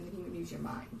sanctifies you, and then he renews your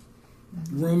mind.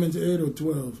 Romans 8 or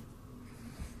 12.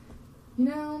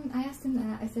 I asked him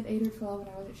that. I said 8 or 12, and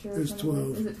I wasn't sure. It's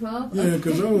 12. Is it 12? Yeah,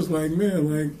 because I was like,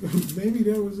 man, maybe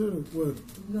that was it. What?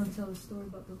 You gonna tell the story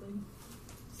about the lady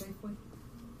Safeway?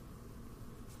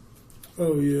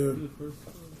 Oh, yeah.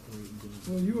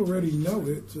 Well, you already know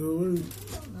it. So I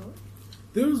don't know it.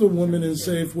 there was a woman in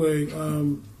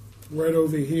Safeway right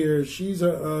over here. She's she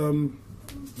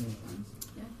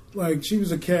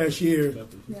was a cashier,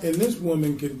 and this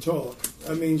woman can talk.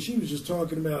 I mean, she was just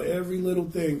talking about every little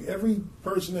thing. Every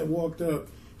person that walked up,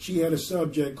 she had a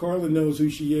subject. Carla knows who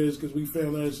she is because we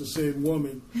found out it's the same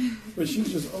woman. But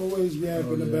she's just always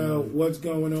yapping about what's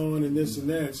going on and this and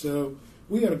that. So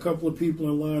we had a couple of people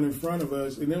in line in front of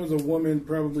us, and there was a woman,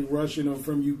 probably Russian or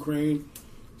from Ukraine.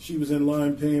 She was in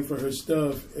line paying for her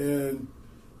stuff, and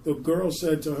the girl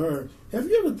said to her, "Have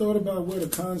you ever thought about where the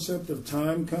concept of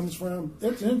time comes from?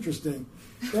 That's interesting."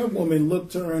 That woman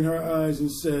looked her in her eyes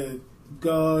and said,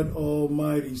 "God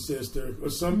Almighty, sister," or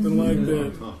something like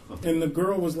that. And the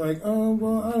girl was like, "Oh,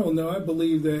 well, I don't know. I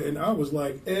believe that." And I was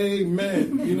like,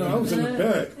 "Amen." You know, I was in the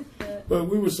back. But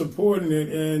we were supporting it,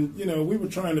 and, you know, we were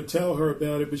trying to tell her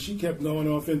about it, but she kept going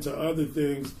off into other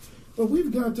things. But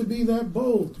we've got to be that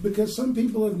bold, because some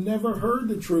people have never heard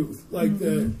the truth like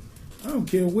that. I don't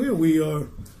care where we are.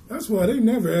 That's why they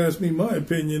never ask me my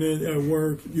opinion at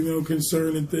work, you know,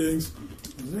 concerning things.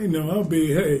 They know I'll be,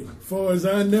 hey, as far as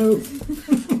I know.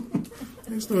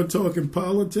 They start talking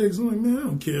politics. I'm like, man, I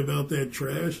don't care about that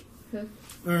trash. All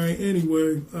right,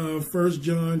 anyway, 1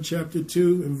 John chapter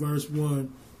 2 and verse 1.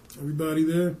 Everybody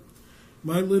there?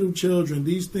 My little children,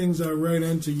 these things I write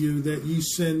unto you, that ye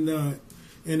sin not.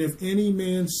 And if any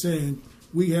man sin,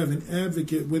 we have an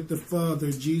advocate with the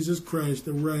Father, Jesus Christ,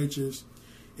 the righteous.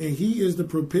 And he is the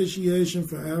propitiation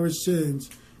for our sins,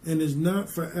 and is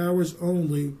not for ours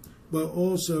only, but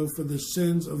also for the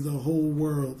sins of the whole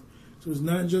world. So it's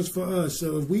not just for us.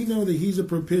 So if we know that he's a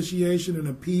propitiation and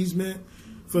appeasement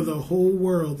for the whole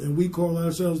world, and we call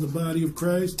ourselves the body of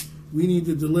Christ, we need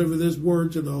to deliver this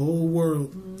word to the whole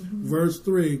world. Verse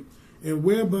 3, and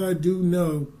whereby do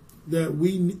know that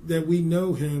we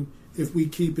know him, if we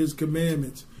keep his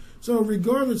commandments. So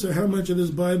regardless of how much of this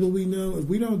Bible we know, if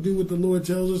we don't do what the Lord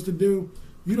tells us to do,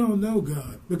 you don't know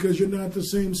God, because you're not the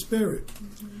same spirit.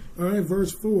 All right,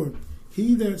 verse 4,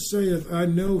 he that saith, I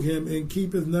know him, and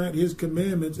keepeth not his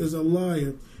commandments, is a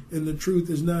liar, and the truth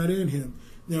is not in him.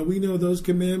 Now we know those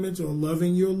commandments are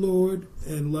loving your Lord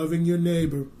and loving your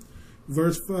neighbor.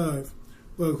 Verse 5,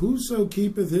 but whoso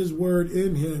keepeth his word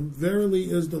in him, verily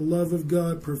is the love of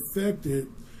God perfected.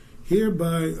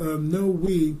 Hereby know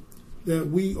we that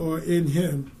we are in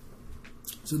him.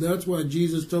 So that's why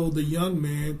Jesus told the young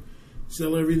man,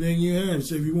 sell everything you have.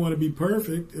 So if you want to be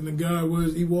perfect, and the guy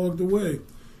he walked away,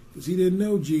 because he didn't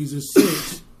know Jesus.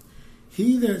 6,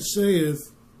 he that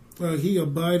saith he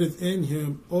abideth in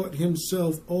him, ought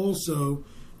himself also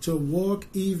to walk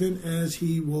even as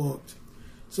he walked.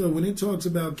 So when it talks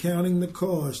about counting the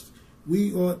cost,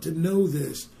 we ought to know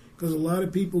this, because a lot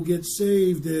of people get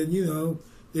saved and, you know,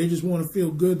 they just want to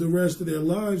feel good the rest of their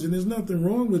lives, and there's nothing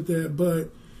wrong with that, but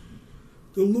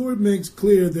the Lord makes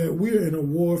clear that we're in a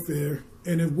warfare,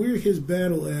 and if we're his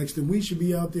battle axe, then we should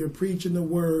be out there preaching the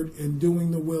word and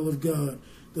doing the will of God.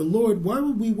 The Lord, why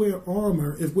would we wear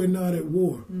armor if we're not at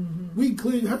war? How are you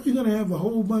going to have a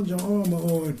whole bunch of armor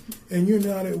on and you're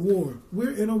not at war?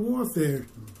 We're in a warfare,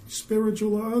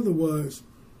 spiritual or otherwise.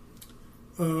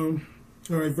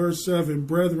 All right, verse 7,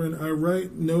 brethren, I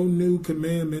write no new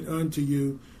commandment unto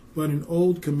you, but an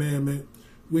old commandment,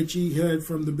 which ye had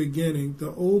from the beginning.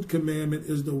 The old commandment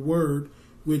is the word,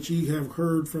 which ye have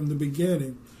heard from the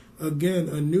beginning. Again,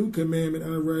 a new commandment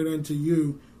I write unto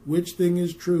you, which thing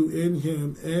is true in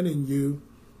him and in you,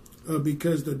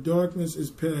 because the darkness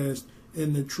is past,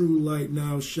 and the true light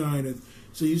now shineth.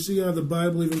 So you see how the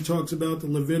Bible even talks about the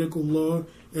Levitical law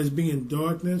as being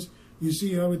darkness? You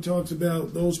see how it talks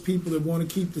about those people that want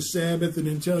to keep the Sabbath and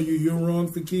then tell you you're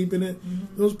wrong for keeping it?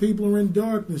 Those people are in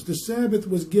darkness. The Sabbath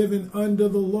was given under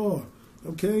the law.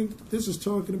 Okay? This is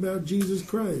talking about Jesus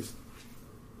Christ.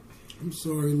 I'm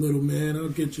sorry, little man. I'll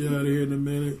get you out of here in a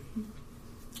minute.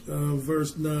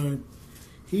 Verse 9.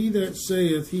 He that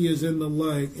saith he is in the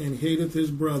light and hateth his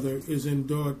brother is in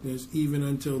darkness even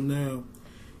until now.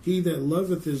 He that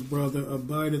loveth his brother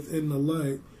abideth in the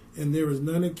light, and there is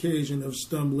none occasion of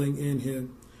stumbling in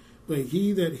him. But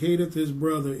he that hateth his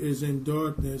brother is in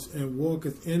darkness, and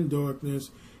walketh in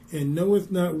darkness, and knoweth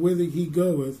not whither he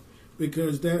goeth,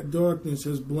 because that darkness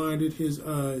has blinded his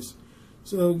eyes.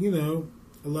 So, you know,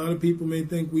 a lot of people may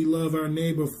think we love our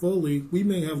neighbor fully. We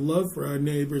may have love for our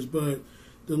neighbors, but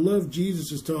the love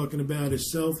Jesus is talking about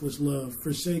is selfless love,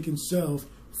 forsaking self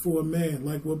for a man,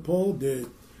 like what Paul did.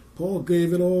 Paul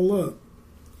gave it all up.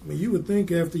 I mean, you would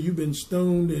think after you've been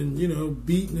stoned and, you know,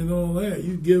 beaten and all that,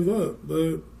 you'd give up.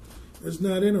 But that's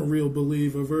not in a real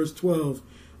believer. Verse 12,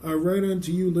 I write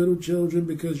unto you, little children,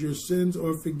 because your sins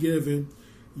are forgiven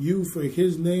you for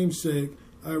his name's sake.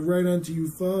 I write unto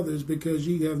you, fathers, because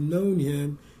ye have known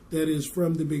him that is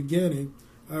from the beginning.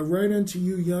 I write unto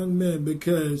you, young men,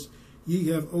 because ye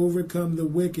have overcome the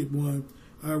wicked one.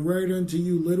 I write unto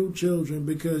you, little children,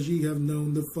 because ye have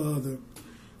known the Father.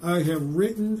 I have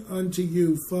written unto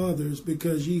you, fathers,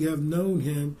 because ye have known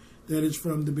him that is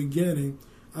from the beginning.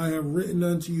 I have written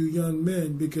unto you, young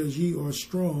men, because ye are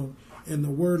strong, and the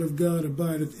word of God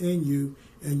abideth in you,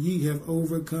 and ye have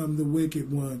overcome the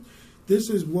wicked one. This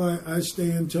is why I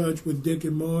stay in touch with Dick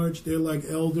and Marge. They're like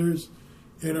elders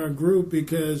in our group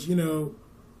because,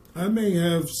 I may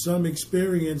have some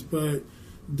experience, but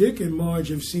Dick and Marge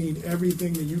have seen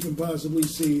everything that you can possibly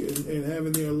see and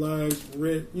having their lives,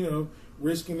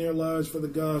 risking their lives for the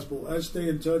gospel. I stay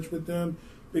in touch with them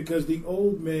because the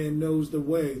old man knows the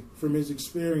way from his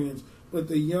experience, but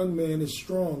the young man is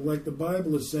strong. Like the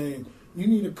Bible is saying, you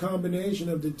need a combination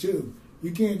of the two.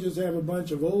 You can't just have a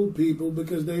bunch of old people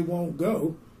because they won't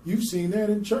go. You've seen that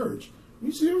in church.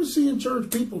 You ever see in church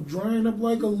people drying up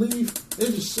like a leaf? They're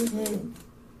just sitting there.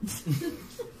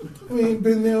 We ain't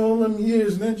been there all them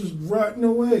years and they're just rotting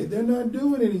away. They're not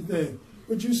doing anything.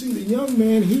 But you see, the young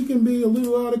man, he can be a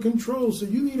little out of control. So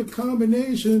you need a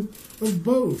combination of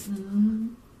both. Mm-hmm.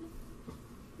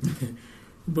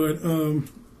 But, all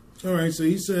right, so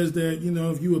he says that,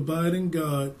 if you abide in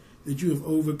God, that you have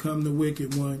overcome the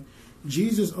wicked one.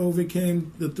 Jesus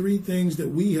overcame the three things that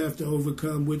we have to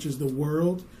overcome, which is the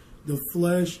world, the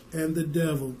flesh, and the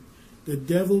devil. The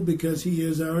devil because he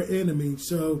is our enemy.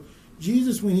 So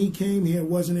Jesus, when he came here,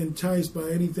 wasn't enticed by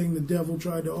anything the devil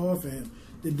tried to offer him.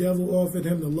 The devil offered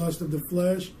him the lust of the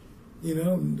flesh. It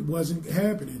wasn't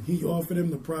happening. He offered him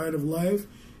the pride of life.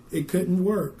 It couldn't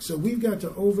work. So we've got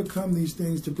to overcome these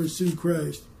things to pursue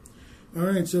Christ. All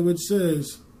right, so it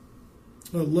says,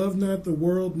 love not the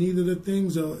world, neither the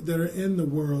things that are in the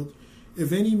world.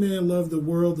 If any man love the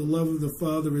world, the love of the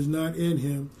Father is not in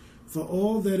him. For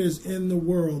all that is in the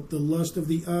world, the lust of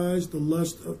the eyes, the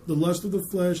lust of the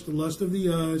flesh, the lust of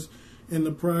the eyes, and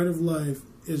the pride of life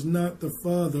is not the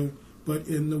Father, but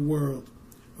in the world.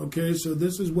 Okay, so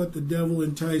this is what the devil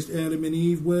enticed Adam and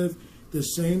Eve with. The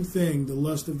same thing, the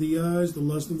lust of the eyes, the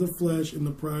lust of the flesh, and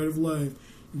the pride of life.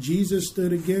 Jesus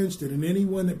stood against it, and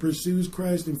anyone that pursues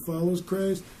Christ and follows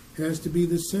Christ has to be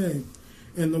the same.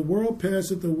 And the world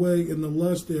passeth away in the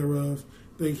lust thereof,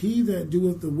 but he that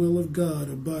doeth the will of God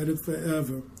abideth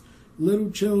forever.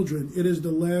 Little children, it is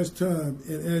the last time,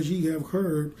 and as ye have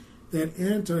heard, that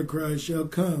Antichrist shall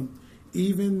come.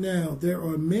 Even now there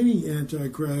are many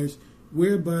Antichrists,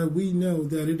 whereby we know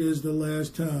that it is the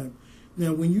last time.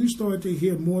 Now, when you start to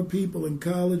hear more people in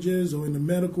colleges or in the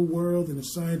medical world, in the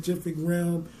scientific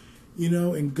realm,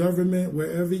 in government,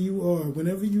 wherever you are,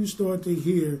 whenever you start to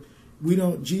hear,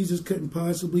 Jesus couldn't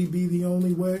possibly be the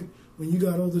only way, when you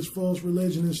got all this false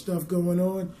religion and stuff going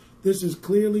on, this is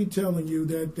clearly telling you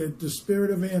that the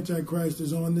spirit of Antichrist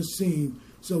is on the scene.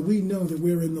 So we know that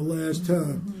we're in the last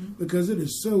time, because it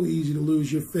is so easy to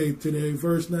lose your faith today.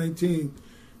 Verse 19,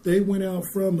 they went out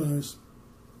from us,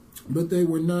 but they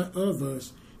were not of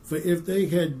us. For if they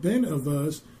had been of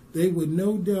us, they would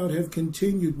no doubt have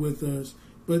continued with us.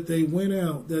 But they went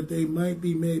out that they might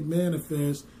be made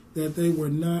manifest that they were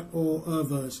not all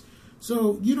of us.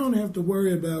 So you don't have to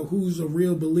worry about who's a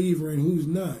real believer and who's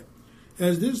not.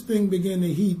 As this thing began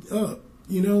to heat up,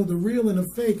 the real and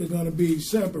the fake are going to be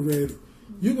separated.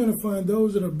 You're going to find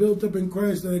those that are built up in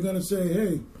Christ that are going to say,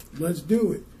 hey, let's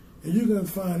do it. And you're going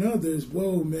to find others,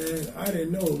 whoa, man, I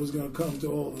didn't know it was going to come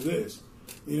to all of this.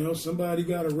 Somebody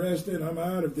got arrested, I'm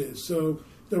out of this. So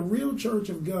the real church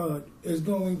of God is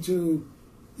going to,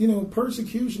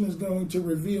 persecution is going to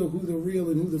reveal who the real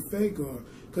and who the fake are.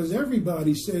 Because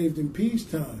everybody's saved in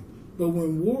peacetime. But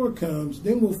when war comes,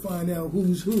 then we'll find out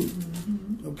who's who.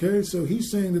 Mm-hmm. Okay, so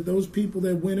he's saying that those people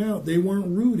that went out, they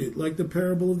weren't rooted, like the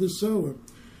parable of the sower.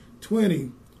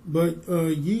 20. But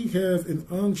ye have an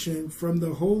unction from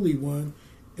the Holy One,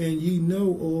 and ye know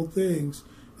all things.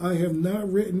 I have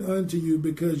not written unto you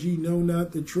because ye know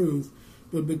not the truth,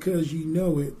 but because ye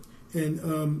know it,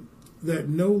 and that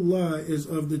no lie is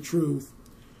of the truth.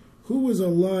 Who is a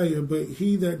liar but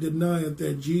he that denieth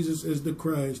that Jesus is the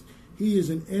Christ? He is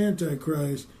an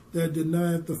antichrist that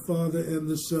denieth the Father and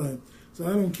the Son. So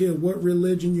I don't care what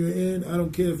religion you're in. I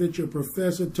don't care if it's your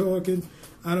professor talking.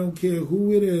 I don't care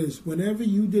who it is. Whenever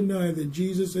you deny that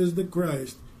Jesus is the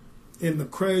Christ and the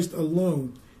Christ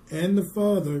alone and the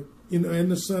Father,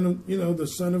 and the Son of, the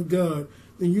Son of God,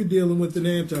 then you're dealing with an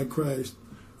antichrist.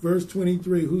 Verse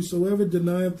 23, whosoever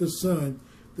denieth the Son,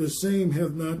 the same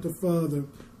hath not the Father,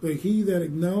 but he that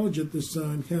acknowledgeth the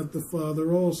Son hath the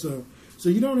Father also. So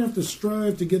you don't have to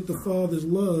strive to get the Father's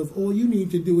love. All you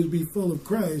need to do is be full of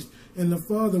Christ, and the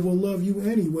Father will love you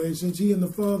anyway, since he and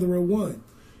the Father are one.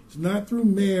 It's not through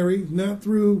Mary, not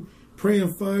through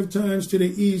praying 5 times to the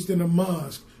east in a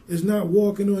mosque. It's not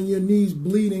walking on your knees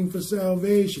bleeding for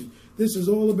salvation. This is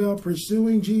all about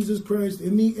pursuing Jesus Christ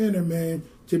in the inner man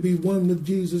to be one with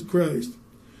Jesus Christ.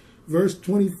 Verse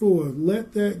 24,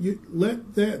 let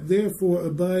that therefore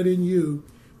abide in you,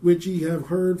 which ye have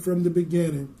heard from the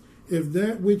beginning. If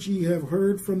that which ye have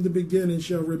heard from the beginning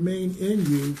shall remain in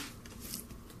you,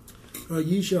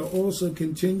 ye shall also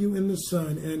continue in the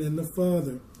Son and in the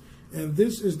Father. And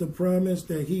this is the promise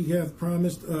that he hath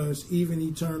promised us, even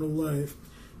eternal life.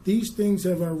 These things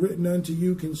have I written unto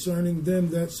you concerning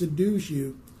them that seduce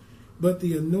you. But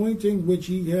the anointing which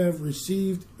ye have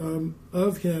received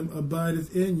of him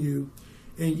abideth in you,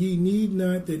 and ye need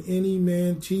not that any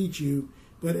man teach you,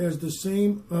 but as the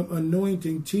same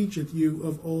anointing teacheth you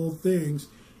of all things,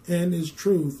 and is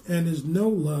truth, and is no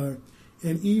lie.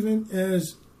 And even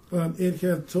as it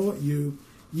hath taught you,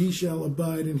 ye shall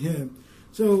abide in him.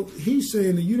 So he's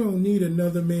saying that you don't need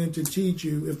another man to teach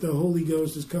you if the Holy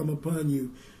Ghost has come upon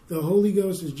you. The Holy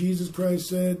Ghost, as Jesus Christ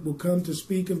said, will come to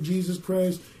speak of Jesus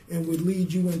Christ and would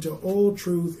lead you into all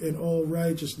truth and all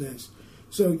righteousness.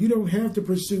 So you don't have to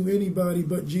pursue anybody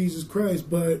but Jesus Christ,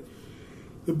 but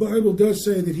the Bible does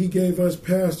say that he gave us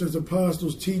pastors,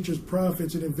 apostles, teachers,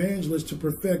 prophets, and evangelists to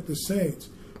perfect the saints.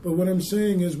 But what I'm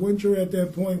saying is once you're at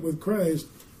that point with Christ,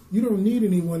 you don't need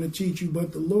anyone to teach you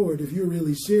but the Lord if you're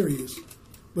really serious.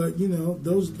 But,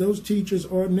 those teachers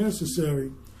are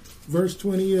necessary. Verse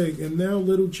 28, and now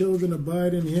little children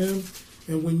abide in him,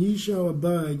 and when ye shall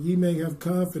abide, ye may have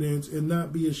confidence and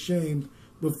not be ashamed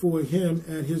before him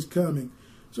at his coming.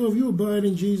 So if you abide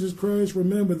in Jesus Christ,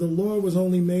 remember the law was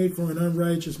only made for an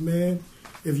unrighteous man.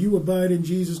 If you abide in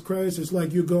Jesus Christ, it's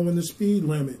like you're going the speed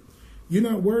limit. You're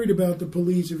not worried about the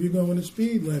police if you're going the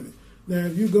speed limit. Now,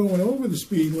 if you're going over the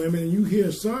speed limit and you hear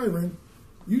a siren,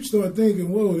 you start thinking,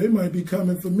 whoa, they might be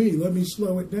coming for me. Let me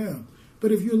slow it down.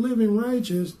 But if you're living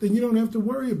righteous, then you don't have to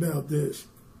worry about this.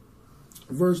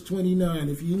 Verse 29,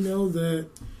 if ye know that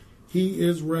he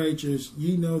is righteous,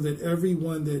 ye know that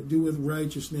everyone that doeth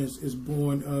righteousness is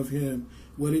born of him.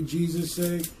 What did Jesus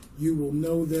say? You will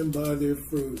know them by their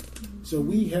fruit. So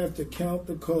we have to count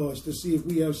the cost to see if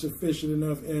we have sufficient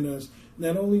enough in us.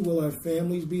 Not only will our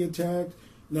families be attacked,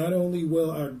 not only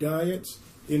will our diets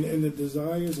and the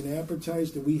desires and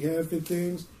appetites that we have for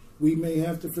things we may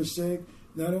have to forsake,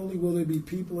 not only will there be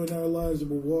people in our lives that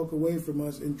will walk away from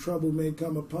us and trouble may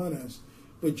come upon us,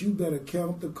 but you better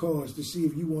count the cost to see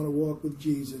if you want to walk with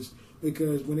Jesus.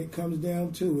 Because when it comes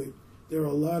down to it, there are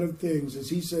a lot of things. As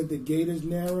he said, the gate is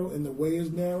narrow and the way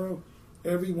is narrow.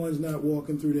 Everyone's not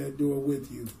walking through that door with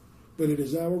you. But it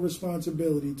is our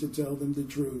responsibility to tell them the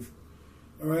truth.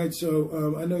 All right,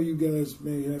 so I know you guys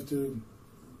may have to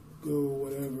go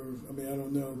whatever. I mean, I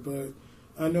don't know.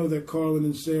 But I know that Carlin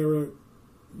and Sarah,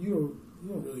 you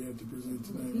don't really have to present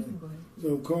tonight, right?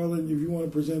 So, Carlin, if you want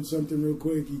to present something real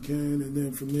quick, you can, and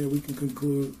then from there we can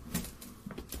conclude.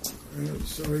 All right,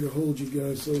 sorry to hold you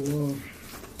guys so long.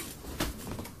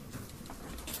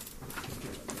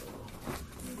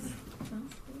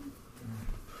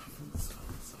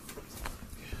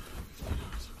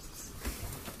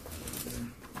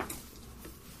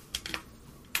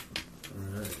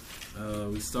 All right,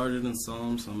 we started in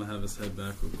Psalms, so I'm going to have us head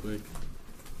back real quick.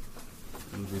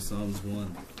 It'll be Psalms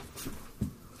 1.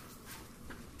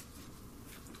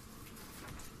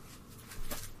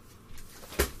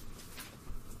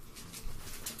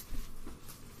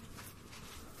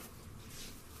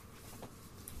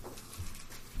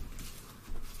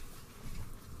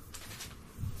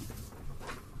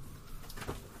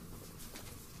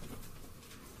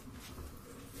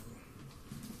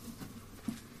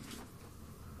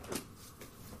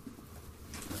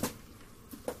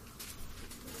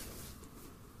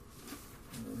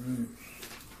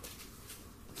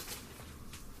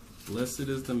 Blessed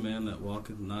is the man that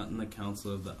walketh not in the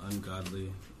counsel of the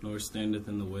ungodly, nor standeth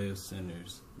in the way of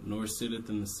sinners, nor sitteth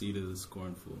in the seat of the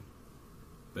scornful.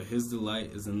 But his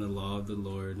delight is in the law of the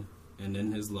Lord, and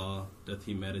in his law doth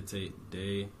he meditate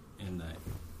day and night.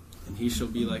 And he shall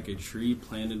be like a tree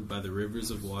planted by the rivers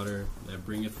of water, that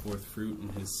bringeth forth fruit in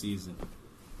his season.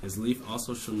 His leaf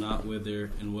also shall not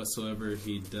wither, and whatsoever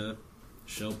he doth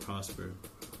shall prosper.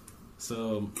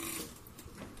 So,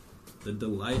 the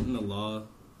delight in the law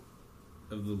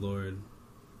of the Lord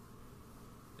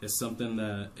is something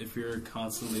that if you're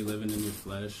constantly living in your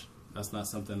flesh, that's not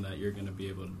something that you're going to be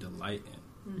able to delight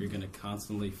in. You're going to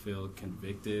constantly feel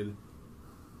convicted,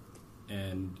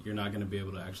 and you're not going to be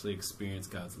able to actually experience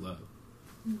God's love.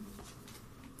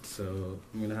 So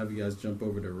I'm going to have you guys jump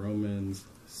over to Romans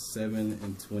 7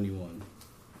 and 21.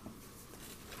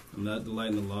 And that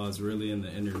delight in the law is really in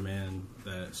the inner man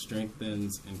that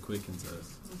strengthens and quickens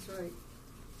us. That's right.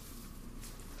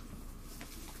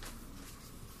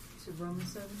 So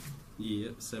Romans 7?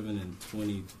 Yep, 7 and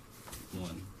 21.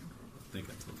 I think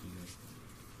I told you guys.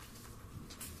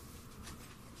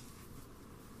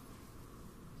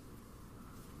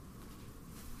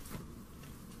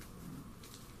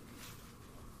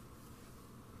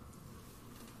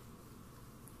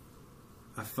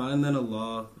 find then a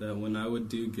law that when I would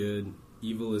do good,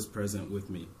 evil is present with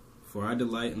me. For I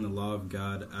delight in the law of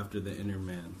God after the inner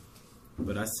man.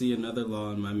 But I see another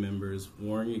law in my members,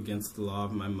 warring against the law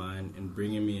of my mind and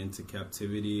bringing me into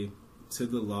captivity to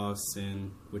the law of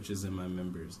sin which is in my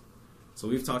members. So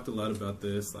we've talked a lot about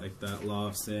this, like that law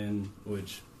of sin,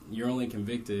 which you're only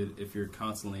convicted if you're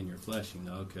constantly in your flesh, you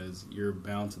know, because you're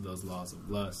bound to those laws of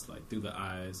lust, like through the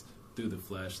eyes, through the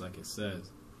flesh, like it says.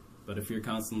 But if you're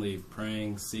constantly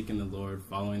praying, seeking the Lord,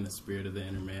 following the spirit of the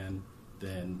inner man,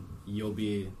 then you'll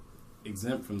be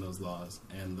exempt from those laws,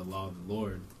 and the law of the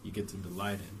Lord you get to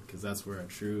delight in, because that's where our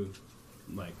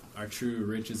true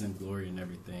riches and glory and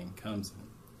everything comes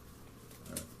in.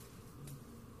 All right.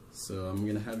 So I'm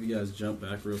gonna have you guys jump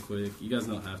back real quick. You guys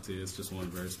don't have to; it's just one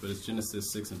verse, but it's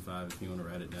Genesis 6 and 5. If you want to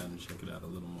write it down and check it out a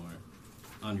little more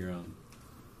on your own.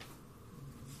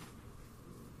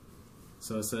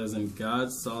 So it says, "And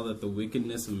God saw that the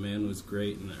wickedness of man was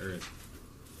great in the earth,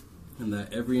 and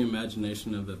that every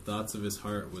imagination of the thoughts of his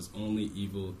heart was only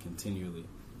evil continually."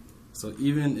 So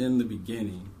even in the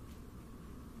beginning,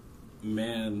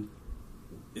 man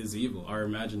is evil, our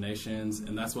imaginations,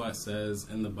 and that's why it says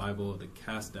in the Bible to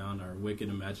cast down our wicked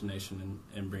imagination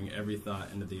and bring every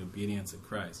thought into the obedience of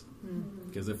Christ. Mm-hmm.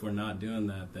 Because if we're not doing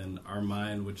that, then our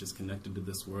mind, which is connected to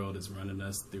this world, is running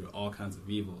us through all kinds of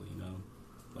evil, you know?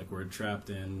 Like we're trapped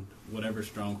in whatever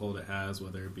stronghold it has,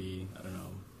 whether it be, I don't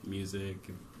know, music,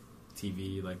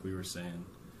 TV, like we were saying.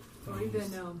 Or even,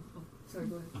 sorry,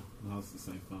 go ahead. No, it's the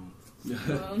same phone.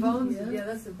 Phones, yeah,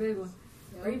 that's a big one.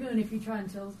 Yeah. Or even if you try and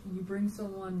you bring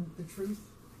someone the truth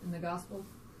in the gospel,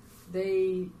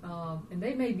 they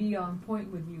may be on point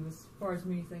with you as far as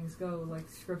many things go, like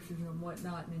scriptures and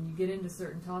whatnot, and then you get into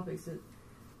certain topics that,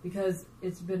 because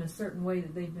it's been a certain way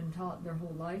that they've been taught their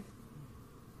whole life,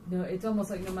 no, it's almost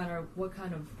like no matter what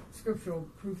kind of scriptural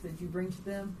proof that you bring to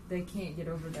them, they can't get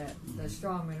over that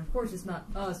strong man. Of course, it's not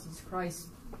us; it's Christ.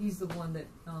 He's the one that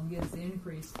gives the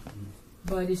increase.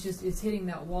 But it's hitting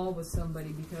that wall with somebody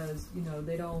because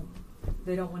they don't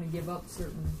want to give up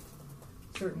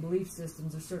certain belief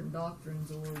systems or certain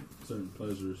doctrines or certain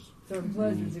pleasures.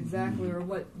 Exactly, or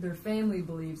what their family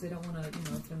believes. They don't want to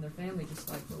offend their family, just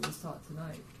like what was taught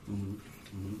tonight. Mm-hmm.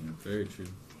 Mm-hmm. Yeah. Very true.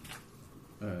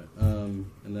 All right,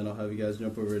 and then I'll have you guys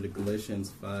jump over to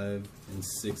Galatians 5 and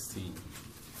 16.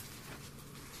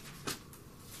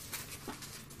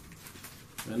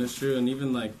 And it's true, and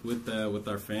even like with that, with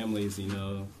our families,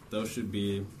 those should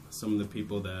be some of the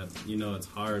people that, it's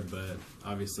hard, but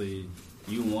obviously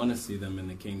you want to see them in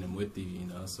the kingdom with you,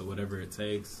 so whatever it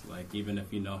takes, like even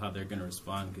if you know how they're going to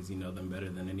respond because you know them better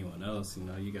than anyone else,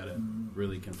 you got to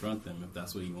really confront them if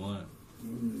that's what you want.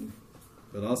 Mm-hmm.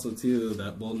 But also, too,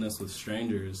 that boldness with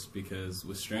strangers, because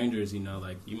with strangers,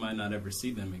 like, you might not ever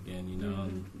see them again,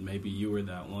 and maybe you were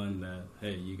that one that,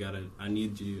 hey, I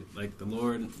need you, like, the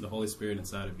Lord, the Holy Spirit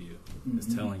inside of you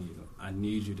is telling you, I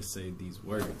need you to say these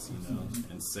words,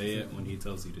 and say it when He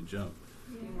tells you to jump.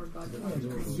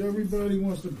 Because everybody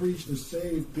wants to preach to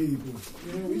save people.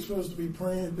 We're supposed to be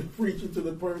preaching to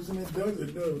the person that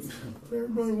doesn't know.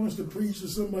 Everybody wants to preach to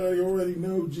somebody who already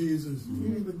know Jesus. You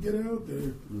need to get out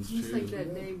there. Just like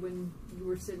that day when you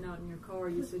were sitting out in your car,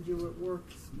 you said you were at work,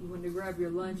 you went to grab your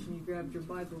lunch and you grabbed your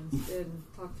Bible instead and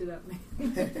talked to that man.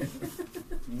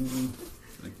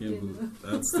 I can't believe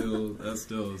that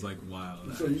still is like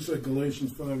wild. So you said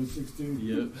Galatians 5 and 16?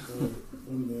 Yep.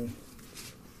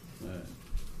 All right.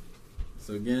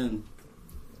 So again,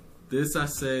 this I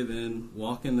say then,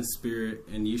 walk in the Spirit,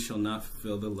 and ye shall not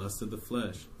fulfill the lust of the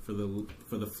flesh. For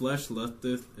the flesh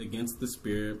lusteth against the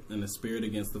Spirit, and the Spirit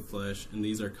against the flesh, and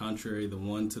these are contrary the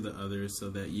one to the other,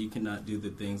 so that ye cannot do the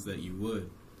things that ye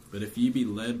would. But if ye be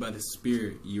led by the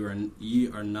Spirit, ye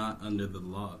are not under the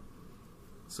law.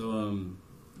 So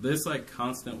this like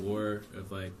constant war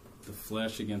of like the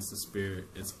flesh against the Spirit,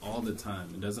 it's all the time.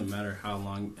 It doesn't matter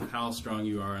how strong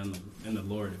you are in the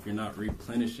Lord. If you're not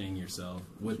replenishing yourself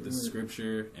with the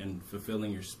Scripture and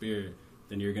fulfilling your spirit,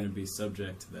 then you're going to be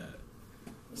subject to that.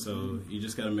 So you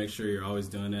just got to make sure you're always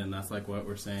doing it, and that's like what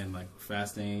we're saying, like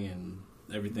fasting and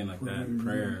everything like that,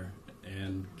 prayer,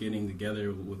 and getting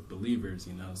together with believers,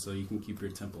 so you can keep your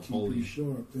temple holy. Keep you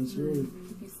sharp, that's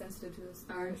right. Be sensitive to this.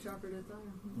 Iron sharper than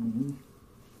iron. Mm-hmm.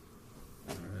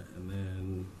 All right, and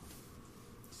then,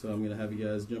 so I'm going to have you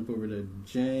guys jump over to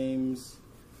James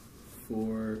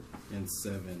 4 and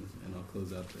 7, and I'll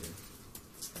close out there.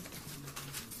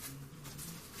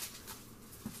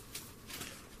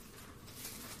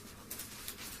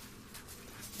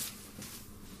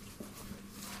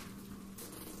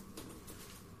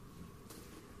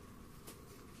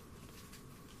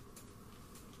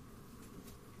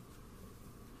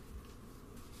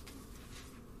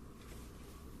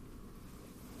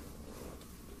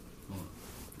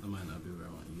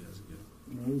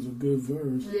 good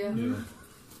verse. Yeah.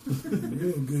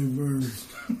 Real good verse.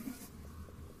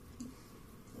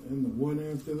 And the one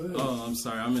after that. Oh, I'm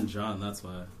sorry. I'm in John. That's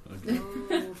why. Okay.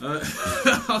 Oh,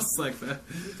 I was like that.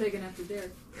 you're taking after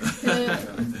Derek.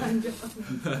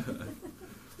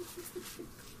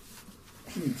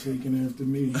 You're taking after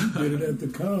me. You did it at the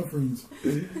conference.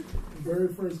 The very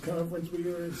first conference we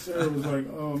were at, Sarah was like,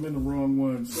 "Oh, I'm in the wrong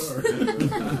one. Sorry."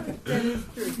 That is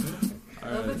true.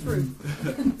 Love the truth.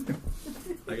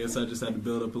 I guess I just had to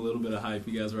build up a little bit of hype.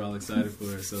 You guys were all excited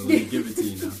for it, so let me give it to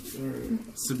you now. All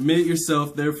right. Submit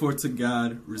yourself, therefore, to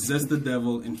God. Resist the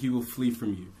devil, and he will flee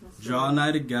from you. Draw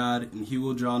nigh to God, and he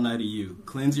will draw nigh to you.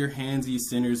 Cleanse your hands, ye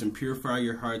sinners, and purify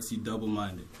your hearts, ye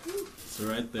double-minded. So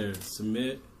right there,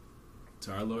 submit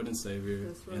to our Lord and Savior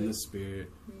That's right. in the Spirit.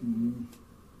 Mm-hmm.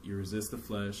 You resist the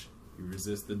flesh, you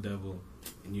resist the devil,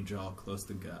 and you draw close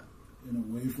to God. And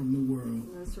away from the world.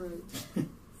 That's right.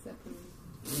 Separate.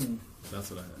 Yeah.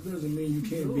 That's what I have. Doesn't mean you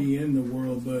can't be in the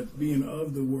world, but being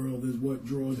of the world is what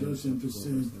draws us into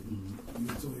sin.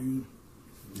 That's all you.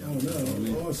 Oh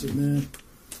no, awesome, man.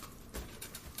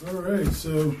 All right,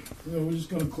 so we're just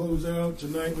going to close out.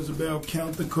 Tonight was about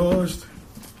count the cost.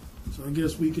 So I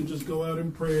guess we can just go out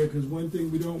in prayer, because one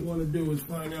thing we don't want to do is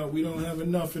find out we don't have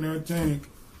enough in our tank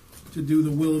to do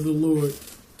the will of the Lord.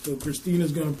 So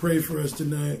Christina's going to pray for us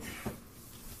tonight.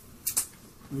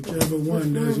 Whichever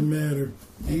one, doesn't matter.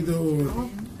 Either or.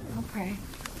 I'll pray.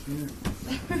 Yeah.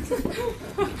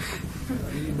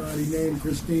 Anybody named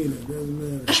Christina,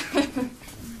 doesn't matter.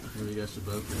 Here we got your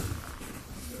book.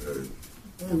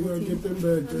 We're going to get them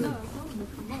back there.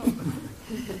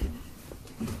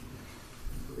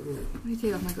 Let me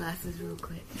take off my glasses real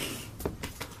quick.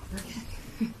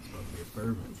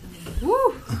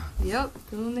 Woo! Yep,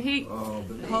 feeling the heat. Oh,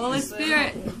 The Holy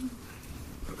Spirit.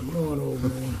 Come on over,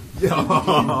 man.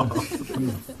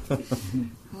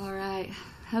 All right.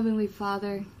 Heavenly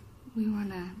Father, we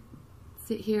want to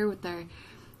sit here with our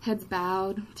heads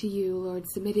bowed to you, Lord,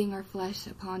 submitting our flesh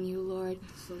upon you, Lord.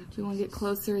 We want to get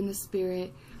closer in the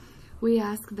Spirit. We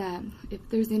ask that if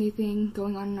there's anything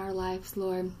going on in our lives,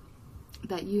 Lord,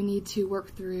 that you need to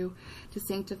work through, to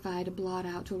sanctify, to blot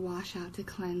out, to wash out, to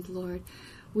cleanse, Lord.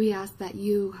 We ask that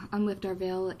you unlift our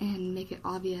veil and make it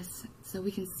obvious so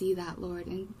we can see that, Lord,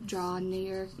 and draw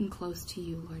near and close to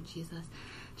you, Lord Jesus,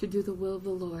 to do the will of the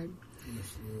Lord.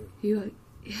 Yes, Lord.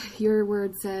 Your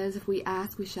word says, if we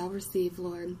ask, we shall receive,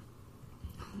 Lord.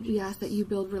 We ask that you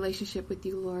build relationship with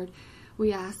you, Lord.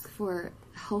 We ask for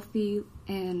healthy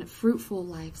and fruitful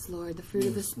lives, Lord, the fruit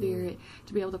of the Spirit,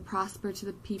 to be able to prosper to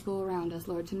the people around us,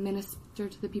 Lord, to minister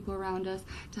to the people around us,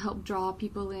 to help draw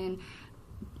people in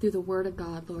through the word of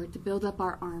God, Lord, to build up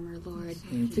our armor, Lord,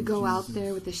 to go out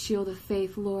there with the shield of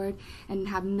faith, Lord, and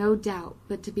have no doubt,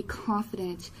 but to be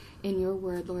confident in your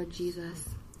word, Lord Jesus.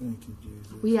 Thank you,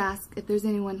 Jesus. We ask if there's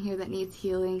anyone here that needs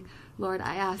healing, Lord,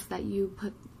 I ask that you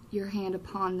put your hand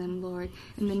upon them, Lord.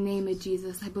 In the name of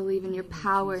Jesus, I believe in your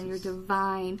power and your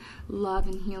divine love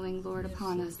and healing, Lord,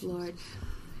 upon us, Lord.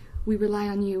 We rely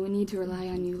on you. We need to rely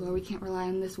on you, Lord. We can't rely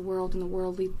on this world and the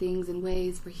worldly things and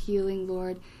ways for healing,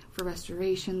 Lord, for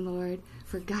restoration, Lord,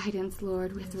 for guidance,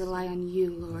 Lord. We have to rely on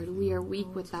you, Lord. We are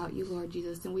weak without you, Lord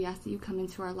Jesus, and we ask that you come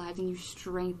into our lives and you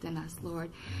strengthen us, Lord.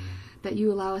 That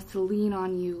you allow us to lean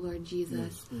on you, Lord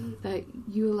Jesus. That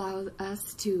you allow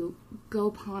us to go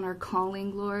upon our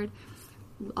calling, Lord.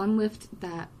 Unlift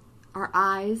our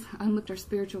eyes, unlift our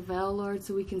spiritual veil, Lord,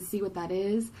 so we can see what that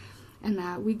is. And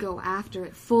that we go after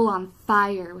it full on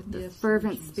fire with the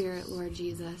fervent spirit, Lord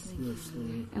Jesus. Yes,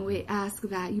 Lord. And we ask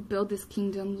that you build this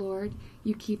kingdom, Lord.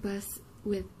 You keep us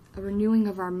with a renewing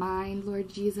of our mind, Lord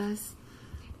Jesus.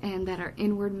 And that our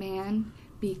inward man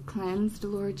be cleansed,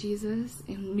 Lord Jesus.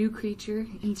 And a new creature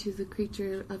into the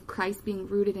creature of Christ being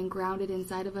rooted and grounded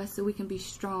inside of us so we can be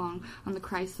strong on the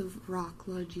Christ of rock,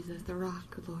 Lord Jesus. The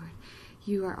rock, Lord.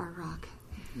 You are our rock.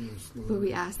 Yes, Lord. Lord,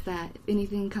 we ask that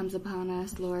anything comes upon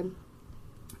us, Lord,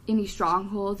 any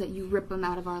strongholds, that you rip them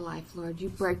out of our life, Lord. You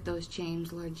break those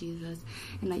chains, Lord Jesus,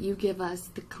 and that you give us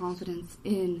the confidence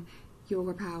in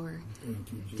your power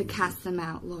Thank you, Jesus. to cast them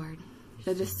out, Lord.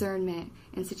 The discernment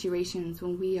in situations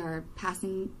when we are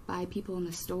passing by people in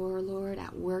the store, Lord,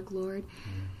 at work, Lord,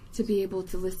 to be able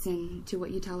to listen to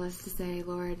what you tell us to say,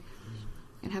 Lord,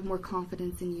 and have more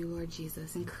confidence in you, Lord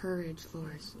Jesus, and courage,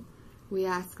 Lord. We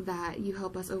ask that you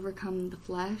help us overcome the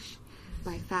flesh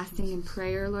by fasting and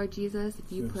prayer, Lord Jesus,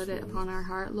 if you put it upon our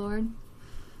heart, Lord.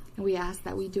 And we ask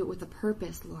that we do it with a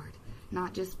purpose, Lord,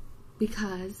 not just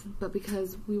because, but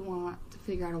because we want to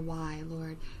figure out a why,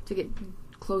 Lord, to get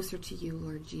closer to you,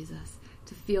 Lord Jesus,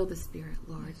 to feel the Spirit,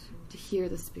 Lord, to hear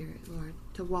the Spirit, Lord,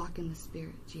 to walk in the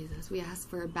Spirit, Jesus. We ask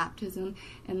for a baptism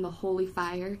in the holy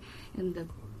fire, in the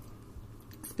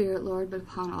Spirit, Lord, but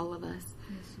upon all of us.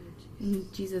 In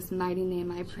Jesus' mighty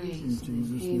name I pray.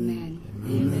 Amen.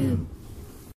 Amen.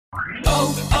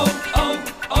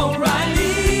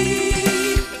 O'Reilly!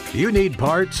 You need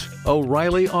parts?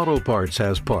 O'Reilly Auto Parts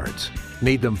has parts.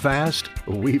 Need them fast?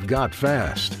 We've got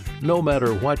fast. No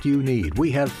matter what you need,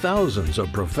 we have thousands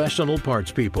of professional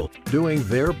parts people doing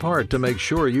their part to make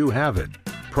sure you have it.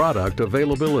 Product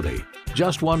availability.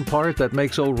 Just one part that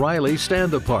makes O'Reilly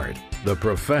stand apart. The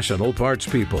professional parts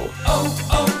people.